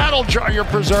 that'll jar your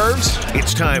preserves.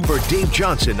 It's time for Dave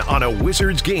Johnson on a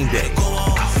Wizards game day.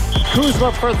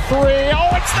 Kuzma for three. Oh,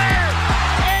 it's there.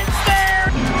 It's there.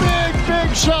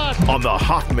 Big shot. On the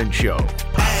Hoffman Show.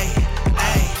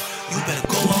 You better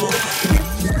go off.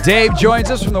 Dave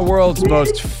joins us from the world's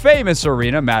most famous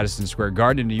arena, Madison Square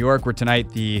Garden in New York, where tonight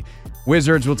the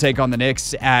Wizards will take on the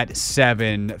Knicks at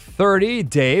 7:30.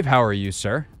 Dave, how are you,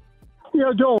 sir?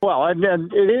 Doing well. And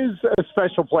it is a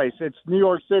special place. It's New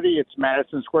York City. It's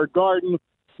Madison Square Garden.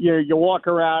 You walk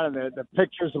around and the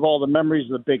pictures of all the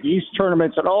memories of the Big East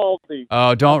tournaments and all the...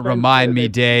 Oh, don't remind me,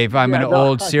 Dave. I'm an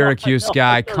old Syracuse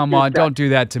guy. Come on, don't do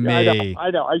that to me. I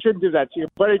know. I shouldn't do that to you.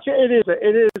 But it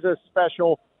is a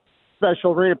special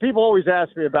arena. People always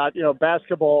ask me about,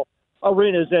 basketball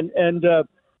arenas. And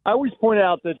I always point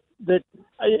out that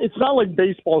it's not like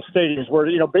baseball stadiums where,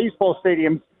 baseball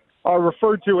stadiums are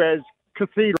referred to as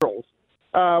cathedrals.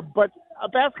 But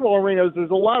basketball arenas, there's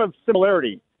a lot of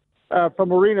similarity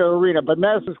from arena to arena. But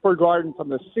Madison Square Garden from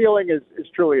the ceiling is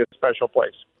truly a special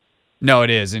place. No, it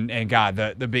is. And God,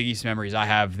 the Big East memories I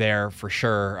have there for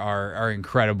sure are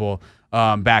incredible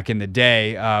back in the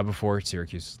day before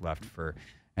Syracuse left for...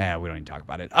 we don't even talk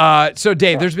about it. So,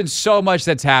 Dave, there's been so much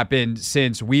that's happened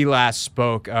since we last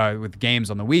spoke with games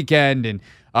on the weekend. And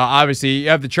obviously, you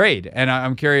have the trade. And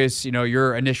I'm curious,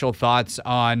 your initial thoughts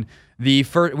on the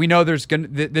first. We know this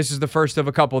is the first of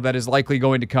a couple that is likely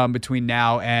going to come between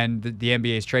now and the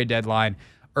NBA's trade deadline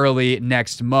early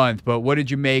next month. But what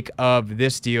did you make of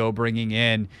this deal, bringing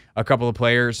in a couple of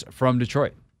players from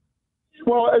Detroit?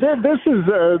 Well, this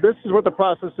is what the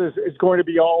process is going to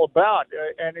be all about,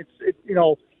 and it's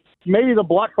maybe the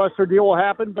blockbuster deal will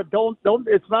happen, but don't.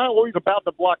 It's not always about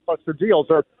the blockbuster deals,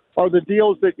 or the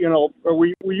deals that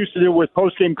we used to do with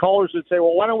post game callers that say,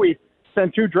 well, why don't we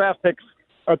send 2 draft picks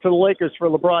to the Lakers for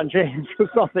LeBron James or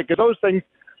something? Because those things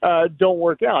don't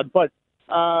work out. But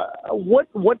what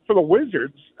for the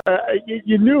Wizards?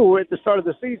 You knew at the start of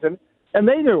the season, and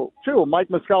they knew too. Mike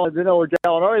Muscala and Danilo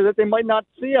Gallinari that they might not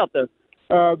see out the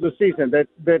season, that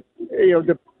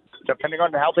depending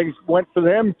on how things went for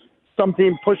them, some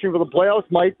team pushing for the playoffs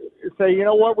might say, you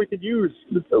know what, we could use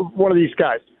one of these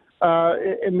guys.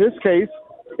 In this case,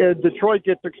 Detroit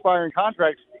gets expiring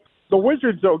contracts. The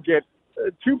Wizards, though, get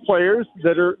 2 players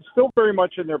that are still very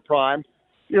much in their prime.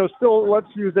 Still, let's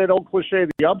use that old cliche,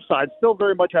 the upside, still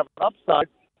very much have an upside.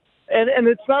 And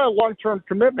it's not a long-term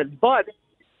commitment, but,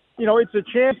 it's a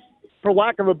chance, for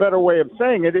lack of a better way of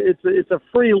saying it, it's a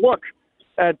free look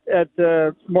at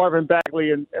Marvin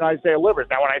Bagley and Isaiah Livers.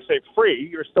 Now, when I say free,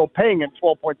 you're still paying him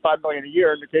 $12.5 million a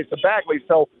year in the case of Bagley,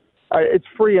 so it's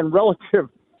free in relative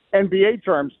NBA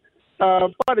terms.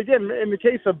 But again, in the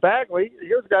case of Bagley,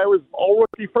 here's a guy who was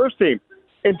all-rookie first team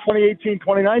in 2018,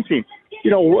 2019.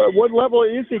 What level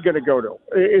is he going to go to?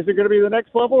 Is it going to be the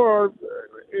next level, or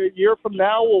a year from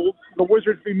now will the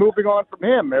Wizards be moving on from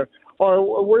him?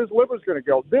 Or where's Livers going to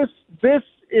go? This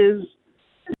is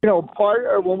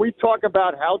part when we talk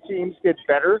about how teams get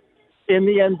better in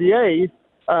the NBA,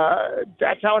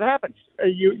 that's how it happens.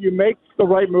 You make the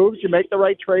right moves, you make the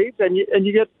right trades, and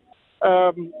you get.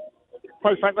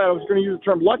 Quite frankly, I was going to use the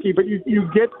term lucky, but you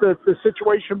get the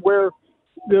situation where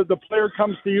the player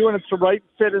comes to you and it's the right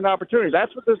fit and opportunity.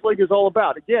 That's what this league is all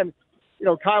about. Again,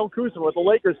 Kyle Kuzma with the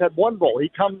Lakers had one role. He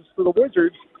comes to the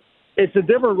Wizards, it's a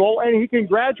different role, and he can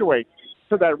graduate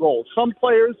to that role. Some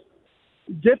players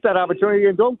get that opportunity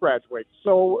and don't graduate.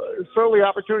 So certainly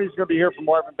opportunity is going to be here for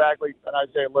Marvin Bagley and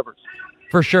Isaiah Livers.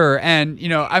 For sure. And,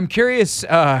 I'm curious,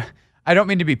 I don't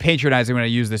mean to be patronizing when I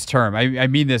use this term. I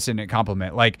mean this in a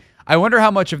compliment. Like, I wonder how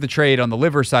much of the trade on the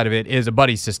Livers side of it is a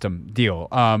buddy system deal.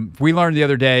 We learned the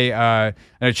other day, I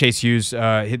know Chase Hughes,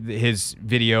 his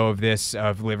video of this,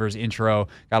 of Livers' intro,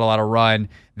 got a lot of run,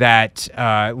 that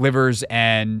Livers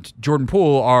and Jordan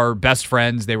Poole are best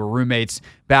friends. They were roommates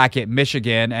back at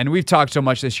Michigan. And we've talked so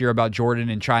much this year about Jordan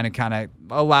and trying to kind of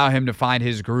allow him to find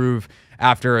his groove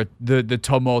after the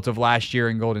tumult of last year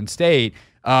in Golden State.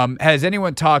 Has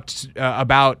anyone talked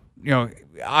about,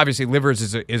 obviously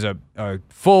Livers is a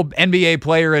full NBA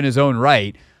player in his own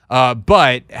right,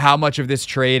 but how much of this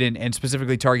trade and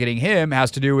specifically targeting him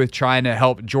has to do with trying to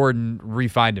help Jordan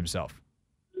re-find himself?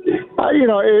 I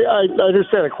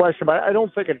understand the question, but I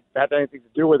don't think it had anything to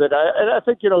do with it. I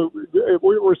think,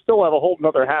 we still have a whole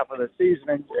another half of the season,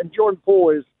 and Jordan Poole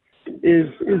is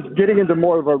getting into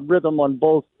more of a rhythm on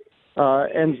both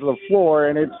ends of the floor,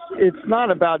 and it's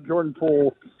not about Jordan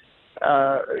Poole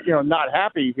not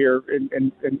happy here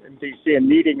in D.C. and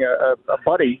needing a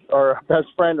buddy or a best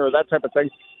friend or that type of thing.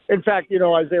 In fact,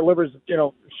 Isaiah Livers,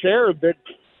 shared that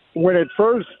when at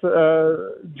first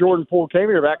Jordan Poole came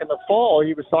here back in the fall,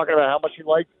 he was talking about how much he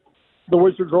liked the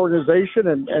Wizards organization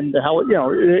and how,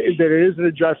 that it is an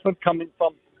adjustment coming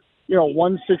from,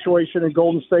 one situation in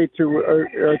Golden State to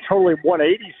a totally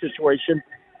 180 situation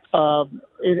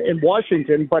in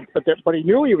Washington, but he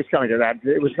knew he was coming to that.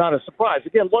 It was not a surprise.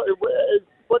 Again, what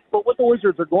the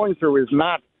Wizards are going through is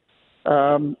not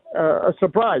a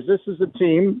surprise. This is a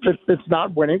team that's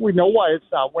not winning. We know why it's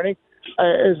not winning.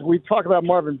 As we talk about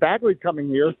Marvin Bagley coming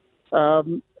here,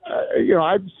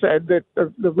 I've said that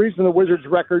the reason the Wizards'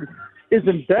 record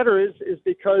isn't better is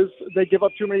because they give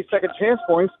up too many second chance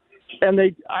points. And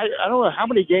I don't know how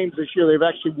many games this year they've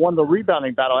actually won the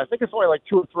rebounding battle. I think it's only like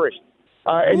 2 or 3.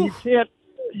 And you can't,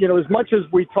 as much as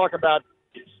we talk about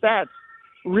stats,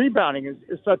 rebounding is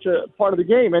such a part of the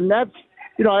game. And that's,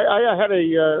 I had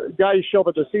a guy show up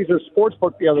at the Caesars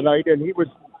Sportsbook the other night, and he was,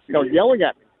 yelling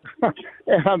at me.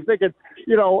 And I'm thinking,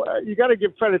 you got to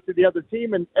give credit to the other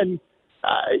team. And it's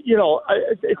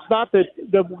not that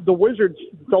the Wizards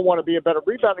don't want to be a better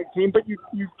rebounding team, but you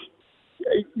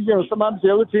sometimes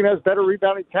the other team has better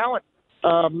rebounding talent.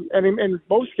 And in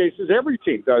most cases, every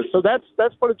team does. So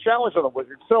that's put a challenge on the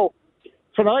Wizards. So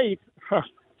tonight,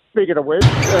 speaking of which,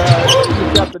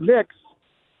 you've got the Knicks,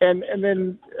 and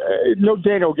then no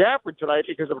Daniel Gafford tonight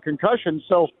because of a concussion.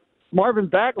 So Marvin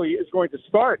Bagley is going to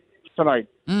start tonight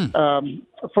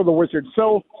for the Wizards.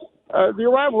 So the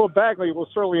arrival of Bagley will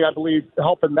certainly, I believe,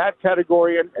 help in that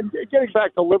category. And getting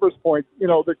back to Livers' point,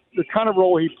 the kind of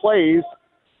role he plays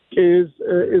is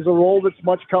a role that's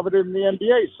much coveted in the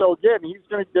NBA. So, again, he's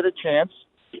going to get a chance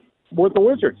with the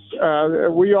Wizards.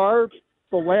 We are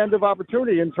the land of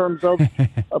opportunity in terms of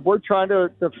we're trying to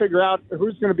figure out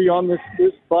who's going to be on this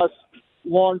bus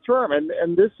long term.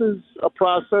 And this is a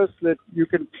process that you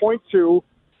can point to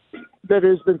that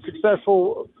has been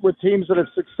successful with teams that have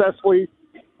successfully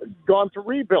gone through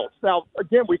rebuilds. Now,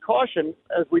 again, we caution,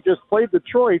 as we just played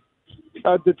Detroit, is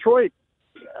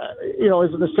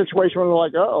in a situation where they're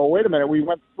like, oh, wait a minute, we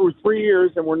went through 3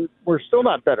 years and we're still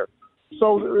not better.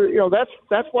 So,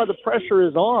 that's why the pressure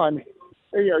is on.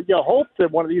 You hope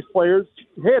that one of these players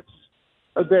hits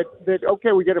that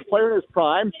okay, we get a player in his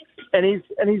prime and he's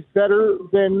better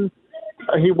than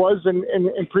he was in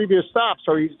previous stops.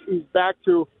 So he's back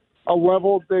to a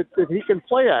level that he can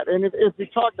play at. And if we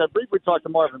talked, I briefly talked to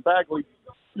Marvin Bagley,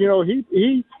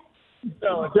 he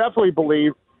definitely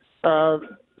believed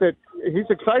that he's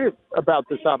excited about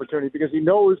this opportunity because he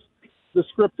knows the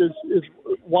script is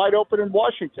wide open in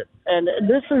Washington. And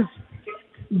this is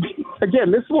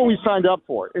what we signed up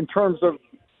for in terms of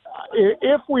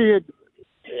if we had,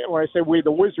 when I say we,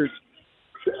 the Wizards,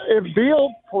 if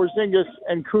Beal, Porzingis,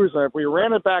 and Kuzma, if we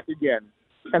ran it back again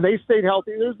and they stayed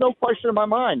healthy, there's no question in my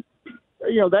mind.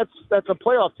 That's a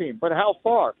playoff team, but how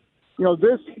far?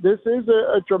 This is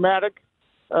a dramatic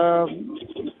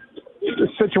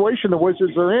situation the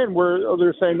Wizards are in where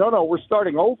they're saying, no, we're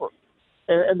starting over.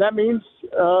 And that means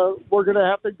we're going to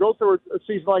have to go through a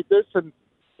season like this. And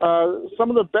some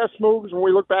of the best moves, when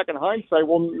we look back in hindsight,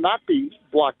 will not be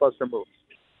blockbuster moves.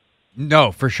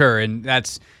 No, for sure. And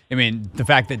the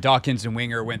fact that Dawkins and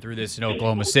Winger went through this in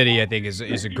Oklahoma City, I think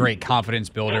is a great confidence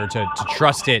builder to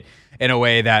trust it in a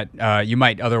way that you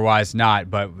might otherwise not.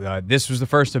 But this was the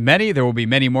first of many. There will be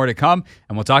many more to come,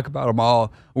 and we'll talk about them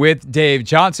all with Dave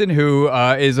Johnson, who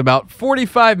is about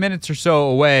 45 minutes or so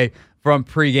away from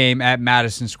pregame at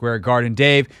Madison Square Garden.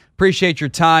 Dave, appreciate your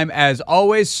time as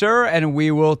always, sir, and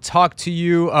we will talk to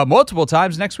you multiple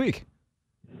times next week.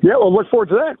 Yeah, well, look forward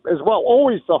to that as well.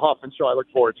 Always the Hoffman Show I look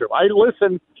forward to. I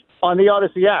listen on the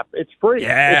Odyssey app. It's free.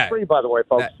 Yeah. It's free, by the way,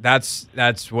 folks.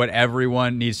 That's what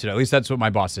everyone needs to know. At least that's what my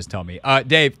bosses tell me.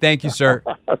 Dave, thank you, sir.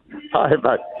 Hi,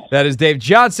 bye. That is Dave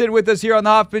Johnson with us here on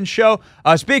the Hoffman Show.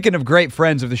 Speaking of great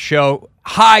friends of the show,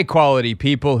 high-quality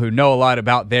people who know a lot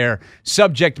about their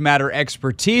subject matter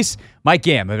expertise, Mike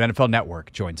Gamm of NFL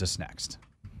Network joins us next.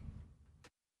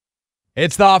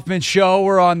 It's the Hoffman Show.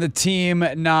 We're on the Team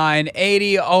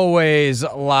 980, always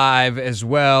live as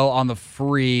well on the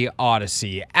free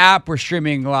Odyssey app. We're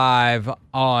streaming live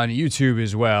on YouTube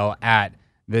as well at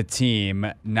the Team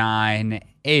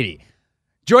 980.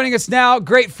 Joining us now,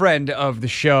 great friend of the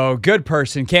show, good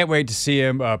person. Can't wait to see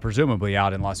him, presumably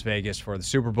out in Las Vegas for the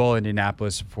Super Bowl,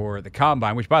 Indianapolis for the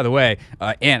Combine, which, by the way,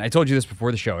 and I told you this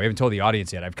before the show. I haven't told the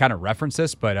audience yet. I've kind of referenced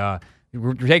this, but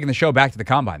we're taking the show back to the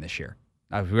Combine this year.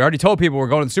 We already told people we're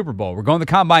going to the Super Bowl. We're going to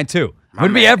the Combine, too. We're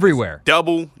going to be everywhere.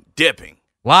 Double dipping.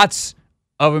 Lots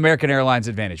of American Airlines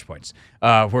Advantage points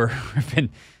have been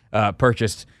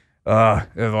purchased the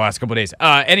last couple of days.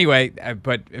 Anyway,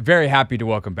 but very happy to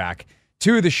welcome back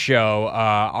to the show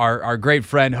our great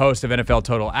friend, host of NFL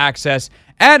Total Access,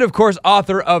 and of course,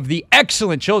 author of the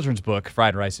excellent children's book,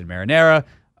 Fried Rice and Marinara.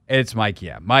 It's Mike.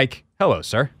 Yeah, Mike. Hello,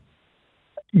 sir.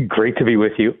 Great to be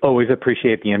with you. Always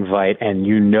appreciate the invite, and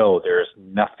there's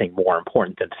nothing more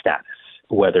important than status.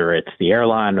 Whether it's the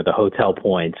airline or the hotel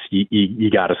points,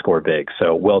 you got to score big.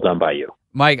 So well done by you.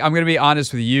 Mike, I'm going to be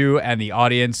honest with you and the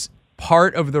audience.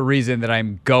 Part of the reason that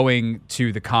I'm going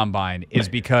to the Combine is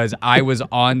because I was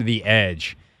on the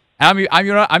edge. I'm going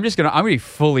to be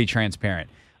fully transparent.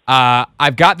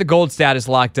 I've got the gold status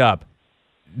locked up.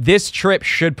 This trip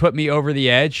should put me over the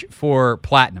edge for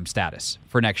platinum status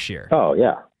for next year. Oh,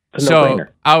 yeah. So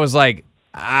I was like,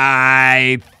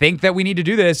 I think that we need to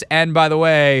do this. And by the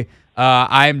way,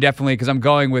 I am definitely, because I'm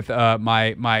going with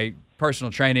my personal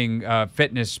training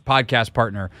fitness podcast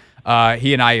partner.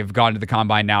 He and I have gone to the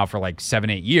Combine now for like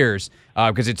 7-8 years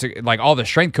because it's like all the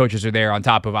strength coaches are there on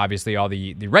top of obviously all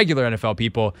the regular NFL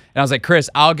people. And I was like, Chris,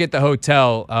 I'll get the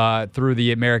hotel through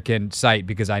the American site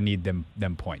because I need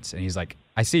them points. And he's like,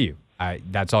 I see you.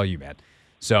 That's all you, man.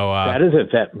 So that is a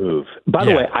vet move. By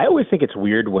the way, I always think it's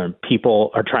weird when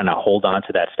people are trying to hold on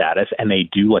to that status and they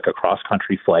do like a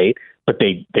cross-country flight, but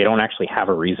they don't actually have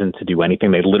a reason to do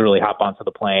anything. They literally hop onto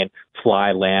the plane,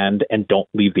 fly, land, and don't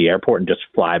leave the airport and just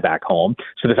fly back home.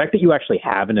 So the fact that you actually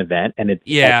have an event and it's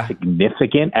as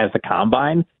significant as the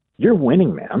Combine, you're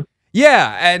winning, man.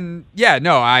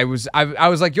 I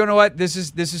was like, you know what? This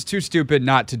is too stupid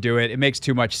not to do it. It makes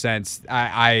too much sense.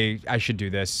 I should do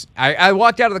this. I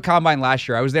walked out of the Combine last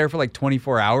year. I was there for like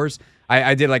 24 hours.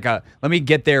 I did like let me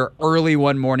get there early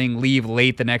one morning, leave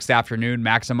late the next afternoon,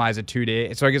 maximize a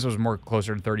 2-day. So I guess it was more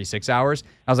closer to 36 hours.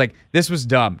 I was like, this was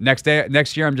dumb. Next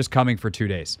year, I'm just coming for 2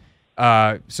 days.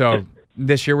 So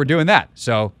this year we're doing that.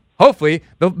 So hopefully,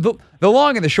 the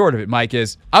long and the short of it, Mike,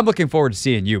 is I'm looking forward to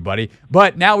seeing you, buddy.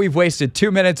 But now we've wasted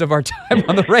 2 minutes of our time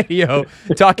on the radio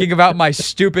talking about my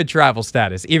stupid travel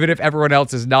status, even if everyone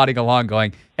else is nodding along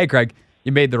going, hey, Craig,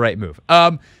 you made the right move.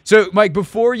 So, Mike,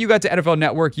 before you got to NFL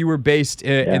Network, you were based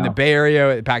in the Bay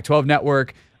Area, at Pac-12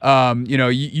 Network.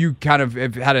 You kind of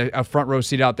have had a front row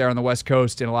seat out there on the West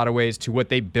Coast in a lot of ways to what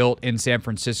they built in San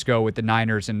Francisco with the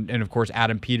Niners. And of course,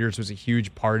 Adam Peters was a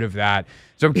huge part of that.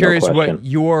 So I'm curious what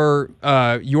your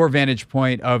vantage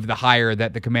point of the hire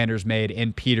that the Commanders made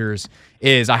in Peters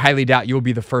is. I highly doubt you'll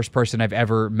be the first person I've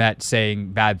ever met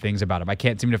saying bad things about him. I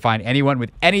can't seem to find anyone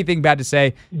with anything bad to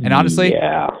say. And honestly,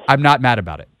 I'm not mad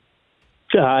about it.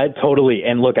 Totally.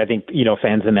 And look, I think,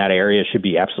 fans in that area should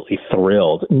be absolutely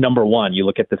thrilled. Number one, you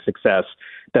look at the success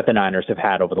that the Niners have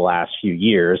had over the last few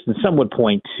years, and some would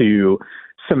point to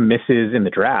some misses in the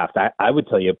draft. I would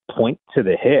tell you, point to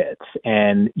the hits.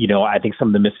 And, I think some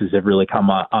of the misses have really come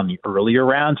on the earlier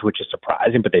rounds, which is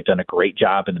surprising, but they've done a great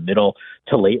job in the middle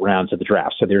to late rounds of the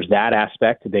draft. So there's that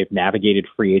aspect. They've navigated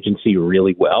free agency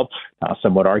really well.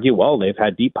 Some would argue, well, they've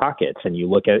had deep pockets. And you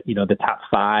look at, the top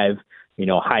 5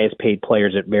 highest paid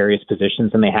players at various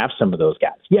positions, and they have some of those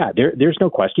guys. Yeah, there's no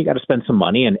question. You got to spend some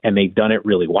money, and they've done it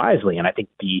really wisely. And I think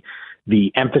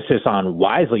the emphasis on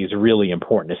wisely is really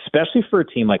important, especially for a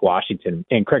team like Washington.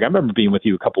 And Craig, I remember being with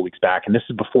you a couple weeks back, and this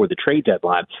is before the trade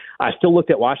deadline. I still looked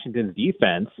at Washington's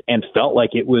defense and felt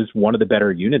like it was one of the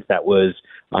better units that was,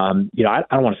 I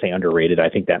don't want to say underrated. I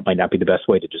think that might not be the best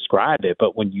way to describe it.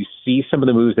 But when you see some of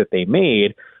the moves that they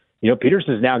made, Peters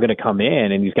is now going to come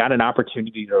in, and he's got an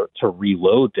opportunity to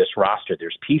reload this roster.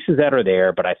 There's pieces that are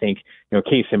there, but I think,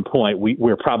 case in point,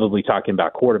 we're probably talking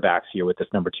about quarterbacks here with this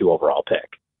number 2 overall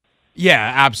pick.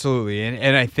 Yeah, absolutely.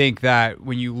 And I think that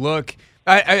when you look,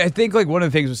 I think like one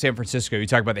of the things with San Francisco, you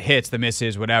talk about the hits, the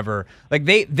misses, whatever, like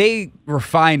they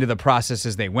refined the process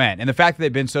as they went. And the fact that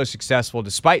they've been so successful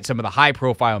despite some of the high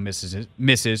profile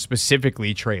misses,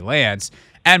 specifically Trey Lance,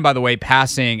 and by the way,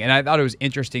 passing, and I thought it was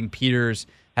interesting, Peters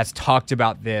has talked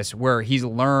about this, where he's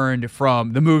learned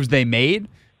from the moves they made,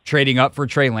 trading up for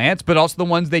Trey Lance, but also the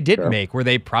ones they didn't make, where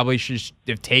they probably should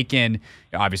have taken,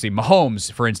 obviously, Mahomes,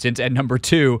 for instance, at number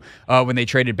 2, when they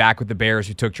traded back with the Bears,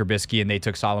 who took Trubisky, and they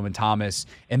took Solomon Thomas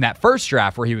in that first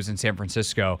draft where he was in San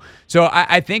Francisco. So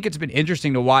I think it's been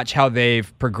interesting to watch how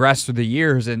they've progressed through the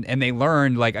years, and they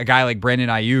learned, like, a guy like Brandon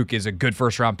Ayuk is a good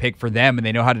first-round pick for them, and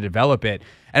they know how to develop it.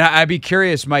 And I'd be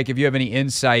curious, Mike, if you have any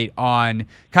insight on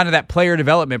kind of that player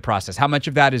development process. How much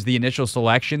of that is the initial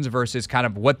selections versus kind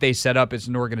of what they set up as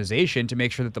an organization to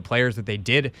make sure that the players that they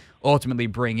did ultimately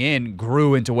bring in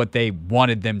grew into what they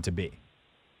wanted them to be?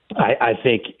 I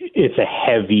think it's a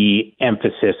heavy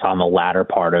emphasis on the latter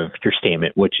part of your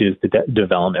statement, which is the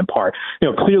development part.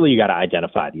 Clearly you got to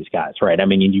identify these guys, right? I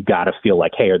mean, you got to feel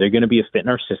like, hey, are they going to be a fit in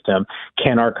our system?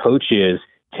 Can our coaches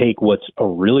take what's a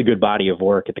really good body of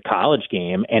work at the college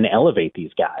game and elevate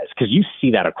these guys, because you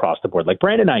see that across the board. Like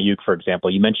Brandon Ayuk, for example,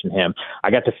 you mentioned him.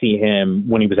 I got to see him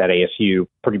when he was at ASU,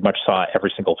 pretty much saw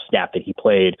every single snap that he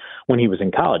played when he was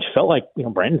in college. Felt like,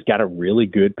 Brandon's got a really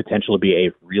good potential to be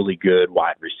a really good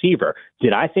wide receiver.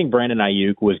 Did I think Brandon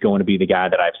Ayuk was going to be the guy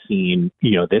that I've seen,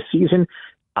 this season?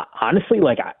 Honestly,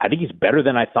 I think he's better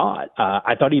than I thought.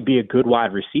 I thought he'd be a good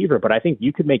wide receiver, but I think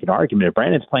you could make an argument if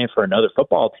Brandon's playing for another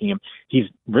football team, he's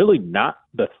really not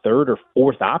the third or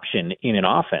fourth option in an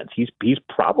offense. He's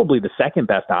probably the second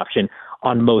best option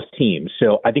on most teams.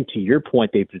 So I think to your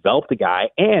point, they've developed a guy,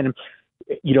 and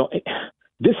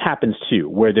this happens too,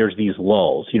 where there's these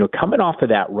lulls. Coming off of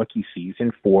that rookie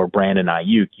season for Brandon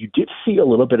Ayuk, you did see a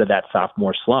little bit of that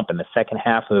sophomore slump, and the second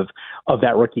half of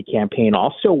that rookie campaign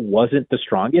also wasn't the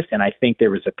strongest. And I think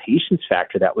there was a patience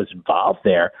factor that was involved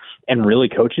there, and really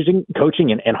coaching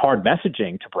and hard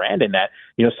messaging to Brandon that,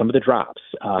 some of the drops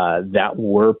that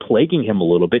were plaguing him a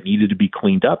little bit needed to be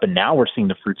cleaned up. And now we're seeing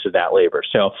the fruits of that labor.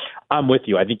 So I'm with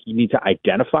you. I think you need to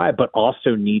identify, but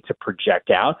also need to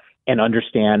project out and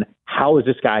understand, how is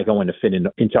this guy going to fit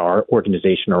into our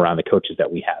organization around the coaches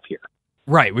that we have here?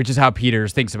 Right, which is how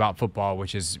Peters thinks about football,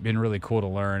 which has been really cool to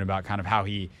learn about kind of how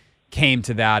he came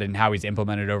to that and how he's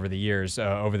implemented over the years,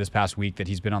 over this past week that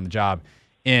he's been on the job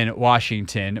in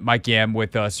Washington. Mike Yam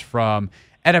with us from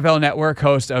NFL Network,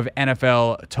 host of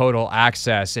NFL Total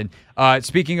Access. And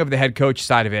speaking of the head coach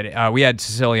side of it, we had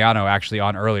Siciliano actually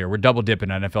on earlier. We're double dipping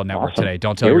NFL Network today.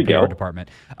 Don't tell your PR department.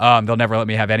 They'll never let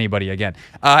me have anybody again.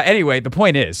 Anyway, the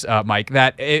point is, Mike,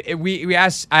 that I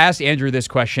asked Andrew this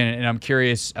question, and I'm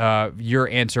curious your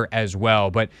answer as well.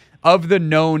 But of the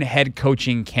known head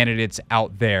coaching candidates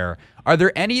out there, are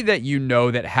there any that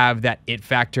that have that it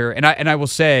factor? And I will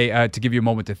say, to give you a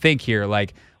moment to think here,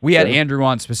 like, we had Andrew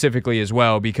on specifically as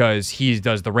well because he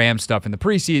does the Rams stuff in the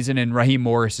preseason, and Raheem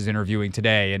Morris is interviewing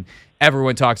today, and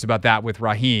everyone talks about that with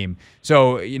Raheem.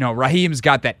 So, Raheem's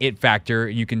got that it factor.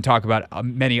 You can talk about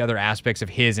many other aspects of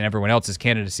his and everyone else's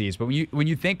candidacies, but when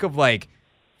you think of like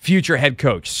future head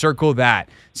coach, circle that.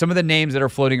 Some of the names that are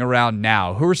floating around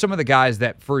now, who are some of the guys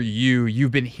that for you've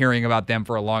been hearing about them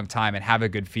for a long time and have a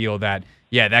good feel that,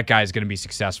 yeah, that guy is going to be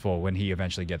successful when he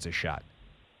eventually gets a shot?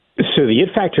 So the it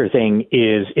factor thing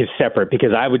is separate,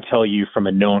 because I would tell you from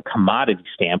a known commodity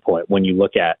standpoint, when you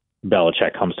look at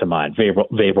Belichick comes to mind,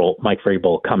 Mike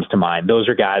Vrabel comes to mind. Those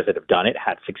are guys that have done it,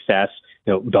 had success.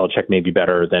 Belichick may be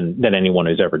better than anyone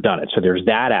who's ever done it. So there's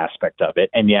that aspect of it.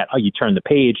 And yet you turn the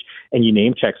page and you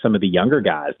name check some of the younger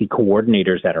guys, the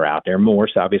coordinators that are out there.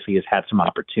 Morse obviously has had some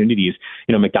opportunities.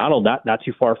 McDonald, not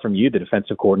too far from you, the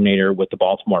defensive coordinator with the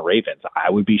Baltimore Ravens.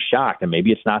 I would be shocked, and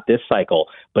maybe it's not this cycle,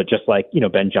 but just like,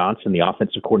 Ben Johnson, the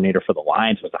offensive coordinator for the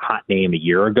Lions, was a hot name a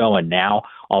year ago, and now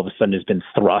all of a sudden has been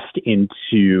thrust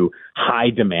into high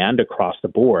demand across the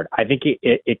board. I think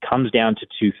it comes down to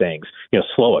two things.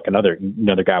 Slowick, another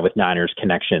guy with Niners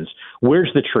connections. Where's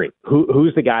the tree?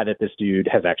 Who's the guy that this dude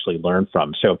has actually learned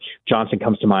from? So Johnson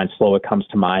comes to mind, Slowick comes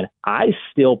to mind. I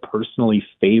still personally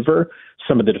favor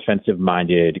some of the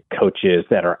defensive-minded coaches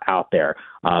that are out there.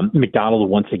 McDonald,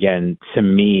 once again, to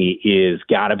me, is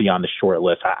got to be on the short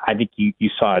list. I think you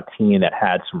saw a team that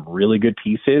had some really good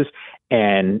pieces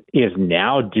and is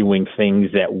now doing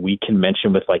things that we can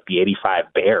mention with like the 85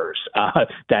 Bears,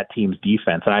 that team's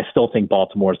defense. And I still think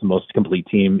Baltimore is the most complete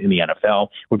team in the NFL.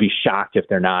 Would be shocked if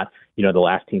they're not, the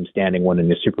last team standing winning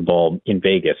the Super Bowl in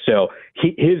Vegas. So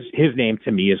his name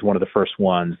to me is one of the first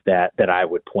ones that I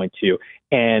would point to.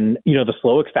 And, the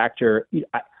Slowick factor,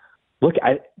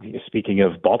 speaking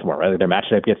of Baltimore, right, they're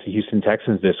matching up against the Houston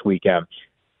Texans this weekend.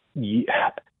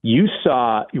 You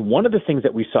saw one of the things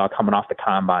that we saw coming off the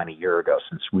combine a year ago,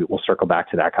 since we'll circle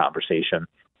back to that conversation,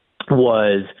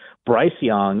 was Bryce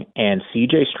Young and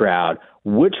CJ Stroud,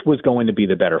 which was going to be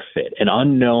the better fit. An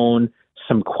unknown,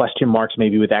 some question marks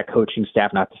maybe with that coaching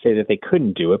staff, not to say that they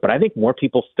couldn't do it, but I think more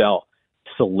people felt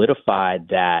solidified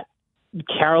that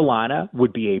Carolina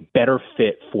would be a better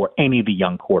fit for any of the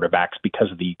young quarterbacks because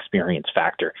of the experience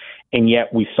factor. And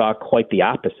yet we saw quite the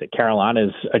opposite.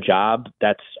 Carolina's a job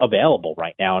that's available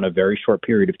right now in a very short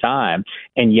period of time.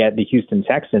 And yet the Houston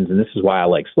Texans, and this is why I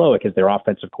like Slowick as their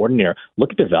offensive coordinator,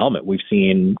 look at development we've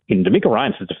seen in DeMeco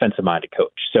Ryans, a defensive-minded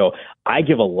coach. So I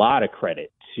give a lot of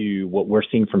credit to what we're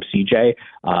seeing from CJ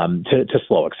to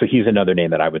Slowick. So he's another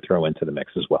name that I would throw into the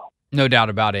mix as well. No doubt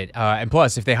about it. And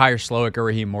plus, if they hire Slowick or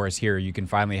Raheem Morris here, you can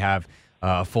finally have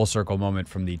a full circle moment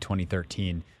from the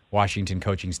 2013 Washington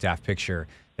coaching staff picture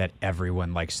that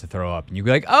everyone likes to throw up. And you'd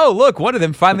be like, oh, look, one of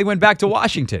them finally went back to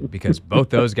Washington, because both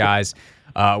those guys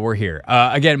we're here.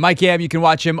 Again, Mike Yam, you can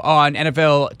watch him on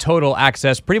NFL Total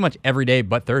Access pretty much every day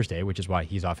but Thursday, which is why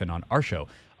he's often on our show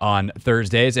on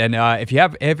Thursdays. And if you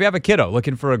have a kiddo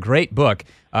looking for a great book,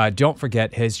 don't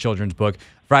forget his children's book,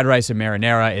 Fried Rice and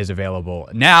Marinara, is available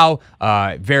now.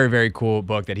 Very, very cool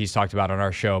book that he's talked about on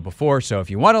our show before. So if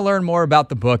you want to learn more about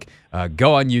the book,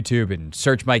 go on YouTube and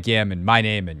search Mike Yam and my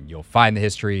name, and you'll find the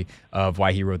history of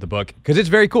why he wrote the book, because it's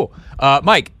very cool.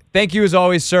 Mike, thank you as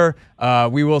always, sir.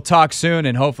 We will talk soon,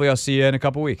 and hopefully I'll see you in a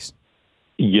couple weeks.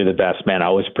 You're the best, man. I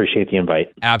always appreciate the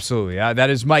invite. Absolutely. That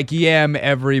is Mike Yam,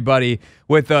 everybody,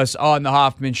 with us on the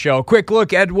Hoffman Show. Quick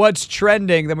look at what's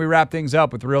trending. Then we wrap things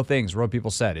up with real things, real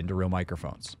people said, into real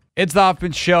microphones. It's the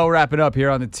Hoffman Show. Wrap it up here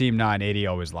on the Team 980,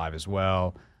 always live as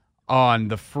well on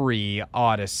the free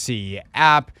Odyssey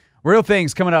app. Real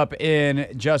things coming up in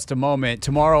just a moment.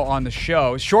 Tomorrow on the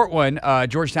show, short one,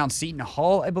 Georgetown Seton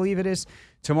Hall, I believe it is,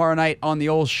 tomorrow night on the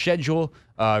old schedule.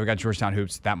 We got Georgetown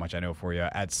Hoops, that much I know for you,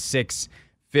 at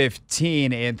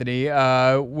 6:15, Anthony.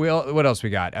 What else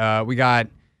we got? We got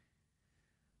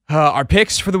our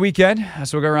picks for the weekend.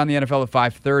 So we'll go around the NFL at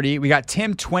 5:30. We got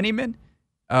Tim Twentyman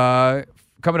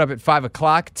coming up at 5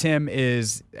 o'clock. Tim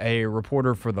is a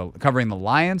reporter for covering the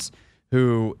Lions,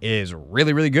 who is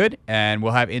really, really good. And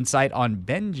we'll have insight on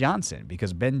Ben Johnson,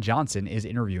 because Ben Johnson is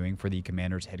interviewing for the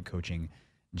Commanders head coaching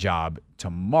job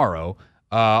tomorrow.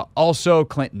 Also,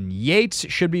 Clinton Yates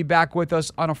should be back with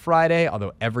us on a Friday,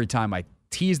 although every time I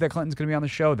tease that Clinton's going to be on the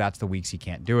show, that's the weeks he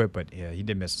can't do it. But he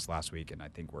did miss us last week, and I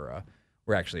think we're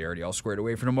actually already all squared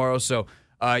away for tomorrow. So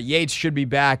Yates should be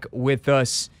back with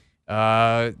us.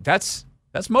 That's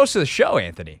most of the show,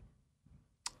 Anthony.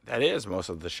 That is most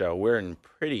of the show. We're in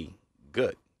pretty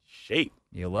good shape.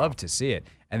 You love to see it.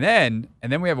 And then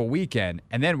we have a weekend,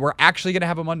 and then we're actually going to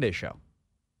have a Monday show,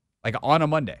 like on a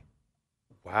Monday.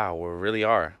 Wow, we really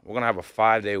are. We're going to have a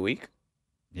 5-day week?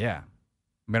 Yeah.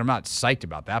 I mean, I'm not psyched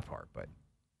about that part, but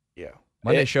yeah.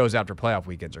 Monday shows after playoff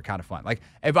weekends are kind of fun. Like,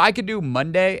 if I could do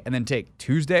Monday and then take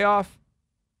Tuesday off,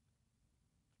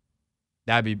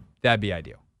 that'd be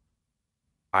ideal.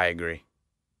 I agree.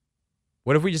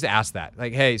 What if we just asked that?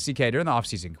 Like, hey, CK, during the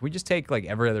offseason, can we just take, like,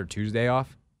 every other Tuesday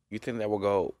off? You think that will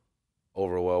go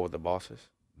over well with the bosses?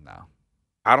 No.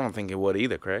 I don't think it would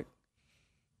either, Craig.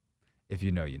 If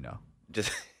you know, you know.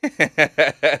 Just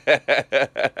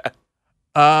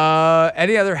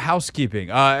any other housekeeping?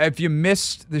 If you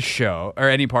missed the show or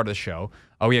any part of the show,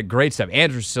 we had great stuff.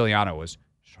 Andrew Siciliano was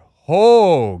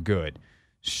so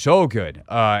good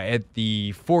at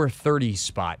the 4:30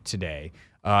 spot today.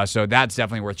 So that's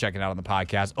definitely worth checking out on the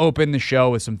podcast. Open the show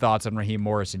with some thoughts on Raheem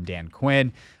Morris and Dan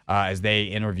Quinn as they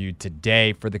interviewed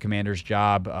today for the Commanders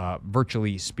job,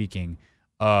 virtually speaking,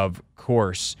 of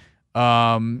course.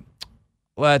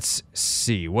 Let's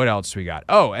see. What else we got?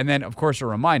 Oh, and then, of course, a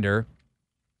reminder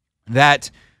that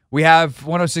we have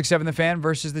 106.7 The Fan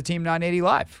versus the Team 980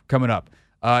 Live coming up.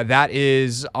 That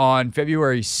is on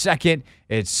February 2nd.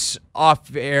 It's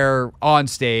off-air,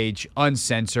 on-stage,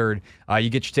 uncensored. You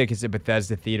get your tickets at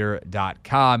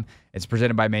BethesdaTheater.com. It's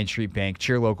presented by Main Street Bank.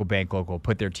 Cheer local, bank local.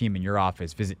 Put their team in your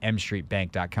office. Visit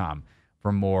mstreetbank.com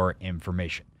for more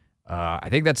information. I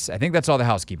think that's all the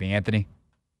housekeeping, Anthony.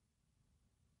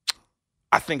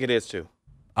 I think it is too.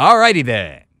 All righty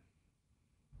then.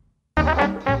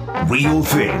 Real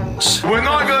things. We're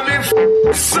not going to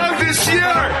be so this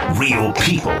year. Real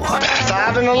people.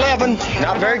 5-11,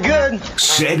 not very good.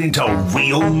 Set into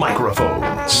real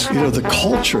microphones. You know, the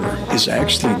culture is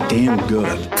actually damn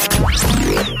good.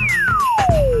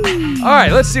 All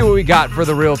right, let's see what we got for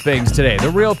the real things today.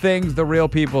 The real things the real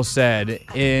people said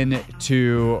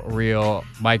into real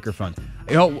microphones.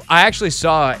 You know, I actually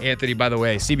saw, Anthony, by the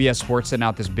way, CBS Sports sent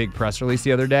out this big press release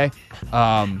the other day.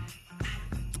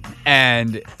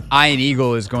 And Ian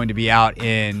Eagle is going to be out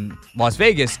in Las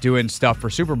Vegas doing stuff for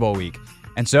Super Bowl week.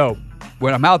 And so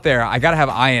when I'm out there, I got to have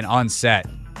Ian on set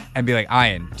and be like,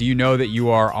 Ian, do you know that you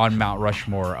are on Mount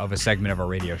Rushmore of a segment of our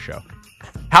radio show?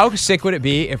 How sick would it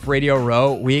be if Radio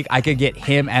Row week, I could get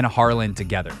him and Harlan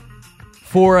together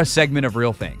for a segment of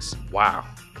Real Things? Wow.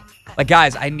 Like,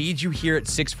 guys, I need you here at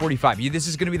 6:45. This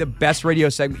is going to be the best radio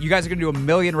segment. You guys are going to do 1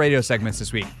 million radio segments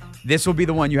this week. This will be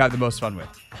the one you have the most fun with.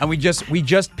 And we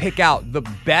just pick out the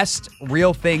best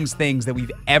Real Things that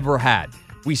we've ever had.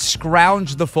 We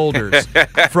scrounge the folders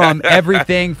from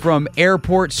everything from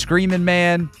Airport Screaming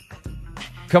Man,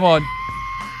 come on,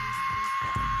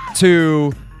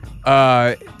 to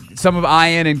some of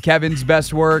Ian and Kevin's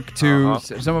best work, to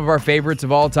some of our favorites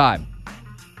of all time.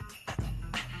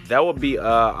 That would be a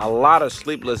lot of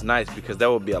sleepless nights because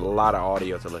that would be a lot of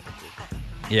audio to listen to.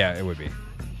 Yeah, it would be.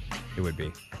 It would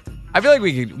be. I feel like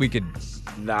we could.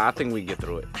 Nah, I think we can get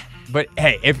through it. But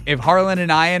hey, if Harlan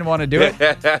and Ian want to do it,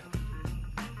 that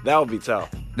would be tough.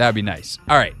 That'd be nice.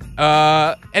 All right.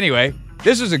 Anyway,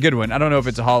 this was a good one. I don't know if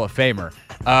it's a Hall of Famer.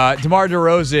 DeMar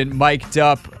DeRozan mic'd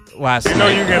up last night. You know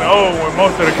you're getting old when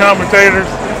most of the commentators,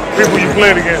 people you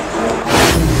played against.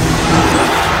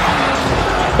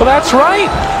 Well, that's right.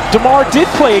 DeMar did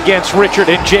play against Richard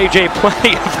and JJ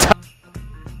plenty of time.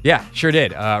 Yeah, sure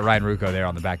did. Ryan Rucco there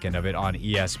on the back end of it on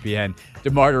ESPN.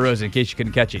 DeMar DeRozan, in case you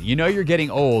couldn't catch it. You know you're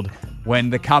getting old when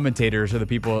the commentators are the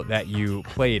people that you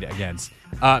played against.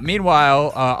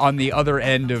 Meanwhile, on the other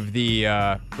end of the,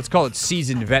 let's call it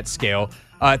seasoned vet scale,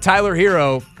 Tyler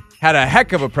Hero had a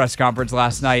heck of a press conference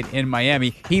last night in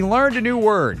Miami. He learned a new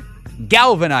word,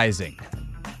 galvanizing.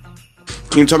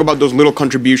 Can you talk about those little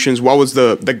contributions? What was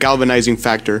the galvanizing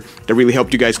factor that really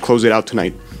helped you guys close it out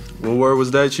tonight? What word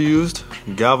was that you used?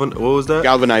 What was that?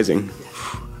 Galvanizing.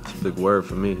 It's a big word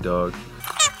for me, dog.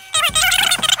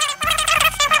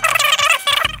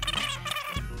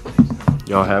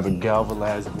 Y'all haven't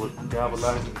galvanizing.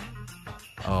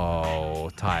 Oh,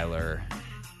 Tyler.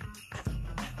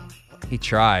 He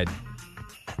tried.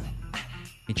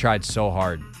 He tried so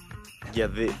hard. Yeah,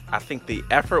 I think the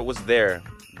effort was there.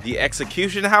 The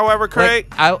execution, however,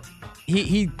 Craig.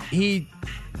 He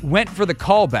went for the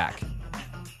callback.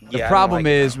 The problem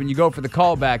is when you go for the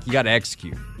callback, you got to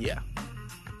execute. Yeah.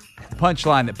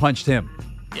 Punchline that punched him.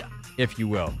 Yeah. If you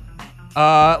will.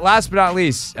 Last but not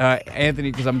least,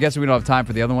 Anthony, because I'm guessing we don't have time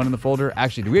for the other one in the folder.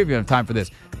 Actually, do we even have time for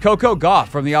this? Coco Gauff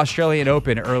from the Australian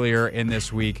Open earlier in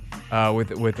this week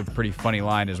with a pretty funny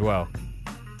line as well.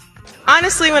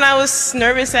 Honestly, when I was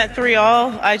nervous at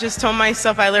 3-all, I just told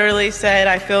myself, I literally said,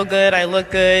 I feel good, I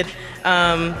look good.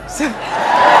 I mean, you look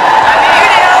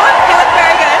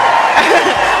very good.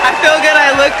 I feel good,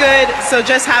 I look good, so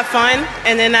just have fun.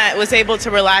 And then that was able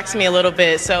to relax me a little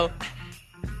bit, so.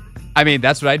 I mean,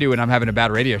 that's what I do when I'm having a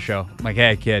bad radio show. I'm like,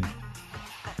 hey, kid,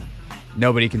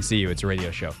 nobody can see you. It's a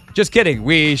radio show. Just kidding.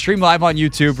 We stream live on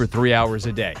YouTube for 3 hours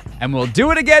a day. And we'll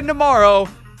do it again tomorrow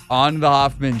on The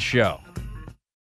Hoffman Show.